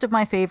 and most of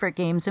my favorite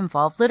games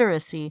involve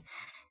literacy.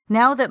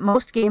 Now that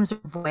most games are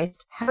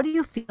voiced, how do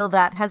you feel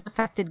that has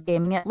affected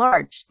gaming at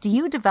large? Do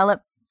you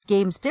develop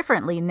games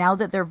differently now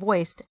that they're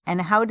voiced,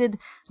 and how did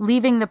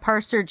leaving the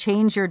parser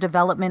change your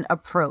development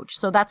approach?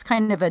 So that's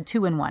kind of a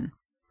 2-in-1.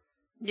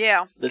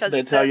 Yeah. Listen,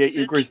 I tell you,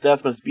 Igor's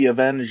death must be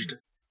avenged.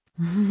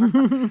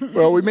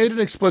 Well, we made an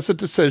explicit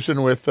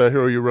decision with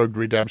Hero U Road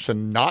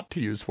Redemption not to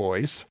use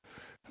voice,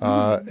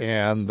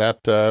 and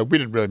that we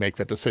didn't really make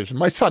that decision.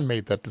 My son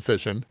made that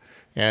decision,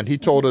 and he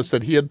told us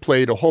that he had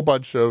played a whole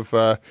bunch of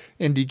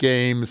indie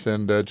games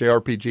and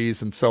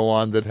JRPGs and so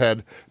on that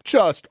had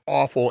just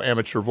awful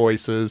amateur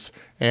voices,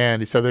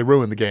 and he said they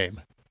ruined the game.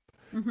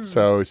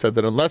 So he said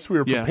that unless we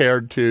were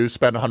prepared to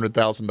spend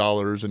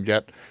 $100,000 and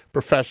get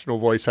professional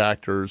voice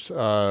actors,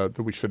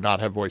 that we should not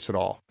have voice at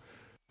all.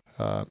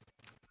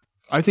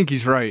 I think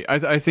he's right.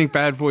 I think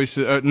bad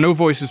voices, no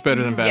voice is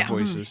better than bad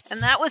voices.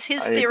 And that was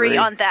his theory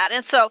on that.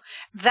 And so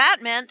that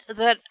meant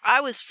that I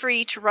was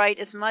free to write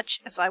as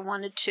much as I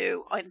wanted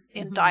to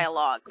in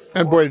dialogue.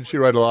 And boy, did she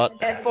write a lot.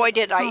 And boy,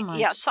 did I.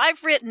 Yes,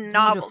 I've written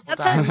novels.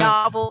 That's a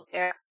novel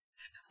there.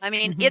 I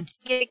mean, it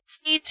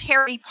exceeds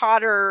Harry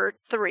Potter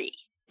 3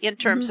 in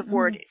terms of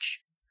wordage.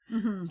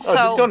 So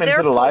just going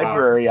into the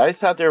library, I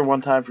sat there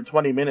one time for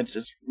 20 minutes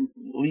just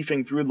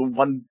leafing through the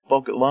one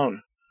book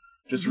alone.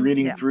 Just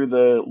reading through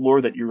the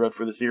lore that you wrote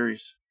for the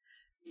series.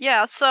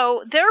 Yeah,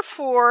 so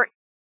therefore,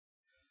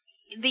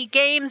 the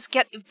games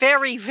get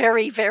very,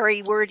 very,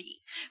 very wordy.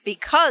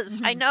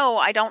 Because I know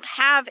I don't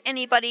have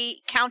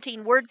anybody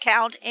counting word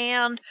count,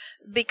 and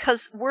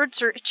because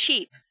words are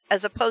cheap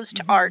as opposed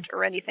to art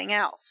or anything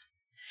else.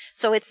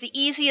 So it's the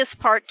easiest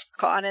part to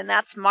click on, and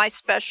that's my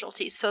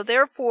specialty. So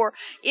therefore,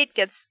 it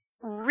gets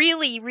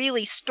really,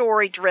 really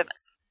story-driven.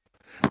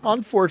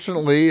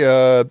 Unfortunately,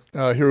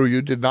 Hero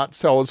U did not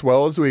sell as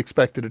well as we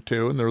expected it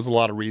to, and there was a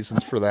lot of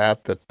reasons for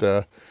that,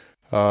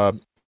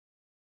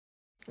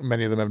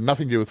 many of them have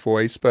nothing to do with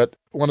voice. But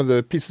one of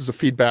the pieces of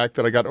feedback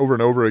that I got over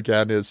and over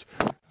again is,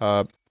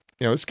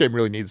 this game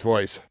really needs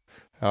voice.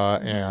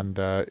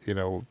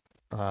 It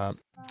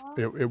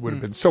would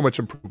have been so much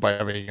improved by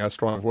having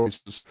strong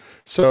voices.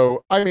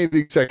 So I made the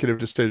executive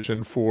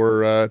decision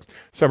for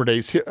Summer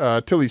Days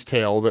Tilly's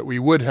Tale that we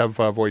would have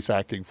voice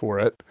acting for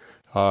it.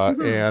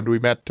 And we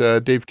met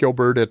Dave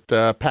Gilbert at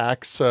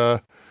PAX fall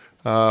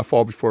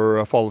of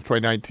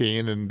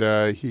 2019,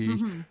 and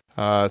he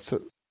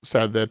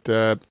said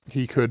that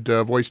he could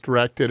voice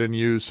direct it and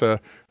use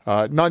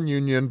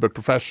non-union but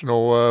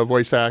professional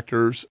voice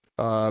actors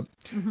out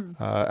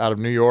of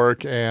New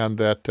York, and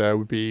that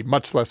would be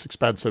much less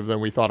expensive than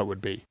we thought it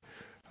would be.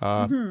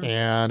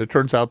 And it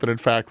turns out that, in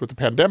fact, with the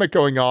pandemic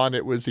going on,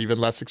 it was even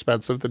less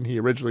expensive than he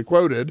originally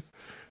quoted,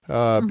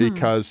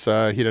 because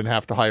he didn't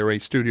have to hire a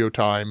studio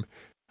time.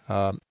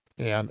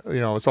 And,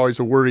 it's always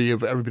a worry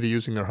of everybody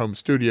using their home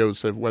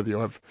studios of whether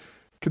you'll have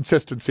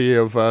consistency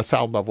of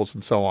sound levels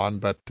and so on.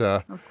 But,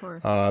 of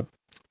course.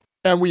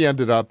 And we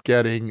ended up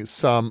getting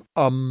some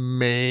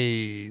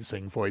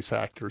amazing voice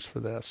actors for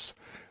this.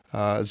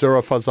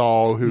 Zara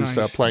Fazal, who's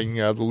playing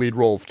the lead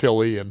role of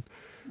Tilly and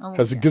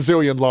has a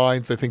gazillion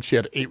lines. I think she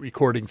had 8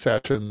 recording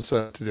sessions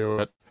to do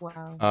it.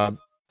 Wow.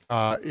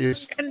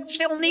 is And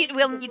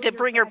we'll need to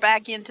bring her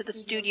back into the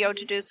studio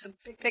to do some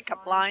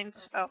pickup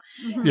lines. So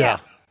yeah.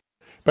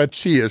 But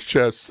she is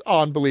just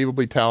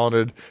unbelievably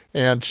talented,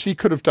 and she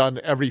could have done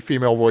every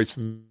female voice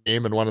in the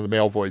game and one of the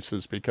male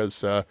voices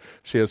because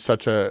she has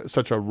such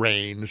a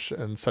range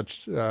and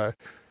such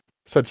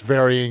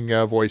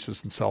varying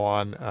voices and so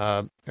on.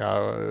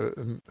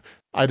 And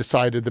I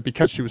decided that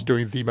because she was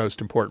doing the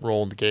most important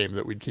role in the game,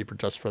 that we'd keep her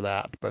just for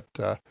that. But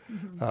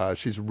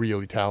she's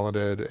really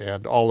talented,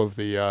 and all of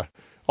the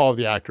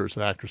actors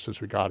and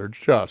actresses we got are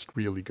just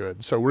really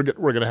good. So we're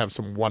gonna have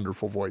some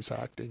wonderful voice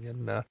acting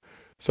in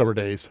Summer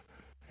Days.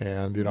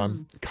 And,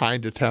 I'm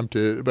kind of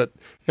tempted, but,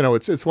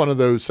 it's one of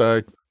those,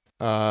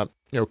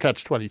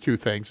 catch-22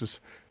 things is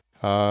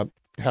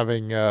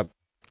having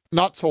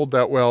not sold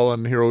that well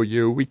on Hero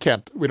U. We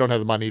don't have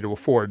the money to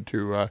afford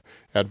to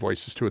add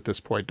voices to at this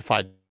point to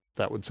find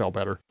that would sell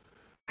better.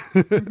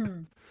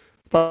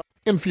 But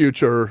in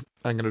future,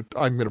 I'm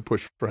gonna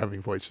push for having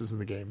voices in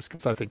the games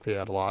because I think they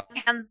add a lot.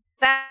 And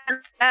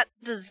that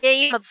this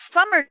game of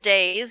Summer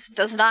Days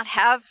does not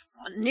have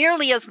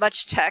nearly as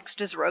much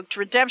text as Rogue to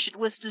Redemption. It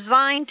was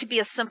designed to be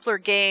a simpler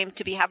game,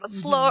 to have a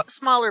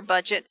smaller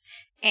budget,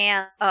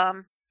 and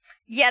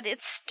yet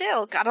it's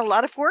still got a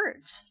lot of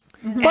words.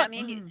 But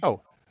we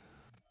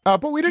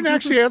didn't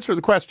actually answer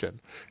the question.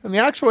 And the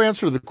actual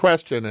answer to the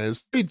question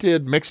is we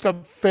did Mixed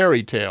Up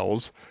Fairy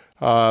Tales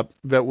that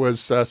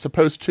was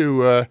supposed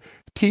to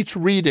teach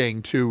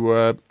reading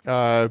to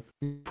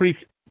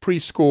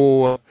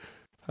preschool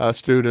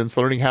students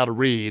learning how to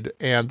read,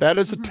 and that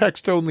is a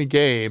text-only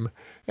game,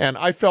 and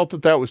I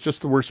felt that was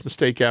just the worst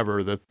mistake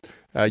ever, that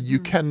you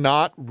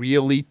cannot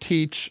really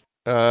teach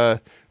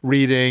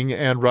reading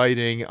and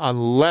writing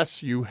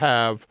unless you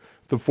have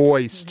the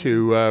voice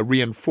to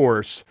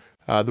reinforce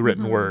the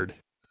written word.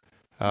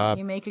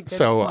 You make a good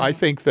so point. I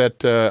think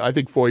that I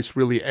think voice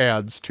really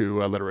adds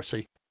to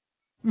literacy.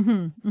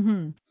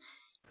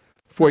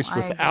 Voice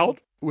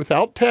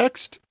without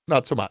text,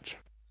 not so much.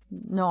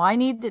 No, I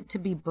need it to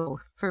be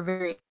both for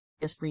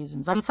various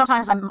reasons. I mean,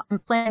 sometimes I'm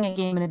playing a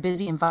game in a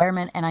busy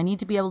environment and I need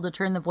to be able to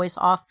turn the voice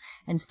off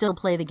and still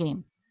play the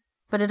game.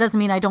 But it doesn't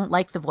mean I don't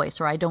like the voice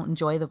or I don't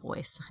enjoy the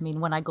voice. I mean,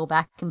 when I go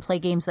back and play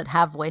games that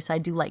have voice, I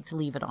do like to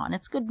leave it on.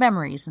 It's good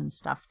memories and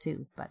stuff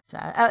too. But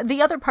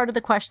the other part of the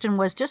question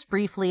was just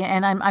briefly,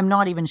 and I'm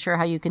not even sure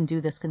how you can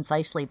do this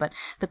concisely, but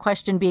the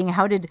question being,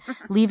 how did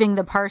leaving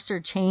the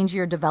parser change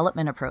your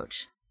development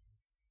approach?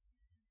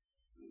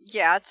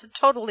 Yeah, it's a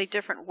totally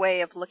different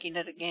way of looking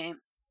at a game.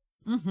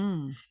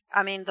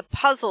 I mean, the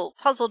puzzle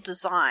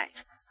design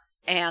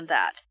and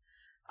that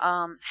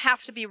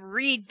have to be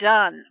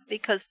redone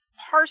because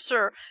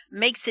parser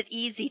makes it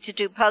easy to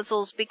do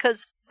puzzles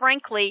because,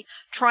 frankly,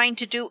 trying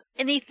to do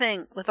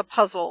anything with a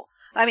puzzle,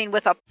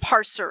 with a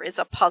parser is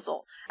a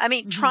puzzle.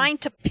 Trying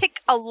to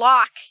pick a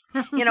lock,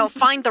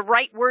 find the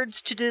right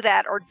words to do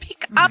that, or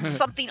pick up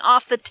something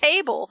off the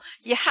table,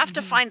 you have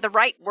to find the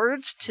right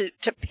words to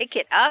pick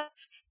it up.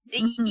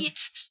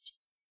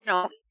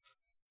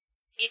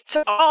 It's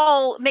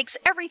all makes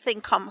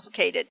everything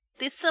complicated.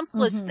 The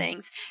simplest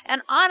things.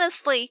 And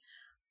honestly,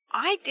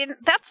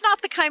 that's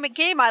not the kind of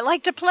game I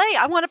like to play.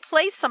 I want to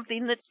play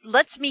something that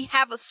lets me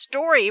have a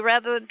story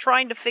rather than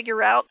trying to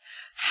figure out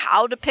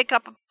how to pick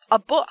up a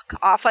book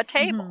off a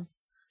table.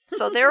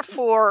 So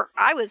therefore,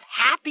 I was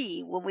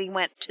happy when we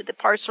went to the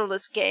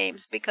parserless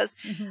games because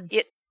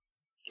it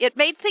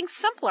made things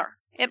simpler.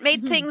 It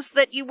made things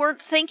that you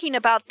weren't thinking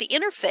about the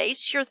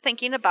interface, you're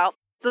thinking about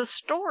the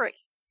story.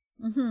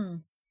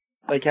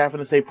 Like having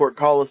to say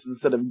portcullis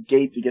instead of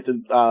gate to get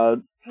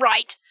to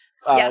right.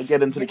 Yes.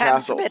 Get into the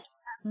castle.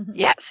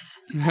 Yes.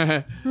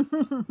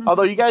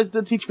 Although you guys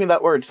did teach me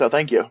that word, so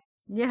thank you.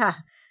 Yeah.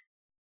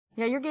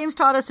 Yeah, your game's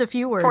taught us a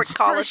few words,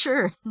 portcullis. for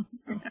sure.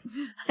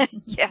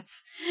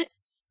 Yes.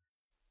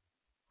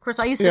 Of course,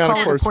 I used to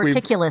call it a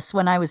portcullis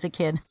when I was a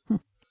kid.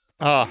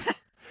 Mine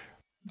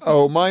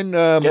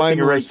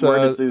was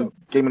the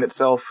game in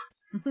itself.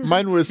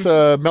 Mine was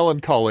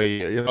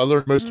melancholy. I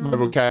learned most of my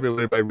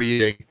vocabulary by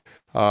reading,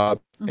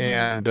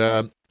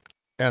 and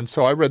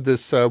so I read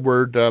this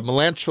word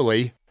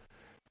melancholy,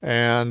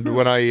 and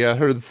when I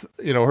heard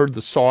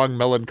the song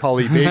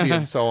 "Melancholy Baby"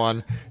 and so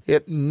on,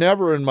 it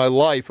never in my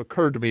life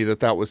occurred to me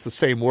that was the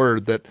same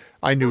word that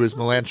I knew as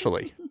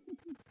melancholy.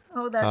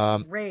 Oh,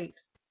 that's great.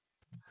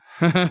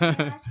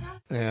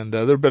 And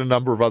there have been a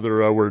number of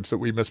other words that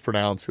we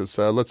mispronounced. Because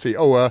let's see,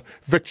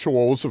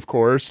 victuals, of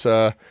course.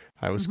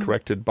 I was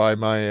corrected by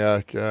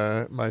my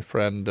my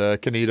friend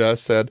Kanita.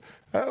 Said,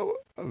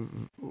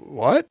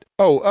 "What?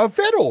 Oh,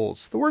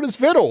 victuals. The word is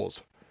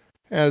victuals."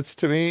 And it's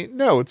to me,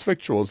 no, it's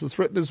victuals. It's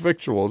written as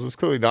victuals. It's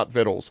clearly not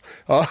victuals.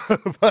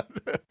 But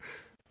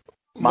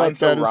mine's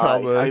that so is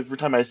how every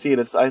time I see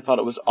it, I thought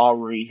it was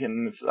Aury,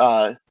 and it's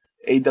AWRRY.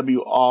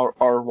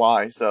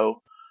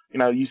 So.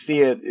 You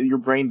see it, your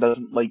brain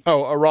doesn't like.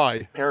 Oh,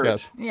 awry.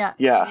 Parrot. Yes.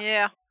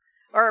 Yeah.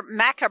 Or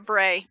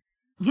macabre.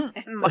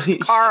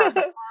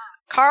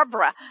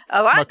 Cabra.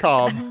 What?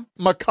 Macabre.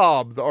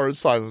 Macabre. The R is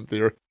silent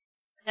there.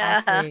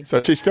 Exactly.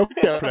 So she still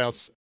can't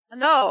pronounce.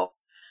 No.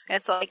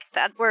 It's like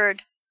that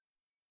word.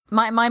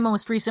 My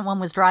most recent one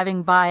was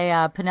driving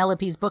by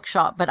Penelope's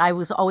bookshop, but I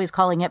was always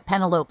calling it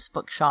Penelope's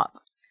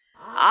bookshop.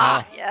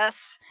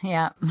 Yes.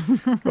 Yeah.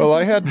 Well,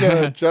 I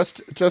had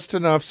just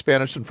enough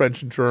Spanish and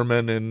French and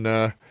German in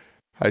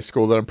high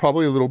school that I'm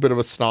probably a little bit of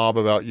a snob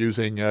about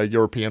using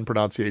European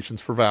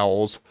pronunciations for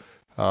vowels,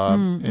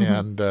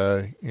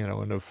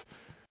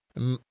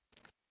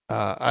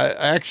 I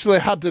actually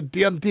had a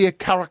D&D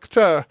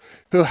character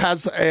who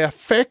has a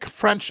fake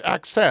French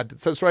accent.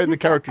 It says right in the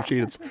character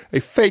sheet, it's a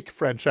fake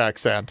French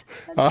accent.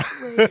 So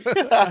he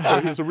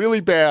has a really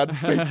bad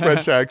fake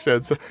French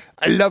accent. So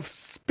I love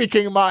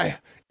speaking my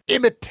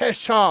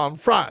imitation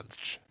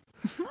French.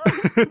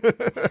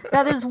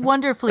 That is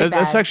wonderfully bad.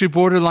 That's actually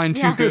borderline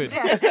too good.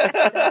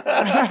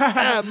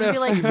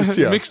 Merci,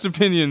 monsieur. Mixed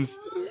opinions.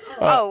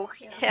 Yeah.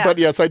 But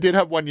yes, I did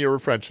have 1 year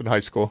of French in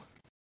high school.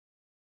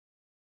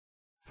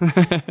 All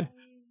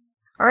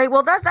right,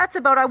 well, that's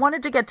about, I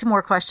wanted to get to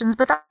more questions,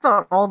 but that's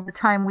about all the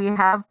time we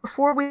have.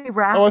 Before we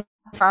wrap up...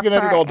 I'm going to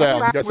edit it all down.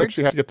 You guys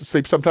actually have to get to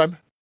sleep sometime?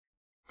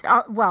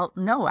 Well,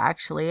 no,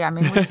 actually. I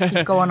mean, we'll just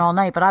keep going all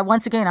night. But I'm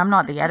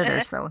not the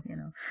editor, so, you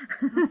know.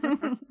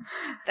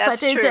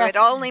 That's true. It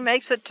only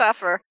makes it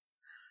tougher.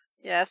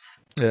 Yes.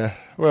 Yeah.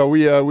 Well,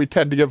 we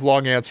tend to give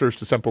long answers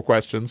to simple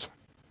questions.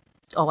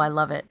 Oh, I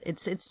love it.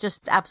 It's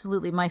just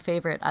absolutely my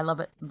favorite. I love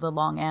it. The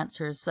long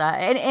answers.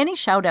 Any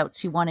shout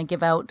outs you want to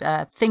give out?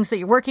 Things that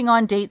you're working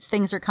on, dates,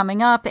 things are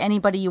coming up.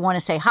 Anybody you want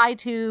to say hi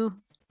to?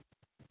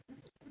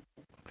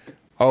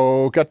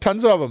 Oh, got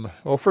tons of them.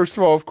 Well, first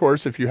of all, of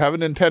course, if you have a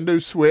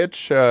Nintendo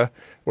Switch, or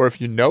if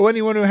you know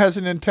anyone who has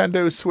a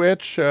Nintendo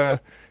Switch,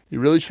 you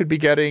really should be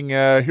getting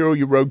Hero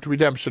You Rogued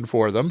Redemption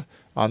for them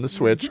on the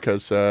Switch,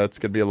 because it's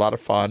going to be a lot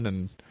of fun,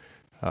 and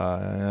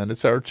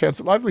it's our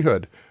chance at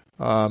livelihood.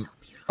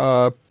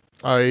 I've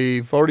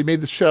already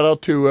made the shout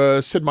out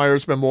to Sid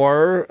Meier's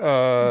memoir.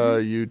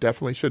 You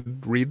definitely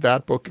should read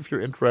that book if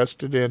you're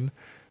interested in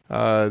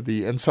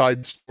the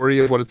inside story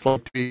of what it's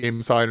like to be a game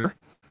designer.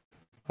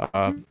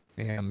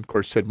 And of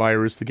course, Sid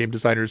Meier is the game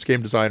designer's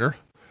game designer.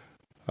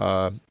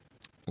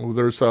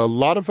 There's a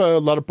lot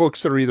of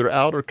books that are either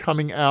out or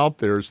coming out.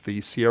 There's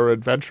the Sierra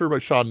Adventure by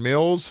Sean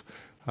Mills.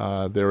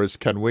 There is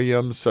Ken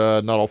Williams'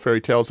 Not All Fairy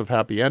Tales Have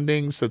Happy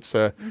Endings. It's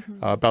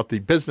about the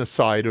business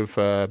side of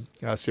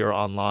Sierra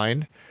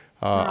Online.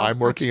 I'm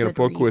working on a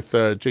book with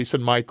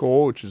Jason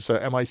Michael, which is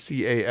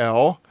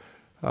Mical,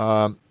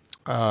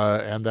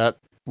 and that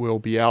will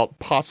be out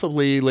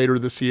possibly later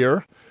this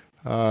year.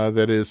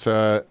 That is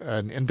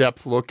an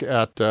in-depth look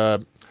at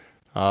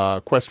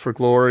Quest for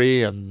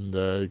Glory and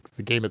the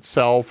game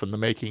itself and the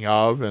making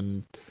of,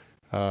 and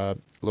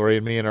Lori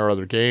and me and our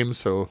other games,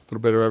 so a little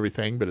bit of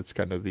everything, but it's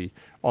kind of the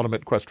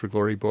ultimate Quest for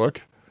Glory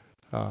book.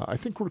 I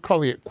think we're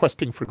calling it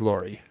Questing for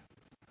Glory.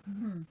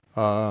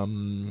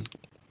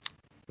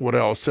 What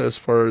else as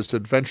far as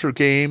adventure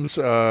games?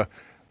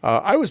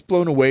 I was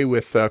blown away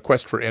with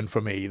Quest for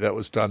Infamy that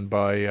was done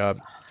by...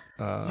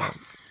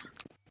 yes.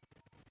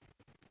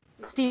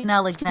 Stephen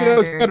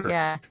Alexander,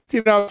 yeah.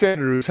 Stephen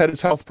Alexander, who's had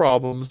his health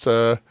problems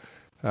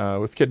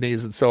with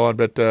kidneys and so on,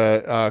 but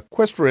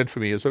Quest for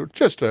Infamy is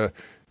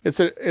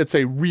it's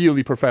a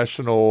really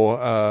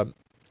professional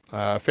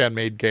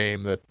fan-made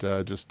game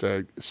that just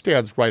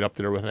stands right up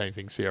there with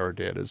anything Sierra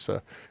did. Is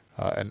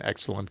an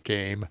excellent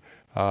game.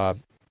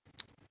 Complete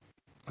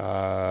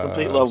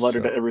love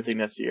letter to everything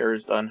that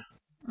Sierra's done.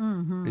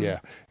 Yeah,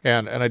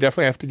 and I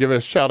definitely have to give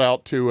a shout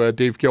out to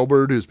Dave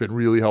Gilbert, who's been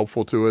really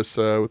helpful to us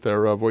with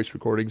our voice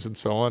recordings and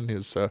so on.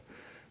 His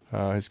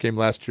game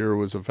last year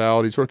was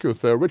Avowed. He's working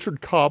with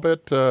Richard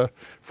Cobbett,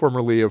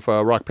 formerly of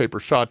Rock Paper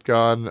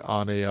Shotgun,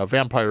 on a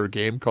vampire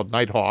game called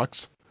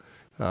Nighthawks.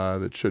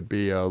 That should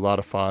be a lot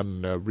of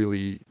fun. A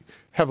really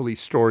heavily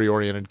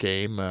story-oriented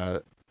game.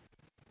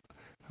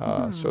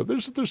 So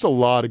there's a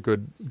lot of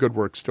good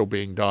work still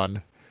being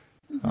done.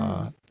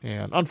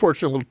 And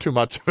unfortunately, a little too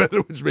much of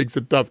it, which makes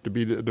it tough to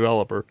be a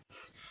developer.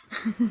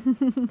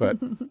 But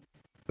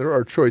there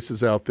are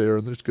choices out there,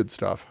 and there's good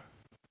stuff.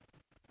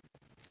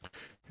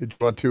 Did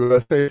you want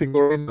to say anything,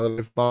 Laurie, now that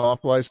I've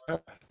monopolized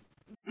that?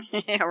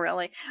 Yeah,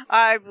 really.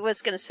 I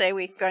was going to say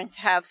we're going to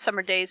have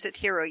Summer Days at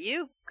Hero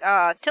U,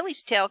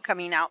 Tilly's Tale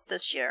coming out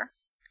this year.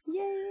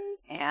 Yay!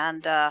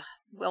 And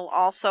we'll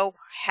also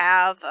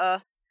have,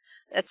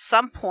 at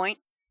some point,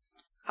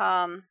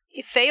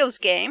 Ifeo's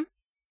game.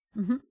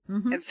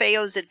 And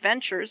Feo's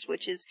Adventures,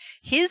 which is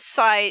his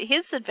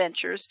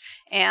adventures,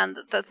 and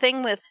the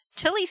thing with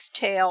Tilly's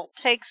Tale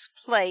takes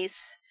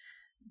place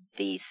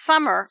the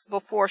summer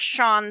before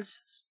Sean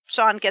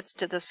gets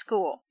to the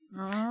school.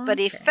 Okay. But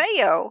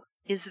Ifeo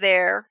is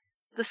there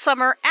the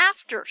summer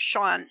after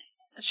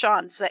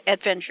Sean's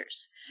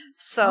adventures.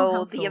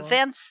 So the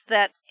events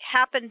that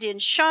happened in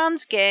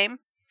Sean's game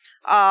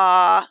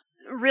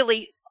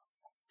really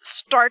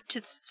start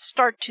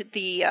to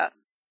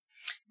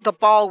the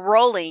ball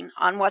rolling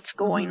on what's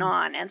going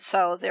on. And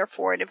so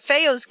therefore in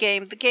Feo's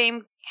game, the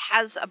game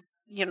has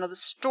the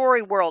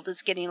story world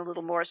is getting a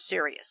little more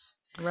serious.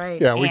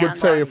 Right. Yeah, we could And,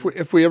 say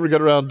if we ever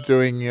get around to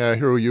doing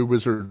Hero U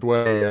Wizard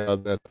Way,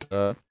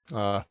 that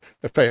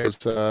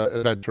Fea's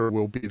adventure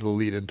will be the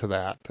lead into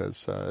that,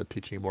 as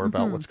teaching you more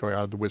about what's going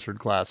on in the wizard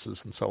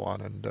classes and so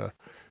on, and a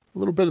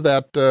little bit of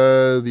that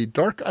the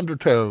dark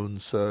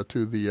undertones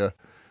to the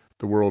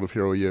world of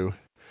Hero U.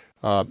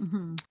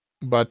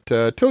 But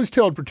Tilly's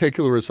Tale in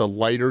particular is a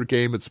lighter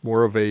game. It's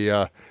more of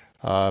a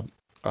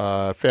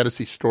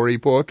fantasy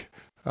storybook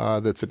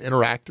that's an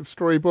interactive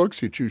storybook,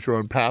 so you choose your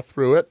own path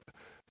through it.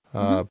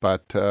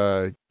 But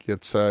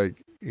it's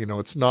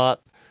it's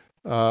not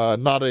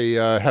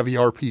a heavy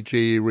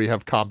RPG where you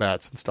have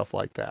combats and stuff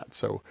like that.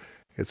 So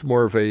it's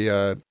more of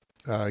a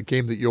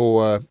game that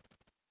you'll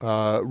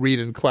read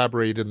and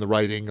collaborate in the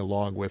writing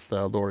along with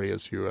Lori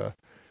as you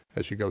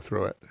go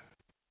through it.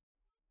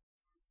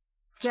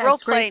 It's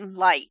role-playing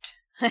light.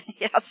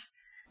 Yes.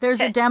 There's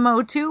a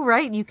demo too,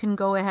 right? You can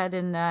go ahead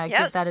and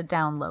give that a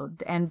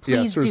download. And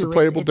please there's do. a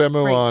playable it's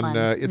demo on fun.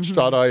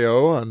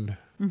 itch.io on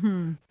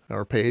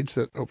our page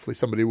that hopefully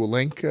somebody will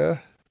link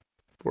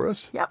for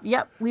us.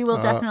 Yep. We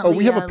will definitely.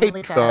 We have a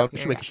link that Patreon. up We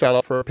here, should make a shout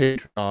out for our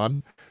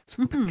Patreon. It's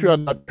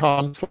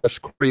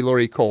patreon.com/Corey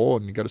Lori Cole,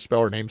 and you got to spell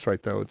our names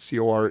right though. It's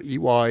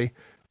COREYLORI.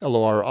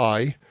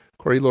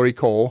 Corey Lori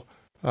Cole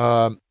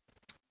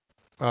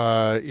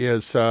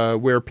is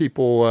where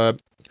people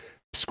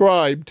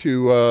subscribe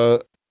to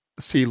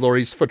see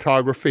Lori's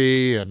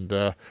photography and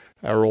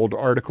our old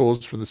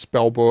articles from the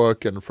spell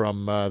book and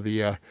from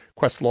the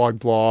Questlog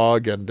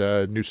blog and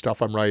new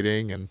stuff I'm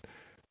writing and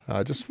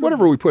just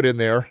whatever we put in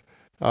there.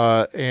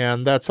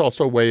 And that's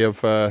also a way of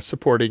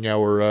supporting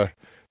our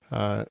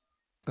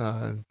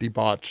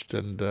debauched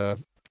and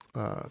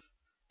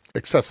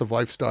excessive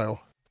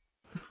lifestyle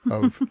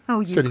of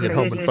sitting at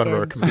home in front of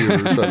our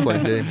computers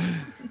playing games.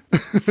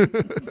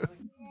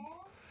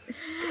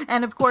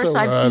 And of course,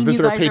 I've seen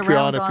you guys visit our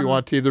around Patreon if you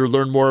want to either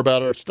learn more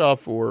about our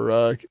stuff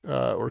or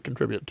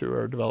contribute to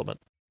our development.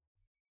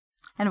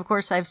 And of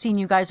course, I've seen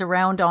you guys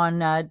around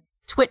on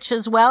Twitch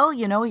as well.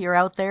 You know, you're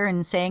out there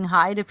and saying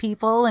hi to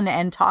people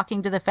and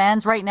talking to the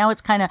fans. Right now,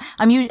 it's kind of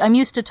I'm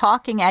used to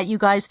talking at you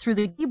guys through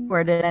the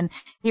keyboard and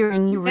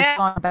hearing you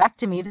respond back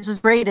to me. This is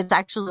great. It's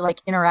actually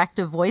like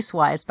interactive voice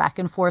wise back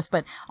and forth.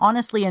 But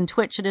honestly, in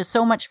Twitch, it is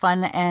so much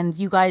fun. And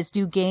you guys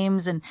do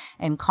games and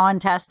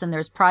contests and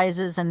there's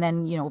prizes. And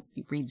then, you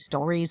read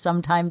stories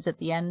sometimes at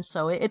the end.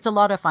 So it's a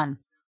lot of fun.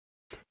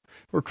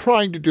 We're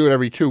trying to do it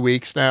every 2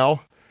 weeks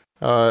now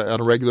on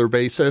a regular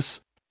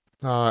basis.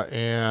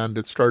 And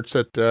it starts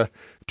at 2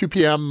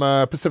 p.m.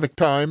 Pacific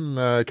time,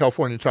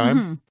 California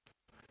time,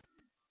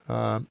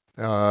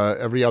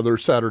 every other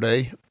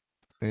Saturday.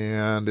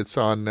 And it's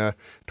on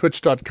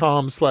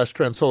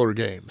twitch.com/Transolar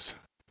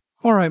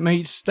All right,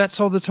 mates, that's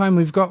all the time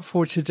we've got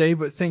for today,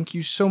 but thank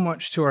you so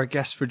much to our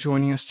guests for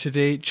joining us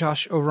today.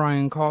 Josh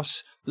Orion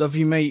Koss, love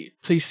you, mate.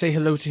 Please say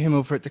hello to him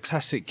over at the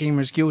Classic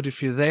Gamers Guild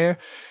if you're there.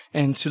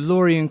 And to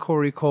Lori and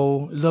Corey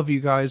Cole, love you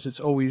guys. It's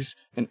always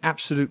an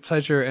absolute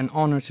pleasure and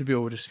honor to be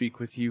able to speak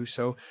with you.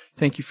 So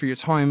thank you for your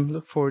time.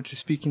 Look forward to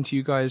speaking to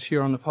you guys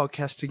here on the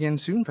podcast again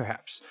soon,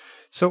 perhaps.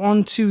 So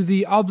on to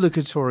the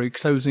obligatory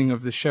closing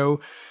of the show.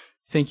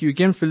 Thank you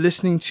again for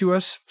listening to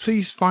us.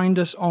 Please find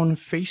us on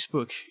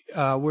Facebook.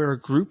 We're a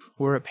group.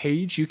 We're a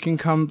page. You can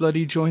come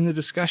bloody join the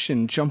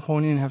discussion. Jump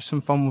on in and have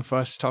some fun with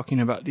us talking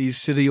about these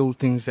silly old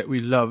things that we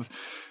love.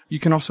 You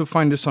can also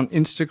find us on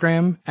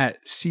Instagram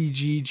at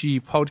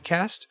CGG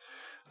Podcast.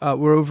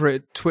 We're over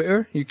at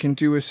Twitter. You can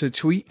do us a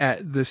tweet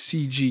at the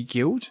CG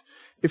Guild.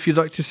 If you'd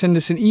like to send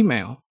us an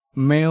email,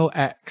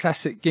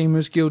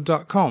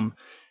 mail@classicgamersguild.com.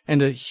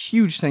 And a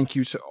huge thank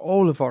you to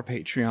all of our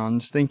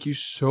Patreons. Thank you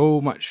so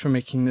much for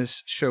making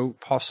this show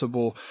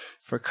possible,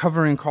 for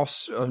covering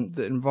costs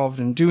involved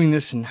in doing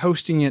this and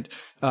hosting it,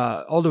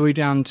 all the way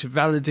down to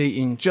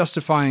validating,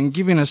 justifying,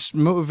 giving us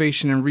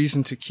motivation and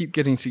reason to keep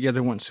getting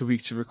together once a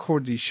week to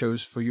record these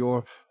shows for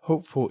your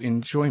hopeful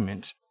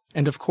enjoyment.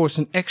 And of course,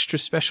 an extra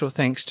special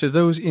thanks to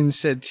those in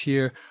said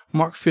tier,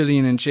 Mark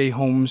Fillion and Jay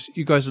Holmes.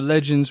 You guys are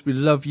legends. We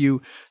love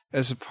you.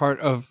 As a part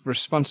of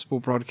responsible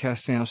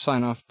broadcasting, I'll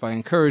sign off by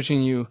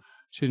encouraging you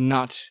to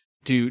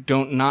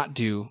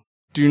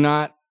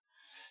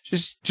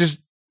just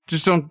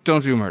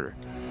don't do murder.